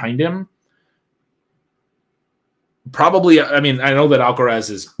far behind him. Probably, I mean, I know that Alcaraz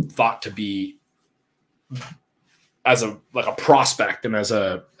is thought to be as a prospect and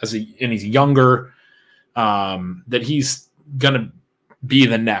and he's younger, that he's gonna be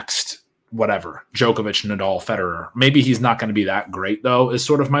the next whatever, Djokovic, Nadal, Federer. Maybe he's not going to be that great, though, is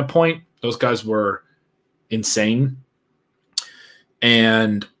sort of my point. Those guys were insane.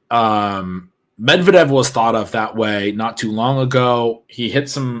 And Medvedev was thought of that way not too long ago. He hit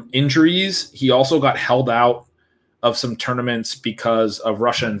some injuries. He also got held out of some tournaments because of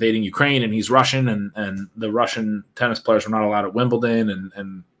Russia invading Ukraine, and he's Russian, and the Russian tennis players were not allowed at Wimbledon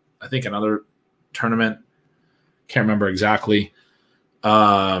and I think another tournament. Can't remember exactly.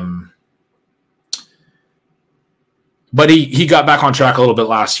 But he got back on track a little bit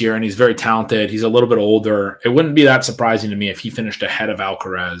last year, and he's very talented. He's a little bit older. It wouldn't be that surprising to me if he finished ahead of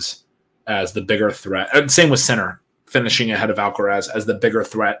Alcaraz as the bigger threat. And same with Sinner, finishing ahead of Alcaraz as the bigger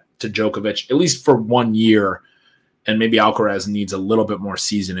threat to Djokovic, at least for 1 year. And maybe Alcaraz needs a little bit more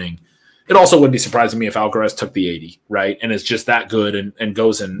seasoning. It also wouldn't be surprising to me if Alcaraz took the 80, right? And is just that good and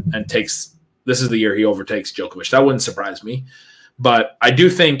goes and takes – this is the year he overtakes Djokovic. That wouldn't surprise me. But I do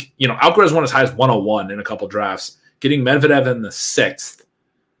think, Alcaraz won as high as 101 in a couple drafts. Getting Medvedev in the 6th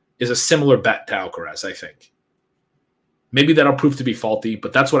is a similar bet to Alcaraz, I think. Maybe that'll prove to be faulty,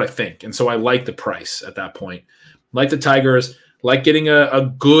 but that's what I think. And so I like the price at that point. Like the Tigers, like getting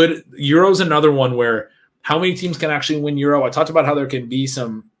a good – Euro's another one where how many teams can actually win Euro? I talked about how there can be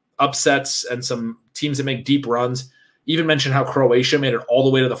some upsets and some teams that make deep runs. Even mentioned how Croatia made it all the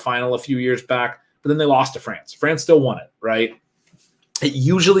way to the final a few years back, but then they lost to France. France still won it, right? It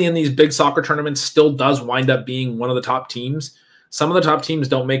usually in these big soccer tournaments still does wind up being one of the top teams. Some of the top teams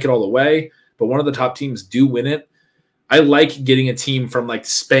don't make it all the way, but one of the top teams do win it. I like getting a team from like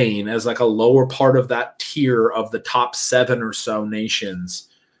Spain as like a lower part of that tier of the top 7 or so nations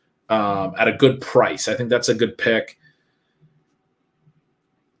at a good price. I think that's a good pick.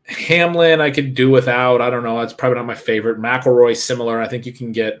 Hamlin I could do without. I don't know. That's probably not my favorite. McIlroy, similar. I think you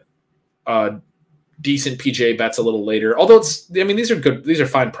can get decent PGA bets a little later. Although these are good. These are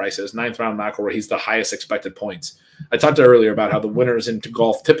fine prices. 9th round McIlroy, he's the highest expected points. I talked earlier about how the winners into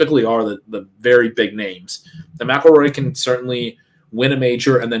golf typically are the very big names. The McIlroy can certainly win a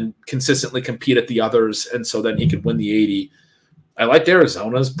major and then consistently compete at the others, and so then he could win the 80. I liked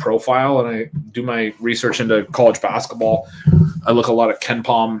Arizona's profile, and I do my research into college basketball. I look a lot at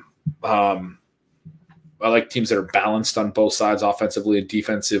KenPom. I like teams that are balanced on both sides, offensively and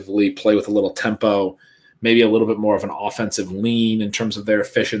defensively, play with a little tempo, maybe a little bit more of an offensive lean in terms of their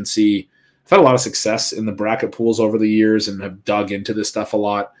efficiency. I've had a lot of success in the bracket pools over the years and have dug into this stuff a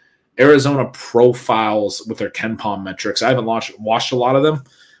lot. Arizona profiles with their Ken Palm metrics. I haven't watched a lot of them,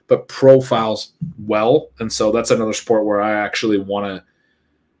 but profiles well. And so that's another sport where I actually want to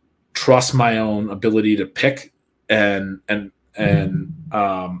trust my own ability to pick, and I've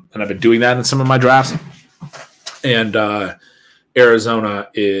been doing that in some of my drafts. And Arizona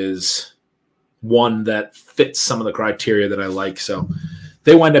is one that fits some of the criteria that I like. So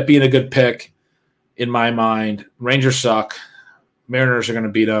they wind up being a good pick in my mind. Rangers suck. Mariners are going to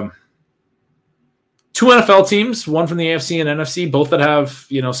beat them. 2 NFL teams, one from the AFC and NFC, both that have,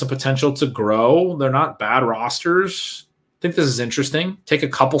 some potential to grow. They're not bad rosters. I think this is interesting. Take a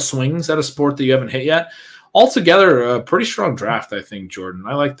couple swings at a sport that you haven't hit yet. Altogether, a pretty strong draft, I think, Jordan.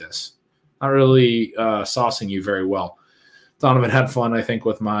 I like this. Not really saucing you very well. Donovan had fun, I think,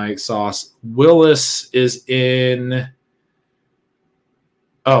 with my sauce. Willis is in.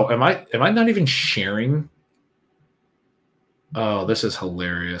 Oh, am I not even sharing? Oh, this is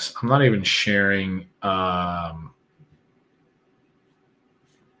hilarious. I'm not even sharing. I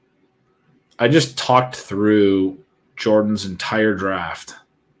just talked through Jordan's entire draft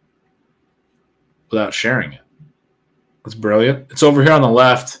without sharing it. That's brilliant. It's over here on the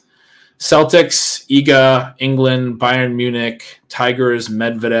left. Celtics, Iga, England, Bayern Munich, Tigers,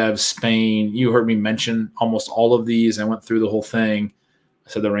 Medvedev, Spain. You heard me mention almost all of these. I went through the whole thing.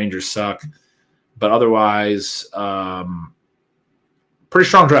 I said the Rangers suck. But otherwise, pretty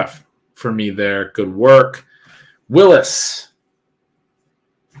strong draft for me there. Good work. Willis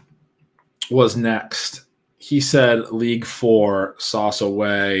was next. He said League 4, sauce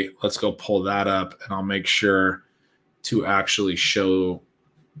away. Let's go pull that up, and I'll make sure to actually show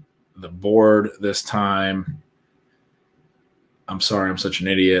the board this time. I'm sorry, I'm such an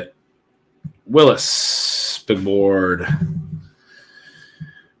idiot. Willis, big board.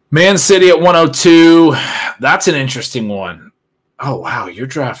 Man City at 102. That's an interesting one. Oh, wow, your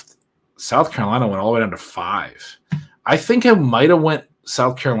draft. South Carolina went all the way down to 5. I think I might have went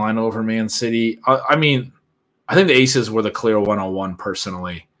South Carolina over Man City. I mean, I think the Aces were the clear 101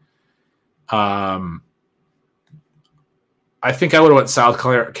 personally. I think I would have went South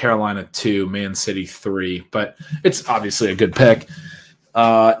Carolina 2, Man City 3, but it's obviously a good pick.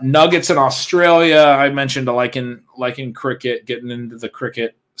 Nuggets in Australia. I mentioned liking cricket, getting into the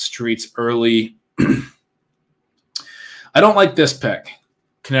cricket streets early. I don't like this pick,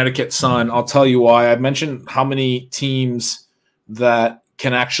 Connecticut Sun. I'll tell you why. I mentioned how many teams that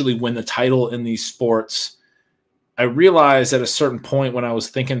can actually win the title in these sports. I realized at a certain point when I was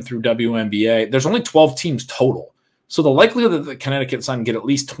thinking through WNBA, there's only 12 teams total. So the likelihood that the Connecticut Sun get at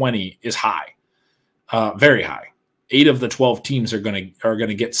least 20 is high, very high. 8 of the 12 teams are going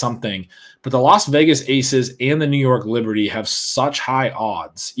to get something. But the Las Vegas Aces and the New York Liberty have such high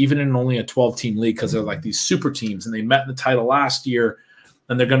odds, even in only a 12-team league, because they're like these super teams, and they met in the title last year,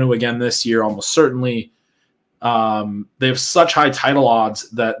 and they're going to again this year almost certainly. They have such high title odds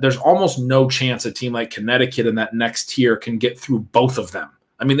that there's almost no chance a team like Connecticut in that next tier can get through both of them.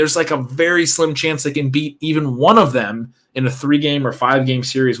 I mean, there's like a very slim chance they can beat even one of them in a 3-game or 5-game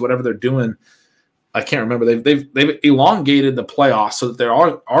series, whatever they're doing. I can't remember. They've elongated the playoffs so that there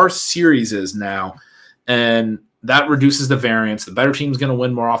are series now, and that reduces the variance. The better team is going to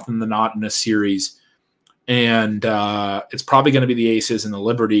win more often than not in a series, and it's probably going to be the Aces and the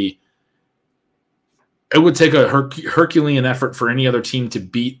Liberty. It would take a Herculean effort for any other team to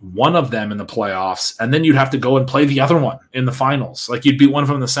beat one of them in the playoffs, and then you'd have to go and play the other one in the finals. Like you'd beat one of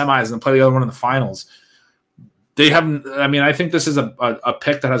them in the semis and then play the other one in the finals. They haven't. I mean, I think this is a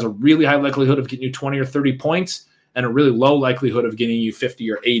pick that has a really high likelihood of getting you 20 or 30 points and a really low likelihood of getting you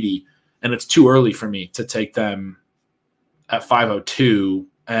 50 or 80. And it's too early for me to take them at 502.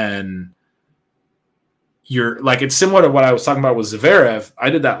 And you're like, it's similar to what I was talking about with Zverev. I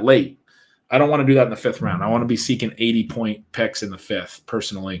did that late. I don't want to do that in the 5th round. I want to be seeking 80-point picks in the 5th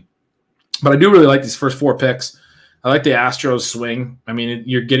personally. But I do really like these first 4 picks. I like the Astros swing. I mean,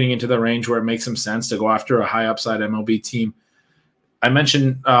 you're getting into the range where it makes some sense to go after a high upside MLB team. I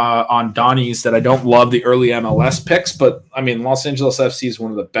mentioned on Donnie's that I don't love the early MLS picks, but I mean, Los Angeles FC is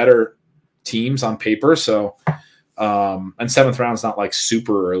one of the better teams on paper. So, and 7th round's not like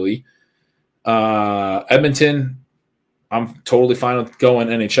super early. Edmonton, I'm totally fine with going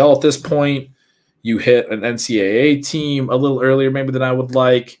NHL at this point. You hit an NCAA team a little earlier maybe than I would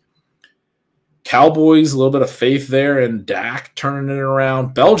like. Cowboys, a little bit of faith there, and Dak turning it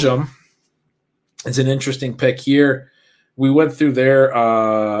around. Belgium is an interesting pick here. We went through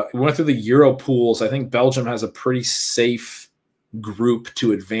the Euro pools. I think Belgium has a pretty safe group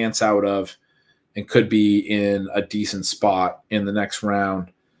to advance out of and could be in a decent spot in the next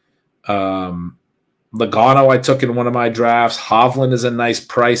round. Logano I took in one of my drafts. Hovland is a nice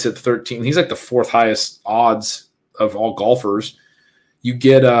price at 13. He's like the 4th highest odds of all golfers. You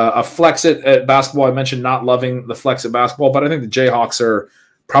get a flex at basketball. I mentioned not loving the flex at basketball, but I think the Jayhawks are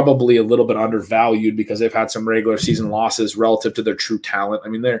probably a little bit undervalued because they've had some regular season losses relative to their true talent. I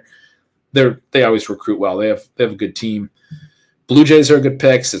mean, they always recruit well. They have a good team. Blue Jays are a good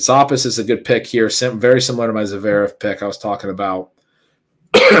pick. Tsitsopis is a good pick here. Very similar to my Zverev pick I was talking about.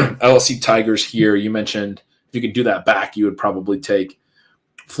 LSU Tigers here. You mentioned if you could do that back, you would probably take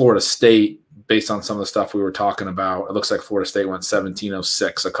Florida State based on some of the stuff we were talking about. It looks like Florida State went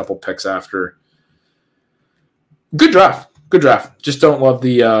 1706, a couple picks after. Good draft. Good draft. Just don't love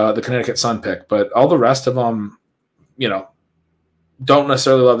the Connecticut Sun pick, but all the rest of them, don't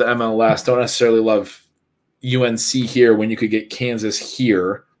necessarily love the MLS, don't necessarily love UNC here when you could get Kansas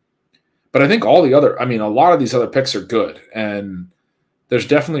here. But I think a lot of these other picks are good, and there's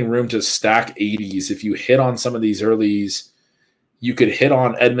definitely room to stack 80s. If you hit on some of these earlies, you could hit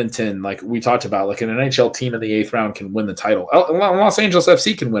on Edmonton, like we talked about, like an NHL team in the 8th round can win the title. Los Angeles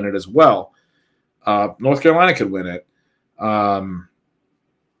FC can win it as well. North Carolina could win it.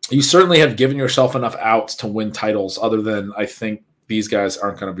 You certainly have given yourself enough outs to win titles, other than I think these guys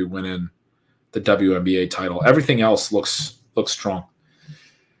aren't going to be winning the WNBA title. Everything else looks strong.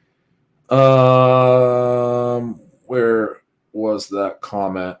 Where was that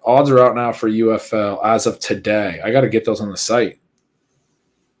comment? Odds are out now for UFL as of today. I got to get those on the site.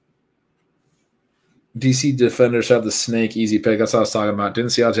 DC Defenders have the snake easy pick. That's what I was talking about.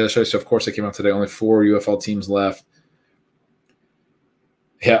 Didn't see odds yesterday, so of course they came out today. Only 4 UFL teams left.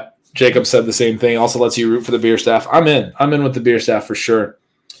 Yeah, Jacob said the same thing. Also lets you root for the beer staff. I'm in with the beer staff for sure.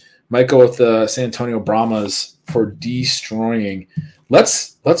 Might go with the San Antonio Brahmas for destroying.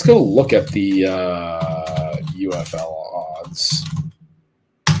 Let's go look at the UFL odds.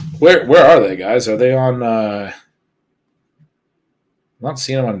 Where are they, guys? Are they on? I'm not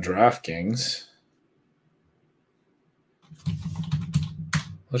seeing them on DraftKings.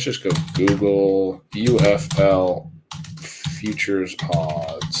 Let's just go Google UFL futures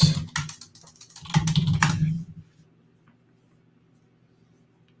odds.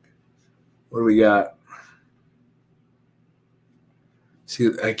 What do we got? See,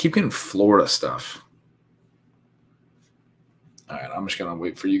 I keep getting Florida stuff. All right, I'm just going to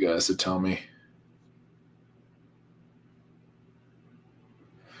wait for you guys to tell me.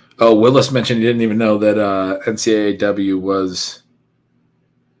 Oh, Willis mentioned he didn't even know that NCAAW was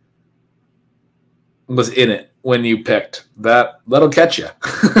in it when you picked. That'll catch you.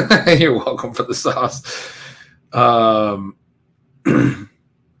 You're welcome for the sauce.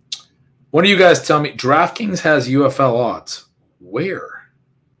 What do you guys tell me? DraftKings has UFL odds. Where?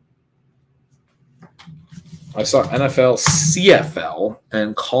 I saw NFL, CFL,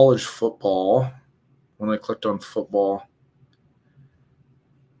 and college football when I clicked on football.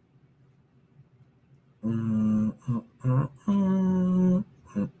 Maybe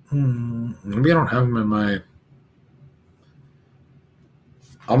I don't have them in my...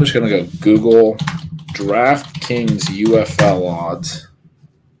 I'm just going to go Google DraftKings UFL odds.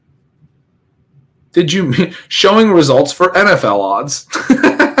 Did you... Showing results for NFL odds.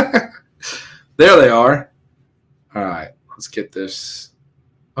 There they are. All right, let's get this.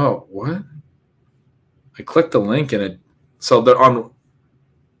 Oh, what? I clicked the link and it... So they're on...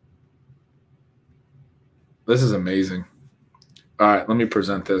 This is amazing. All right, let me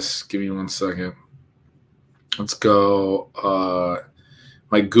present this. Give me 1 second. Let's go.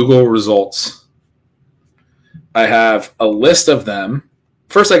 My Google results. I have a list of them.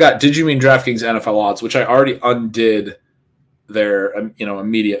 First, I got, did you mean DraftKings NFL odds, which I already undid their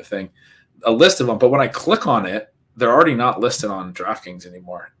immediate thing. A list of them, but when I click on it, they're already not listed on DraftKings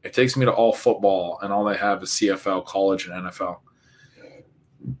anymore. It takes me to all football, and all they have is CFL, college, and NFL.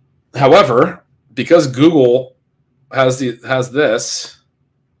 However, because Google has this,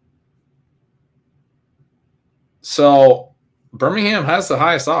 so Birmingham has the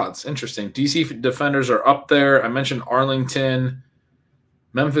highest odds. Interesting. DC Defenders are up there. I mentioned Arlington.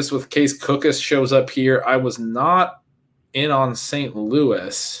 Memphis with Case Cookus shows up here. I was not in on St.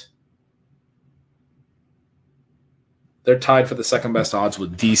 Louis. They're tied for the second best odds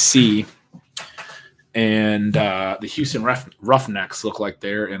with DC. And the Houston Roughnecks look like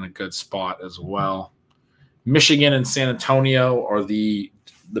they're in a good spot as well. Michigan and San Antonio are the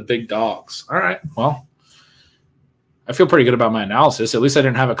big dogs. All right, well, I feel pretty good about my analysis. At least I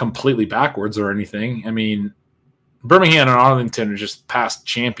didn't have it completely backwards or anything. I mean, Birmingham and Arlington are just past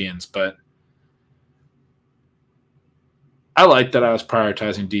champions, but I like that I was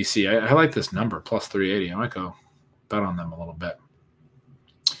prioritizing DC. I like this number, plus 380. I might go bet on them a little bit.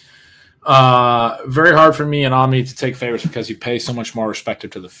 Very hard for me and Omni to take favorites because you pay so much more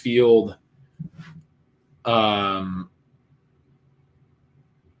respective to the field.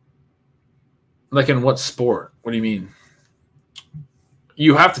 Like in what sport? What do you mean?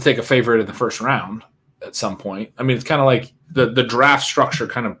 You have to take a favorite in the first round at some point. I mean, it's kind of like the draft structure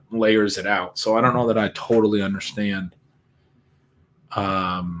kind of layers it out. So I don't know that I totally understand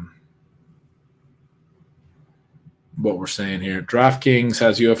what we're saying here. DraftKings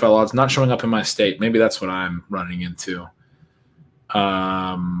has UFL odds not showing up in my state. Maybe that's what I'm running into.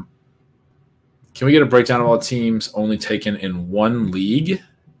 Can we get a breakdown of all teams only taken in one league?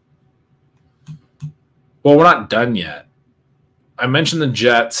 Well, we're not done yet. I mentioned the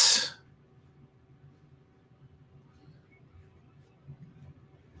Jets.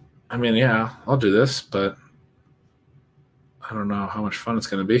 I mean, yeah, I'll do this, but I don't know how much fun it's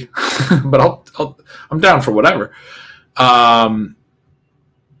going to be. But I'm down for whatever. So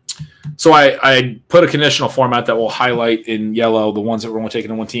I put a conditional format that will highlight in yellow the ones that we're only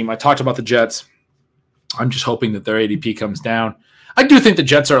taking in one team. I talked about the Jets. I'm just hoping that their ADP comes down. I do think the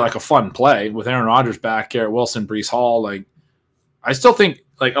Jets are like a fun play with Aaron Rodgers back, Garrett Wilson, Breece Hall. Like, I still think,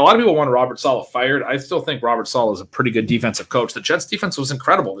 like, a lot of people want Robert Saleh fired. I still think Robert Saleh is a pretty good defensive coach. The Jets defense was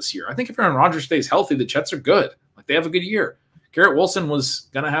incredible this year. I think if Aaron Rodgers stays healthy, the Jets are good. Like, they have a good year. Garrett Wilson was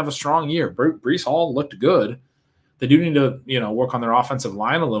going to have a strong year. Breece Hall looked good. They do need to, work on their offensive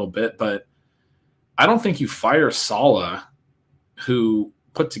line a little bit, but I don't think you fire Saleh, who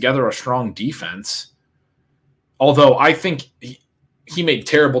put together a strong defense. Although I think he made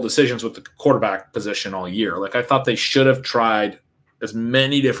terrible decisions with the quarterback position all year. Like, I thought they should have tried as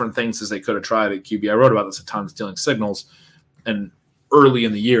many different things as they could have tried at QB. I wrote about this a ton, stealing signals. And early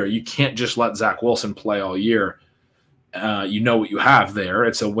in the year, you can't just let Zach Wilson play all year. You know what you have there.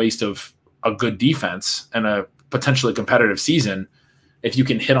 It's a waste of a good defense and a potentially competitive season if you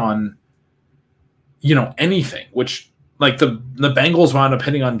can hit on, anything, which, like, the Bengals wound up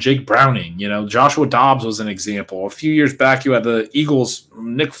hitting on Jake Browning. Joshua Dobbs was an example. A few years back, you had the Eagles,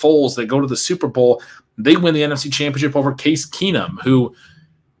 Nick Foles, they go to the Super Bowl. They win the NFC Championship over Case Keenum, who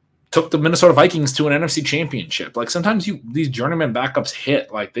took the Minnesota Vikings to an NFC Championship. Like, sometimes these journeyman backups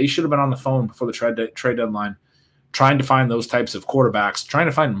hit. Like, they should have been on the phone before the trade deadline trying to find those types of quarterbacks, trying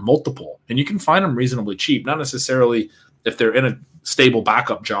to find multiple. And you can find them reasonably cheap, not necessarily if they're in a stable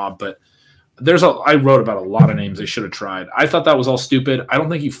backup job, but I wrote about a lot of names they should have tried. I thought that was all stupid. I don't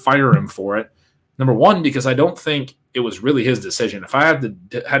think you fire him for it. Number one, because I don't think it was really his decision. If I had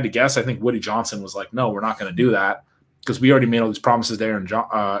to guess, I think Woody Johnson was like, no, we're not going to do that because we already made all these promises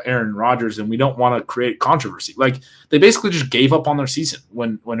to Aaron Rodgers, and we don't want to create controversy. Like, they basically just gave up on their season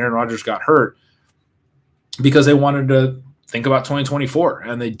when Aaron Rodgers got hurt because they wanted to think about 2024,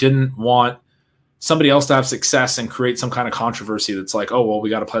 and they didn't want somebody else to have success and create some kind of controversy that's like, oh, well, we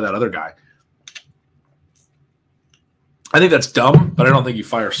got to play that other guy. I think that's dumb, but I don't think you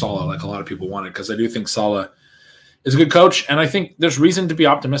fire Saleh like a lot of people wanted, because I do think Saleh is a good coach, and I think there's reason to be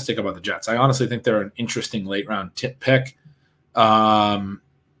optimistic about the Jets. I honestly think they're an interesting late-round pick.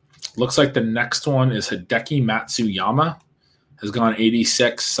 Looks like the next one is Hideki Matsuyama. Has gone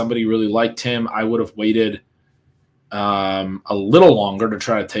 86. Somebody really liked him. I would have waited a little longer to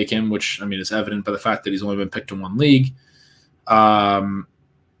try to take him, which, I mean, is evident by the fact that he's only been picked in one league. But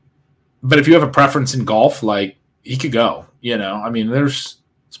if you have a preference in golf, like, he could go, I mean, there's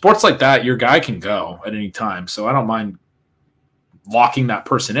sports like that, your guy can go at any time. So I don't mind locking that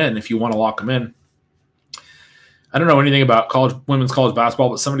person in if you want to lock them in. I don't know anything about women's college basketball,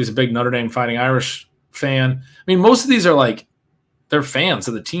 but somebody's a big Notre Dame Fighting Irish fan. I mean, most of these are like, they're fans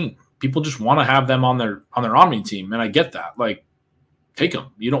of the team. People just want to have them on their Omni team. And I get that. Like, take them.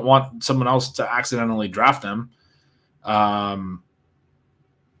 You don't want someone else to accidentally draft them. Andre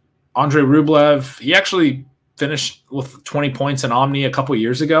Rublev, he actually finished with 20 points in Omni a couple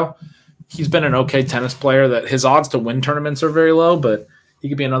years ago. He's been an okay tennis player that his odds to win tournaments are very low, but he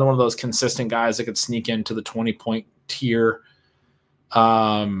could be another one of those consistent guys that could sneak into the 20-point tier.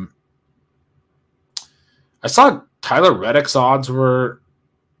 I saw Tyler Reddick's odds were,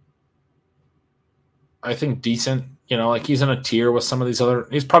 I think, decent. Like, he's in a tier with some of these other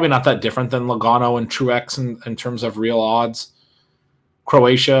 – he's probably not that different than Logano and Truex in terms of real odds.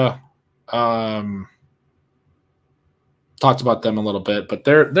 Croatia talked about them a little bit, but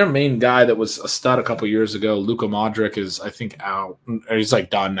their main guy that was a stud a couple years ago, Luka Modric, is, I think, out. He's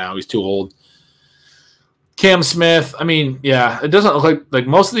like done now. He's too old. Cam Smith, I mean, yeah, it doesn't look like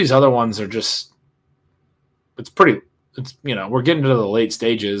most of these other ones are just, we're getting to the late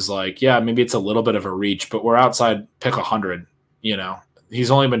stages. Like, yeah, maybe it's a little bit of a reach, but we're outside pick 100, He's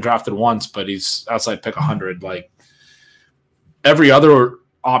only been drafted once, but he's outside pick 100. Like, every other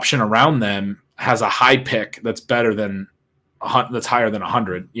option around them has a high pick that's better than that's higher than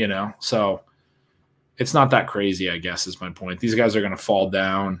 100, you know? So it's not that crazy, I guess, is my point. These guys are going to fall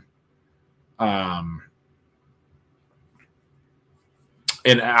down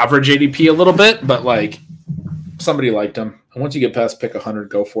in average ADP a little bit, but like somebody liked them. And once you get past pick 100,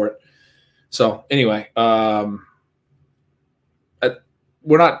 go for it. So anyway,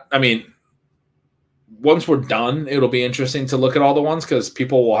 once we're done, it'll be interesting to look at all the ones because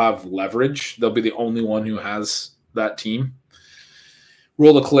people will have leverage. They'll be the only one who has that team.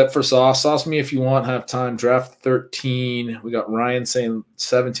 Roll the clip for Sauce. Sauce me if you want. Have time. Draft 13. We got Ryan saying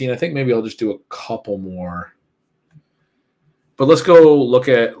 17. I think maybe I'll just do a couple more. But let's go look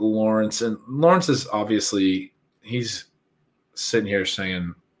at Lawrence. And Lawrence is obviously, he's sitting here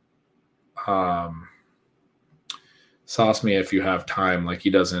saying, sauce me if you have time. Like he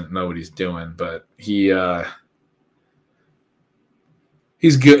doesn't know what he's doing, but he's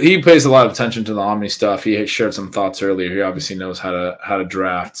good. He pays a lot of attention to the Omni stuff. He shared some thoughts earlier. He obviously knows how to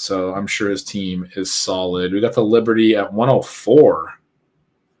draft, so I'm sure his team is solid. We got the Liberty at 104.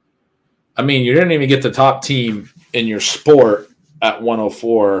 I mean, you didn't even get the top team in your sport at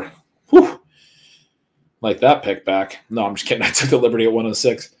 104. Whew. Like that pick back. No, I'm just kidding. I took the Liberty at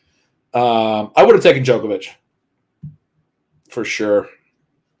 106. I would have taken Djokovic for sure.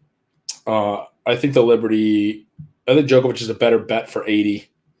 I think the Liberty. I think Djokovic is a better bet for 80.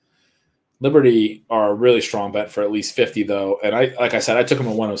 Liberty are a really strong bet for at least 50, though. And like I said, I took them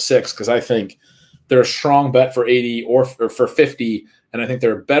at 106 because I think they're a strong bet for 80 or for 50, and I think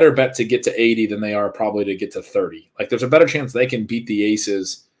they're a better bet to get to 80 than they are probably to get to 30. Like there's a better chance they can beat the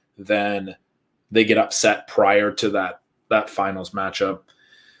Aces than they get upset prior to that finals matchup.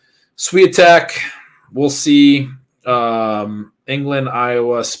 Swiatek, we'll see. England,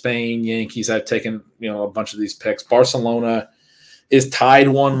 Iowa, Spain, Yankees. I've taken, a bunch of these picks. Barcelona is tied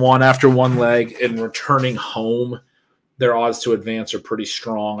 1-1 after one leg and returning home. Their odds to advance are pretty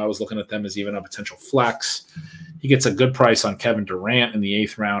strong. I was looking at them as even a potential flex. He gets a good price on Kevin Durant in the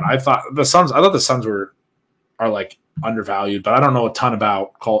 8th round. I thought the Suns are like undervalued, but I don't know a ton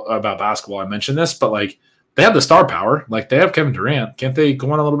about basketball. I mentioned this, but like they have the star power. Like they have Kevin Durant. Can't they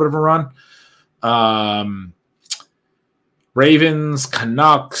go on a little bit of a run? Ravens,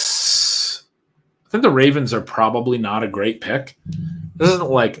 Canucks. I think the Ravens are probably not a great pick. This isn't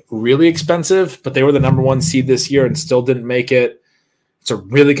like really expensive, but they were the number 1 seed this year and still didn't make it. It's a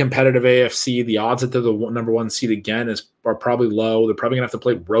really competitive AFC. The odds that they're the number 1 seed again are probably low. They're probably going to have to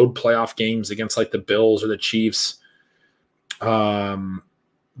play road playoff games against like the Bills or the Chiefs. They're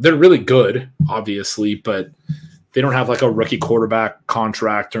really good, obviously, but they don't have like a rookie quarterback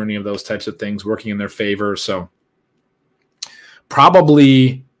contract or any of those types of things working in their favor. So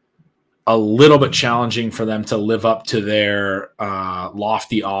probably a little bit challenging for them to live up to their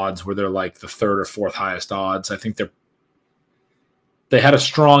lofty odds where they're like the 3rd or 4th highest odds. I think they had a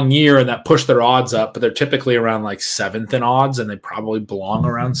strong year and that pushed their odds up, but they're typically around like 7th in odds, and they probably belong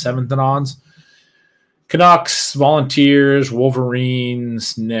around 7th in odds. Canucks, Volunteers,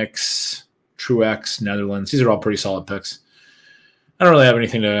 Wolverines, Knicks, Truex, Netherlands. These are all pretty solid picks. I don't really have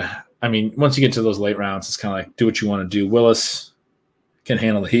anything to – I mean, once you get to those late rounds, it's kind of like do what you want to do. Willis can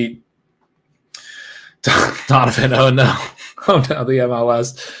handle the heat. Donovan, oh no, the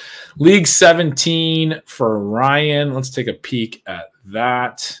MLS. League 17 for Ryan. Let's take a peek at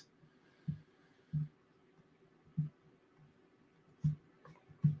that.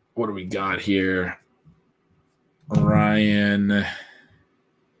 What do we got here? Ryan.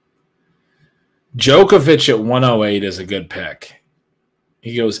 Djokovic at 108 is a good pick.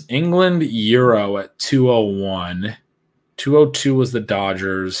 He goes England, Euro at 201. 202 was the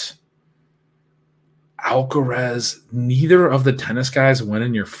Dodgers. Alcaraz, neither of the tennis guys went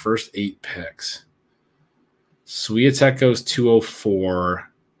in your first 8 picks. Swiatek goes 204.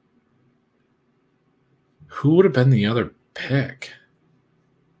 Who would have been the other pick?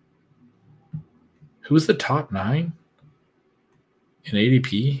 Who's the top 9 in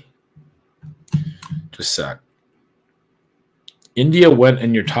ADP? Just a sec. India went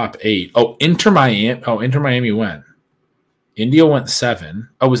in your top 8. Oh, Inter Miami went. India went 7.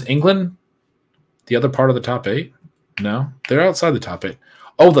 Oh, was England the other part of the top 8? No, they're outside the top 8.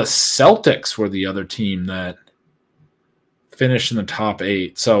 Oh, the Celtics were the other team that finished in the top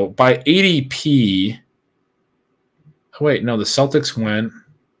 8. So by ADP, oh wait, no, the Celtics went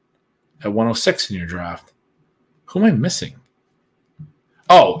at 106 in your draft. Who am I missing?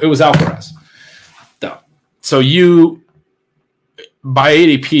 Oh, it was Alcaraz. No. So you, by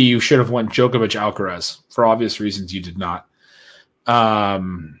ADP, you should have went Djokovic, Alcaraz. For obvious reasons, you did not.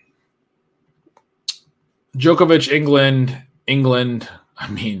 Djokovic, England. I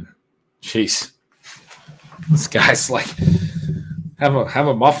mean, jeez, this guy's like have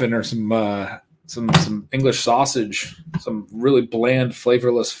a muffin or some English sausage, some really bland,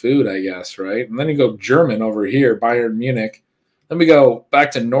 flavorless food, I guess, right? And then you go German over here, Bayern Munich. Then we go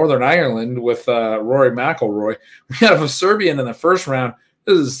back to Northern Ireland with Rory McIlroy. We have a Serbian in the first round.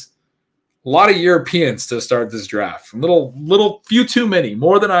 This is a lot of Europeans to start this draft. Little few too many,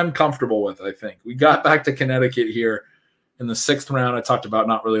 more than I'm comfortable with, I think. We got back to Connecticut here in the 6th round. I talked about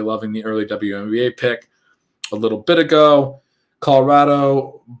not really loving the early WNBA pick a little bit ago.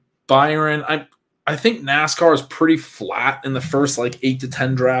 Colorado, Byron. I think NASCAR is pretty flat in the first 8 to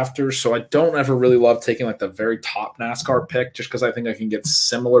 10 drafters, so I don't ever really love taking the very top NASCAR pick just because I think I can get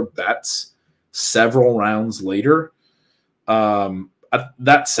similar bets several rounds later.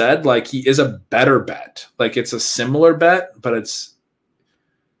 That said, he is a better bet. It's a similar bet, but it's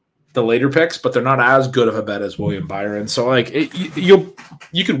the later picks, but they're not as good of a bet as William Byron. So you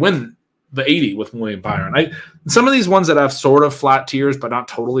could win the 80 with William Byron. Some of these ones that have sort of flat tiers, but not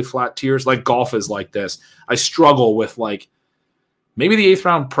totally flat tiers, like golf is like this. I struggle with maybe the 8th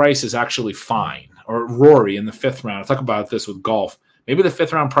round price is actually fine, or Rory in the 5th round. I talk about this with golf. Maybe the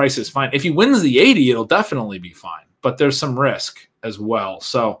 5th round price is fine. If he wins the 80, it'll definitely be fine, but there's some risk as well.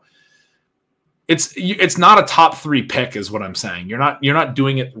 So it's not a top 3 pick is what I'm saying. You're not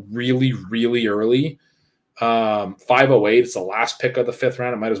doing it really, really early. 508, it's the last pick of the 5th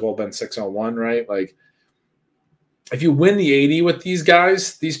round. It might as well have been 601, right? If you win the 80 with these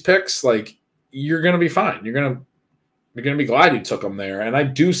guys, these picks, you're going to be fine. You're going to be glad you took them there. And I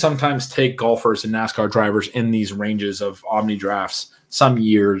do sometimes take golfers and NASCAR drivers in these ranges of Omni drafts some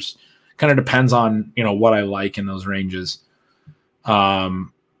years. Kind of depends on, what I like in those ranges.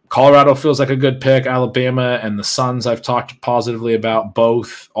 Colorado feels like a good pick. Alabama and the Suns I've talked positively about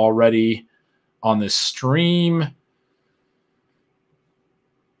both already on this stream.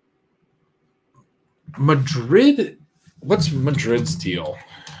 Madrid, what's Madrid's deal?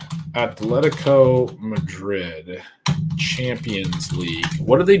 Atletico Madrid, Champions League.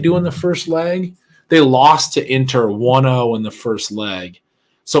 What did they do in the first leg? They lost to Inter 1-0 in the first leg.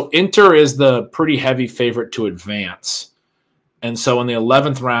 So Inter is the pretty heavy favorite to advance. And so in the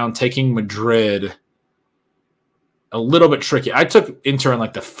 11th round, taking Madrid, a little bit tricky. I took Inter in the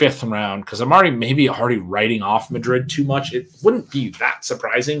 5th round because I'm already writing off Madrid too much. It wouldn't be that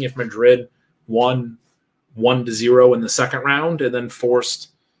surprising if Madrid won 1-0 in the 2nd round and then forced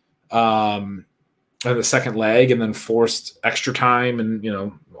the 2nd leg and then forced extra time.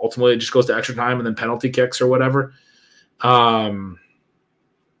 And, ultimately it just goes to extra time and then penalty kicks or whatever. And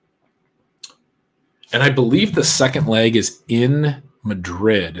I believe the 2nd leg is in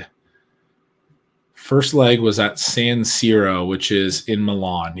Madrid. First leg was at San Siro, which is in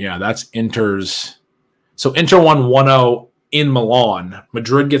Milan. Yeah, that's Inter's. So Inter won 1-0 in Milan.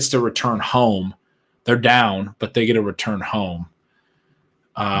 Madrid gets to return home. They're down, but they get to return home.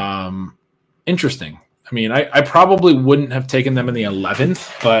 Interesting. I mean, I probably wouldn't have taken them in the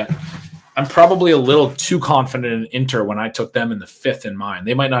 11th, but I'm probably a little too confident in Inter when I took them in the 5th in mine.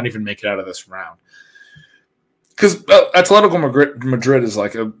 They might not even make it out of this round. Because Atletico Madrid is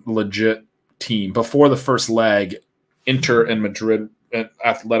a legit team. Before the first leg, Inter and Madrid,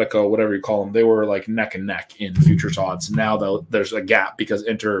 Atletico, whatever you call them, they were neck and neck in futures odds. Now, though, there's a gap because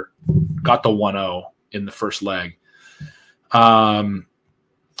Inter got the 1-0 in the first leg. I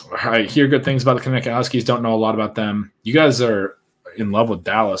hear good things about the Connecticut Huskies. Don't know a lot about them. You guys are in love with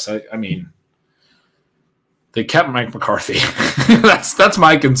Dallas. I mean, they kept Mike McCarthy. That's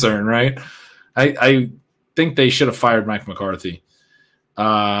my concern, right? I think they should have fired Mike McCarthy.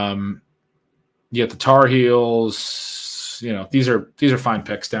 You got the Tar Heels. These are fine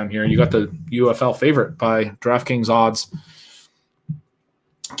picks down here. You got the UFL favorite by DraftKings odds.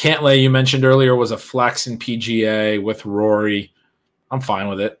 Cantlay, you mentioned earlier, was a flex in PGA with Rory. I'm fine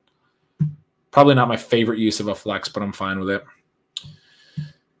with it. Probably not my favorite use of a flex, but I'm fine with it.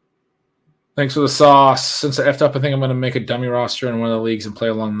 Thanks for the sauce. Since I effed up, I think I'm going to make a dummy roster in one of the leagues and play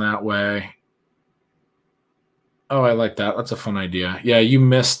along that way. Oh, I like that. That's a fun idea. Yeah, you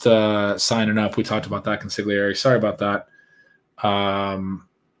missed signing up. We talked about that, Consigliere. Sorry about that. And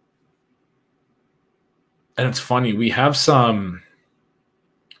it's funny. We have some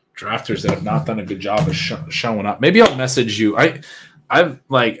drafters that have not done a good job of showing up. Maybe I'll message you.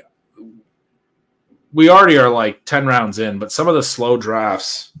 We already are 10 rounds in, but some of the slow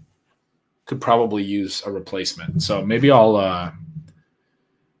drafts could probably use a replacement. So maybe I'll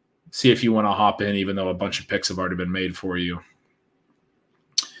see if you want to hop in, even though a bunch of picks have already been made for you.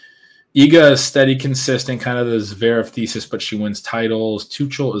 Iga is steady, consistent, kind of the Zverev thesis, but she wins titles.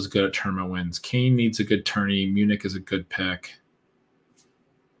 Tuchel is good at tournament wins. Kane needs a good tourney. Munich is a good pick.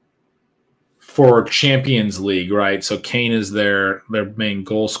 for Champions League, right? So Kane is their main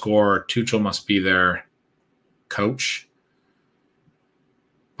goal scorer. Tuchel must be their coach.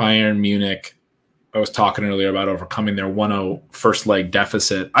 Bayern Munich. I was talking earlier about overcoming their 1-0 first leg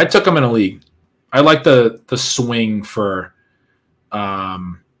deficit. I took them in a league. I like the swing for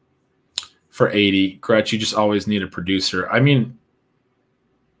 80. Gretch, you just always need a producer. I mean,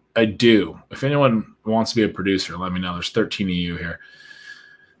 I do. If anyone wants to be a producer, let me know. There's 13 of you here.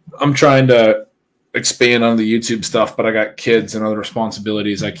 I'm trying to expand on the YouTube stuff, but I got kids and other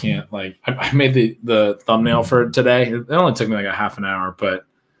responsibilities. I can't, like, I made the thumbnail for it today. It only took me like a half an hour, but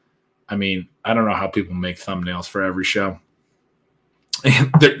I mean, I don't know how people make thumbnails for every show.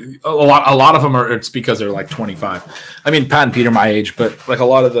 A lot of them are, it's because they're like 25. I mean, Pat and Peter my age, but like a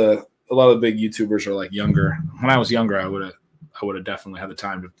lot of the big YouTubers are like younger. When I was younger, I would have definitely had the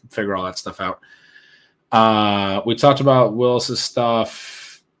time to figure all that stuff out. We talked about Willis's stuff.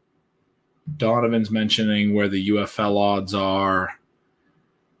 Donovan's mentioning where the UFL odds are.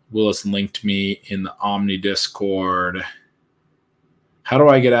 Willis linked me in the Omni Discord. How do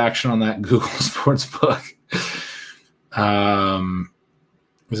I get action on that Google Sportsbook?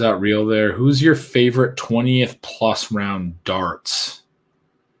 Is that real there? Who's your favorite 20th plus round darts?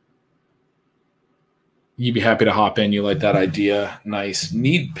 You'd be happy to hop in. You like that idea. Nice.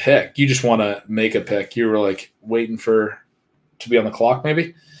 Need pick. You just want to make a pick. You were like waiting to be on the clock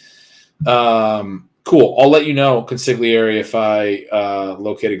maybe? Cool. I'll let you know, Consigliere, if I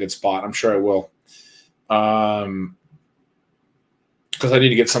locate a good spot. I'm sure I will. Because I need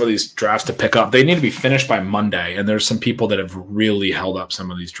to get some of these drafts to pick up. They need to be finished by Monday, and there's some people that have really held up some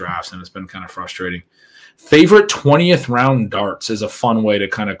of these drafts, and it's been kind of frustrating. Favorite 20th round darts is a fun way to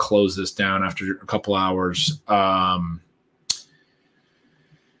kind of close this down after a couple hours.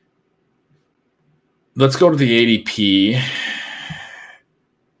 Let's go to the ADP.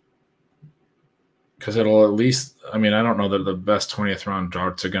 Because it'll at least, I mean, I don't know that the best 20th round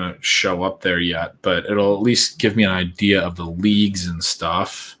darts are going to show up there yet, but it'll at least give me an idea of the leagues and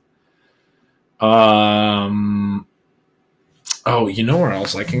stuff. Oh, you know where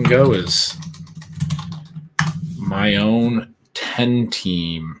else I can go is my own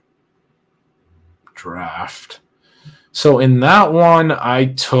 10-team draft. So in that one, I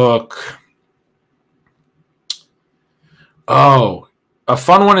took, a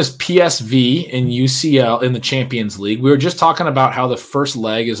fun one is PSV and UCL in the Champions League. We were just talking about how the first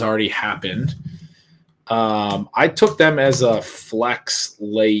leg has already happened. I took them as a flex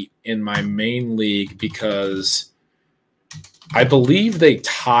late in my main league because I believe they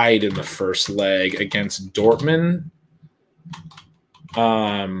tied in the first leg against Dortmund.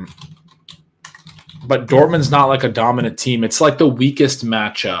 But Dortmund's not like a dominant team. It's like the weakest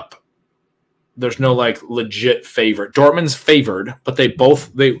matchup. There's no like legit favorite. Dortmund's favored, but they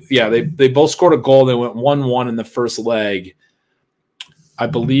both scored a goal. They went 1-1 in the first leg. I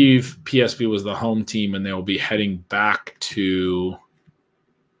believe PSV was the home team, and they will be heading back to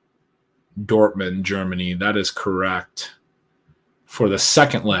Dortmund, Germany. That is correct for the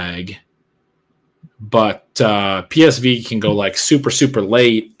second leg. But PSV can go like super, super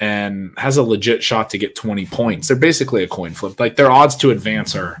late and has a legit shot to get 20 points. They're basically a coin flip. Like their odds to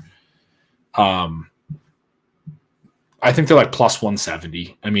advance are I think they're like plus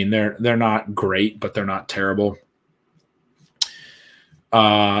 170. I mean, they're not great, but they're not terrible.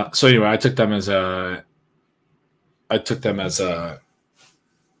 So anyway, I took them as a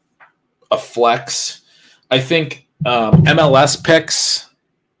flex. I think MLS picks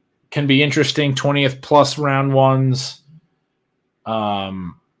can be interesting. 20th plus round ones.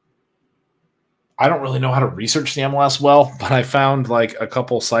 I don't really know how to research the MLS well, but I found like a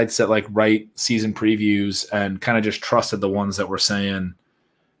couple sites that like write season previews and kind of just trusted the ones that were saying,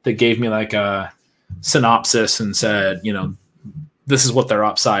 that gave me like a synopsis and said, you know, this is what their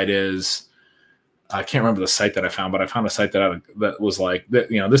upside is. I can't remember the site that I found, but I found a site that was like,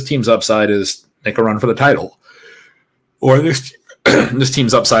 you know, this team's upside is make a run for the title, or this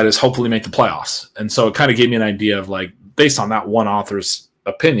team's upside is hopefully make the playoffs. And so it kind of gave me an idea of like, based on that one author's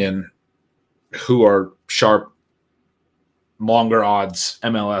opinion, who are sharp, longer odds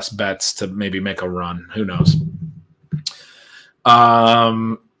MLS bets to maybe make a run. Who knows?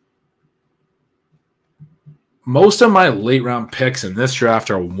 Most of my late round picks in this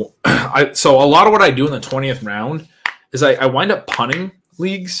draft are so a lot of what I do in the 20th round is I wind up punting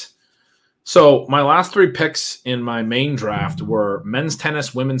leagues. So my last three picks in my main draft were men's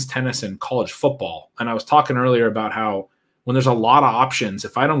tennis, women's tennis, and college football. And I was talking earlier about how when there's a lot of options,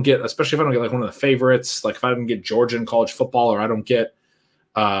 if I don't get, especially if I don't get like one of the favorites, like if I don't get Georgia in college football or I don't get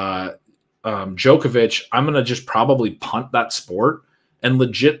Djokovic, I'm going to just probably punt that sport and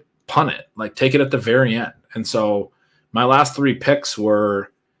legit punt it, like take it at the very end. And so my last 3 picks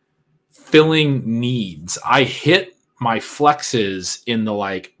were filling needs. I hit my flexes in the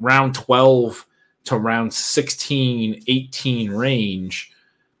like round 12 to round 16, 18 range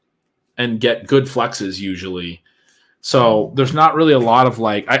and get good flexes usually. So there's not really a lot of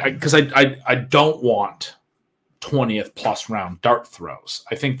like, because I don't want 20th plus round dart throws.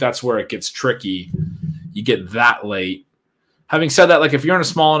 I think that's where it gets tricky. You get that late. Having said that, like if you're in a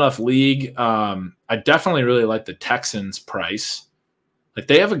small enough league, I definitely really like the Texans price. Like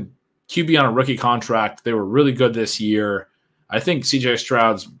they have a QB on a rookie contract. They were really good this year. I think CJ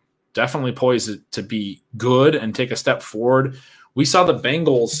Stroud's definitely poised to be good and take a step forward. We saw the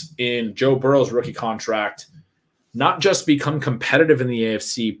Bengals in Joe Burrow's rookie contract not just become competitive in the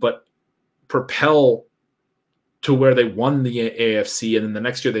AFC, but propel to where they won the AFC. And then the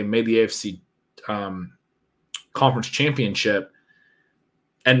next year they made the AFC conference championship.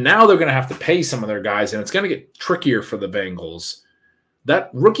 And now they're going to have to pay some of their guys, and it's going to get trickier for the Bengals. That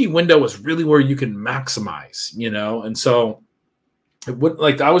rookie window is really where you can maximize, you know? And so it would,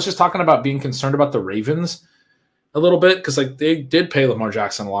 like, I was just talking about being concerned about the Ravens a little bit because like they did pay Lamar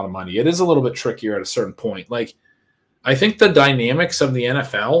Jackson a lot of money. It is a little bit trickier at a certain point. Like I think the dynamics of the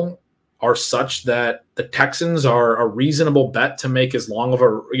NFL are such that the Texans are a reasonable bet to make as long of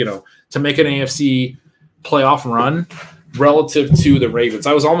a, you know, to make an AFC playoff run relative to the Ravens.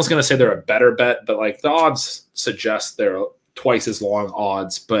 I was almost going to say they're a better bet, but like the odds suggest they're twice as long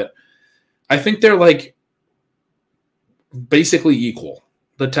odds, but I think they're like basically equal.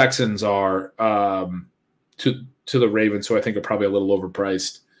 The Texans are to the Ravens, who I think are probably a little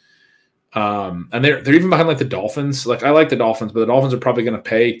overpriced. And they're even behind like the Dolphins. Like I like the Dolphins, but the Dolphins are probably going to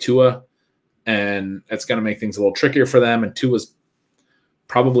pay Tua, and it's going to make things a little trickier for them. And Tua's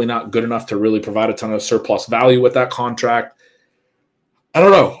probably not good enough to really provide a ton of surplus value with that contract. I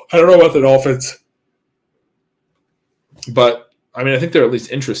don't know. I don't know about the Dolphins, but I mean, I think they're at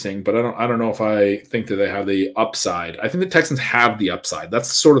least interesting, but I don't know if I think that they have the upside. I think the Texans have the upside.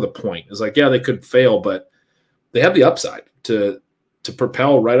 That's sort of the point. It's like, yeah, they could fail, but they have the upside to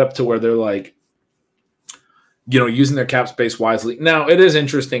propel right up to where they're like, you know, using their cap space wisely. Now, it is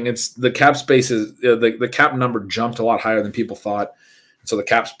interesting. It's the cap space is the cap number jumped a lot higher than people thought. So the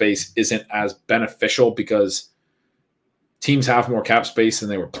cap space isn't as beneficial because teams have more cap space than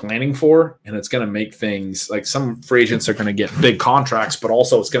they were planning for, and it's going to make things like some free agents are going to get big contracts, but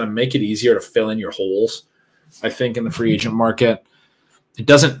also it's going to make it easier to fill in your holes. I think in the free agent market,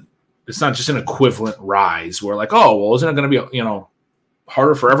 it's not just an equivalent rise where like, oh, well, isn't it going to be, you know,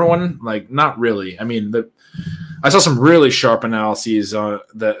 harder for everyone? Like, not really. I mean, I saw some really sharp analyses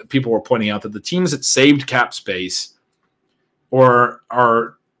that people were pointing out that the teams that saved cap space or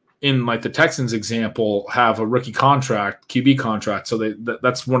are in like the Texans example have a rookie contract, QB contract. So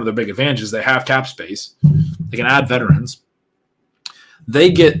that's one of their big advantages. They have cap space. They can add veterans.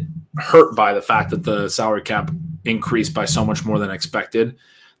 They get hurt by the fact that the salary cap increased by so much more than expected.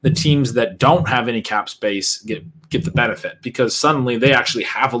 The teams that don't have any cap space get the benefit because suddenly they actually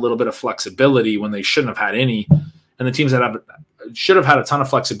have a little bit of flexibility when they shouldn't have had any. And the teams that should have had a ton of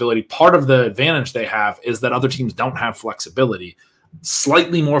flexibility, part of the advantage they have is that other teams don't have flexibility.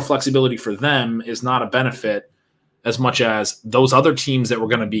 Slightly more flexibility for them is not a benefit as much as those other teams that were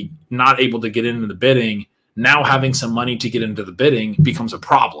going to be not able to get into the bidding, now having some money to get into the bidding becomes a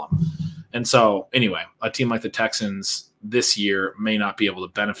problem. And so anyway, a team like the Texans this year may not be able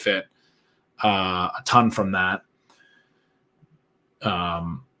to benefit a ton from that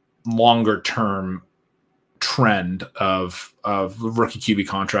longer term trend of rookie QB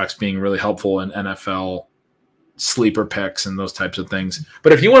contracts being really helpful in NFL sleeper picks and those types of things.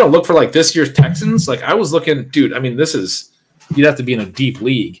 But if you want to look for like this year's Texans, like I was looking, dude, I mean, you'd have to be in a deep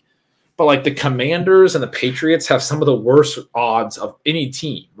league, but like the Commanders and the Patriots have some of the worst odds of any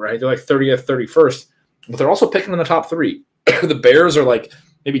team, right? They're like 30th, 31st, but they're also picking in the top 3. The Bears are like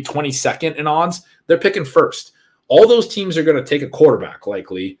maybe 22nd in odds. They're picking first. All those teams are going to take a quarterback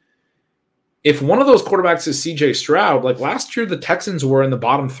likely. If one of those quarterbacks is CJ Stroud, like last year, the Texans were in the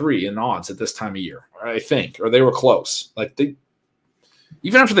bottom 3 in odds at this time of year, I think, or they were close. Like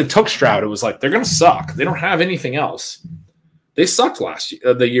even after they took Stroud, it was like, they're going to suck. They don't have anything else. They sucked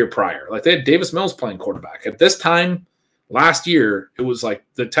the year prior. Like they had Davis Mills playing quarterback. At this time last year, it was like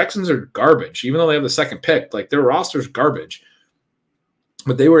the Texans are garbage, even though they have the second pick. Like their roster's garbage.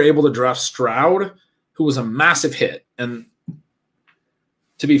 But they were able to draft Stroud, who was a massive hit. And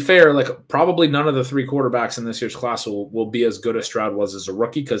to be fair, like probably none of the 3 quarterbacks in this year's class will be as good as Stroud was as a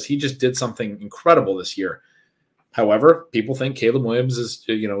rookie because he just did something incredible this year. However, people think Caleb Williams is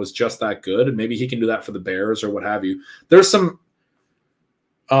just that good, and maybe he can do that for the Bears or what have you. There's some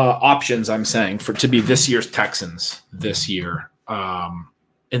options, I'm saying, for to be this year's Texans this year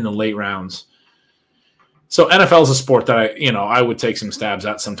in the late rounds. So NFL is a sport that I would take some stabs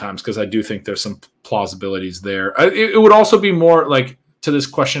at sometimes because I do think there's some plausibilities there. It would also be more like to this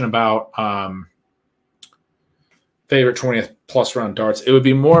question about favorite 20th plus round darts. It would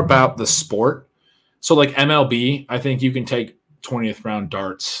be more about the sport. So like MLB, I think you can take 20th round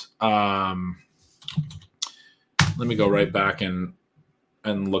darts. Let me go right back and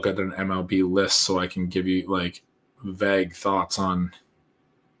look at an MLB list so I can give you like vague thoughts on.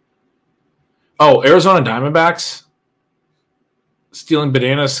 Oh, Arizona Diamondbacks. Stealing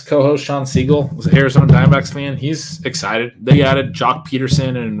Bananas co-host Sean Siegel was an Arizona Diamondbacks fan. He's excited. They added Jock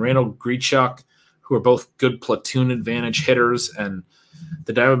Peterson and Randall Grichuk, who are both good platoon advantage hitters, and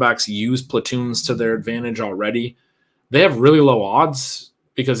the Diamondbacks use platoons to their advantage already. They have really low odds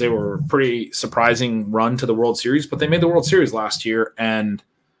because they were a pretty surprising run to the World Series, but they made the World Series last year and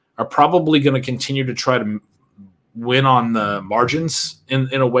are probably going to continue to try to win on the margins in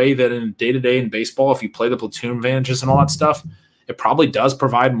a way that in day-to-day in baseball, if you play the platoon advantages and all that stuff, it probably does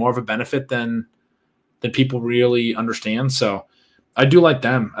provide more of a benefit than people really understand. So I do like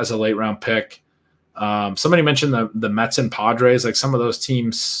them as a late-round pick. Somebody mentioned the Mets and Padres. Like some of those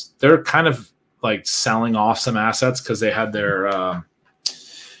teams, they're kind of like selling off some assets because they had their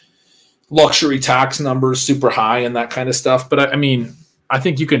luxury tax numbers super high and that kind of stuff. But I mean, I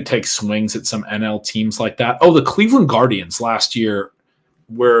think you can take swings at some NL teams like that. Oh, the Cleveland Guardians last year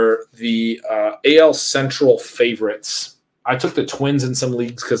were the AL Central favorites. I took the Twins in some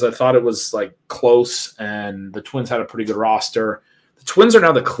leagues because I thought it was like close, and the Twins had a pretty good roster. The Twins are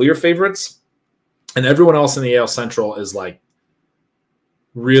now the clear favorites, and everyone else in the AL Central is like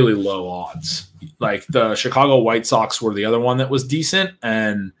really low odds. Like the Chicago White Sox were the other one that was decent,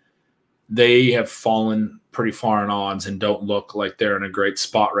 and they have fallen pretty far in odds and don't look like they're in a great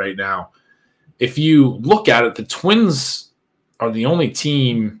spot right now. If you look at it, the Twins are the only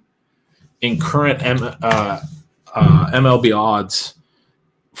team in current MLB odds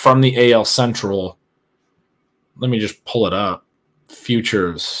from the AL Central. Let me just pull it up.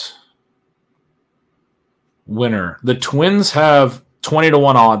 Futures winner. The Twins have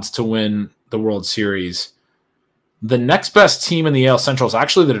 20-1 odds to win the World Series. The next best team in the AL Central is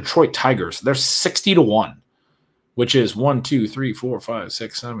actually the Detroit Tigers. They're 60-1, which is 1, 2, 3, 4, 5,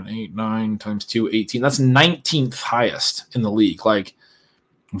 6, 7, 8, 9 times 2, 18. That's 19th highest in the league. Like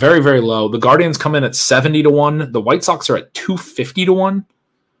very, very low. The Guardians come in at 70-1. The White Sox are at 250-1.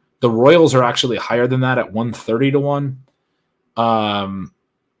 The Royals are actually higher than that at 130-1. I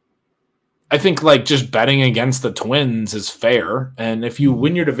think like just betting against the Twins is fair. And if you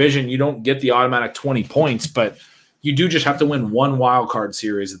win your division, you don't get the automatic 20 points, but you do just have to win one wild card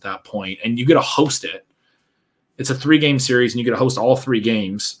series at that point, and you get to host it. It's a 3-game series, and you get to host all 3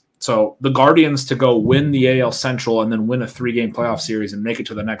 games. So the Guardians to go win the AL Central and then win a 3-game playoff series and make it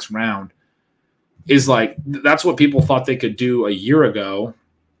to the next round is like that's what people thought they could do a year ago,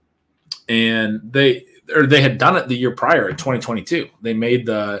 and they had done it the year prior in 2022. They made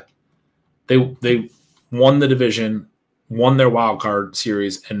they won the division, won their wild card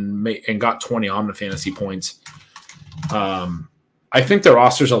series, and got 20 Omnifantasy points. I think their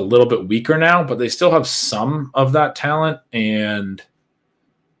roster's a little bit weaker now, but they still have some of that talent. And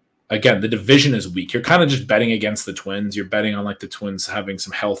again, the division is weak. You're kind of just betting against the Twins. You're betting on like the Twins having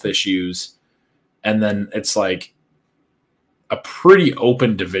some health issues. And then it's like a pretty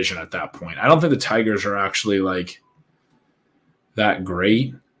open division at that point. I don't think the Tigers are actually like that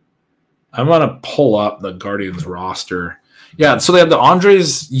great. I'm going to pull up the Guardians roster. Yeah, so they have the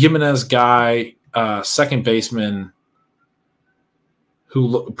Andres Gimenez guy, second baseman,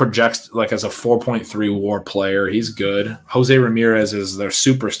 who projects like as a 4.3 WAR player. He's good. Jose Ramirez is their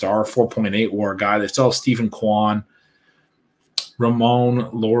superstar, 4.8 WAR guy. They still have Stephen Kwan. Ramon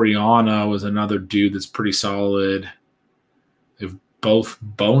Laureano was another dude that's pretty solid. They have both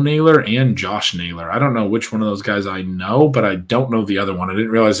Bo Naylor and Josh Naylor. I don't know which one of those guys I know, but I don't know the other one. I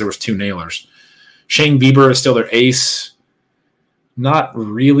didn't realize there was 2 Naylors. Shane Bieber is still their ace. Not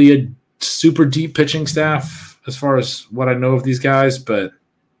really a super deep pitching staff as far as what I know of these guys, but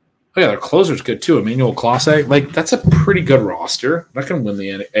oh yeah, their closer's good too. Emmanuel Clase. Like that's a pretty good roster. That can win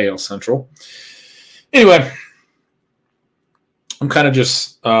the AL Central. Anyway, I'm kind of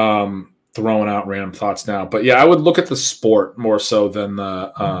just throwing out random thoughts now, but yeah, I would look at the sport more so than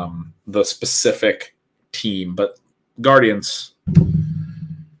the specific team. But Guardians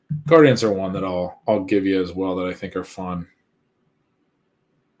are one that I'll give you as well that I think are fun.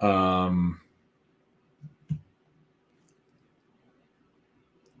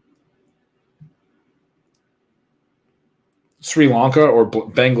 Sri Lanka or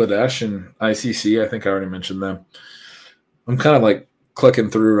Bangladesh and ICC. I think I already mentioned them. I'm kind of like clicking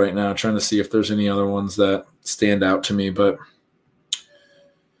through right now, trying to see if there's any other ones that stand out to me. But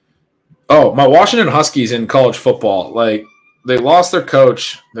my Washington Huskies in college football, like they lost their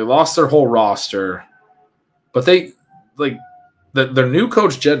coach, they lost their whole roster, but they like their new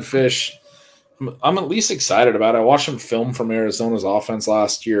coach Jed Fish. I'm at least excited about it. I watched him film from Arizona's offense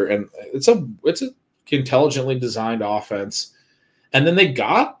last year, and it's a intelligently designed offense. And then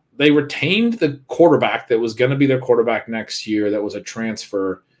they retained the quarterback that was going to be their quarterback next year that was a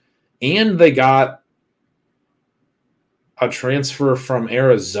transfer, and they got a transfer from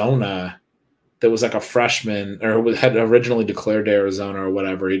Arizona that was like a freshman or had originally declared to Arizona or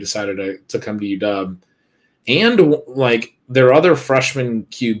whatever. He decided to come to UW. And like their other freshman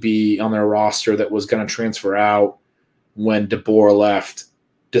QB on their roster that was going to transfer out when DeBoer left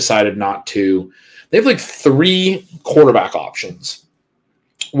decided not to. They have like 3 quarterback options,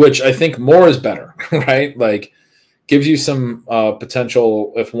 which I think more is better, right? Like gives you some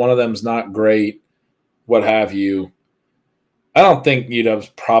potential if one of them's not great, what have you. I don't think UW's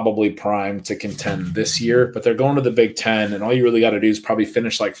probably primed to contend this year, but they're going to the Big Ten, and all you really got to do is probably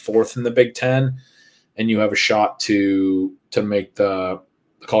finish like 4th in the Big Ten, and you have a shot to make the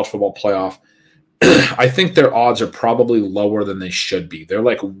college football playoff. I think their odds are probably lower than they should be. They're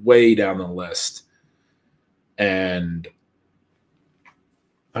like way down the list. And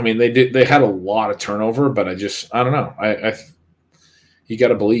I mean, they had a lot of turnover, but I don't know. You got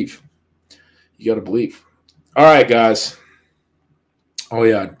to believe. You got to believe. All right, guys. Oh,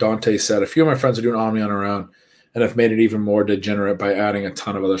 yeah. Dante said, a few of my friends are doing Omni on their own and have made it even more degenerate by adding a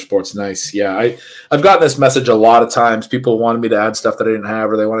ton of other sports. Nice. Yeah, I've gotten this message a lot of times. People wanted me to add stuff that I didn't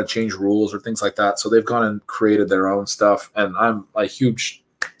have, or they want to change rules or things like that. So they've gone and created their own stuff, and I'm a huge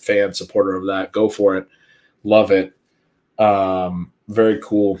fan, supporter of that. Go for it. Love it. Very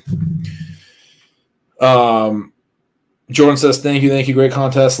cool. Jordan says, thank you. Great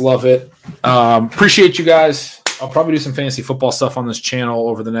contest. Love it. Appreciate you guys. I'll probably do some fantasy football stuff on this channel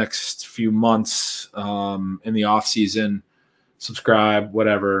over the next few months in the off season. Subscribe,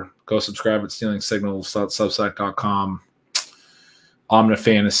 whatever. Go subscribe at stealingsignals.substack.com.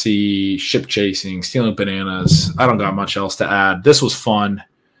 Omnifantasy, ship chasing, stealing bananas. I don't got much else to add. This was fun.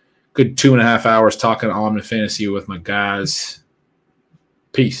 Good 2.5 hours talking Omnifantasy with my guys.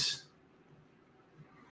 Peace.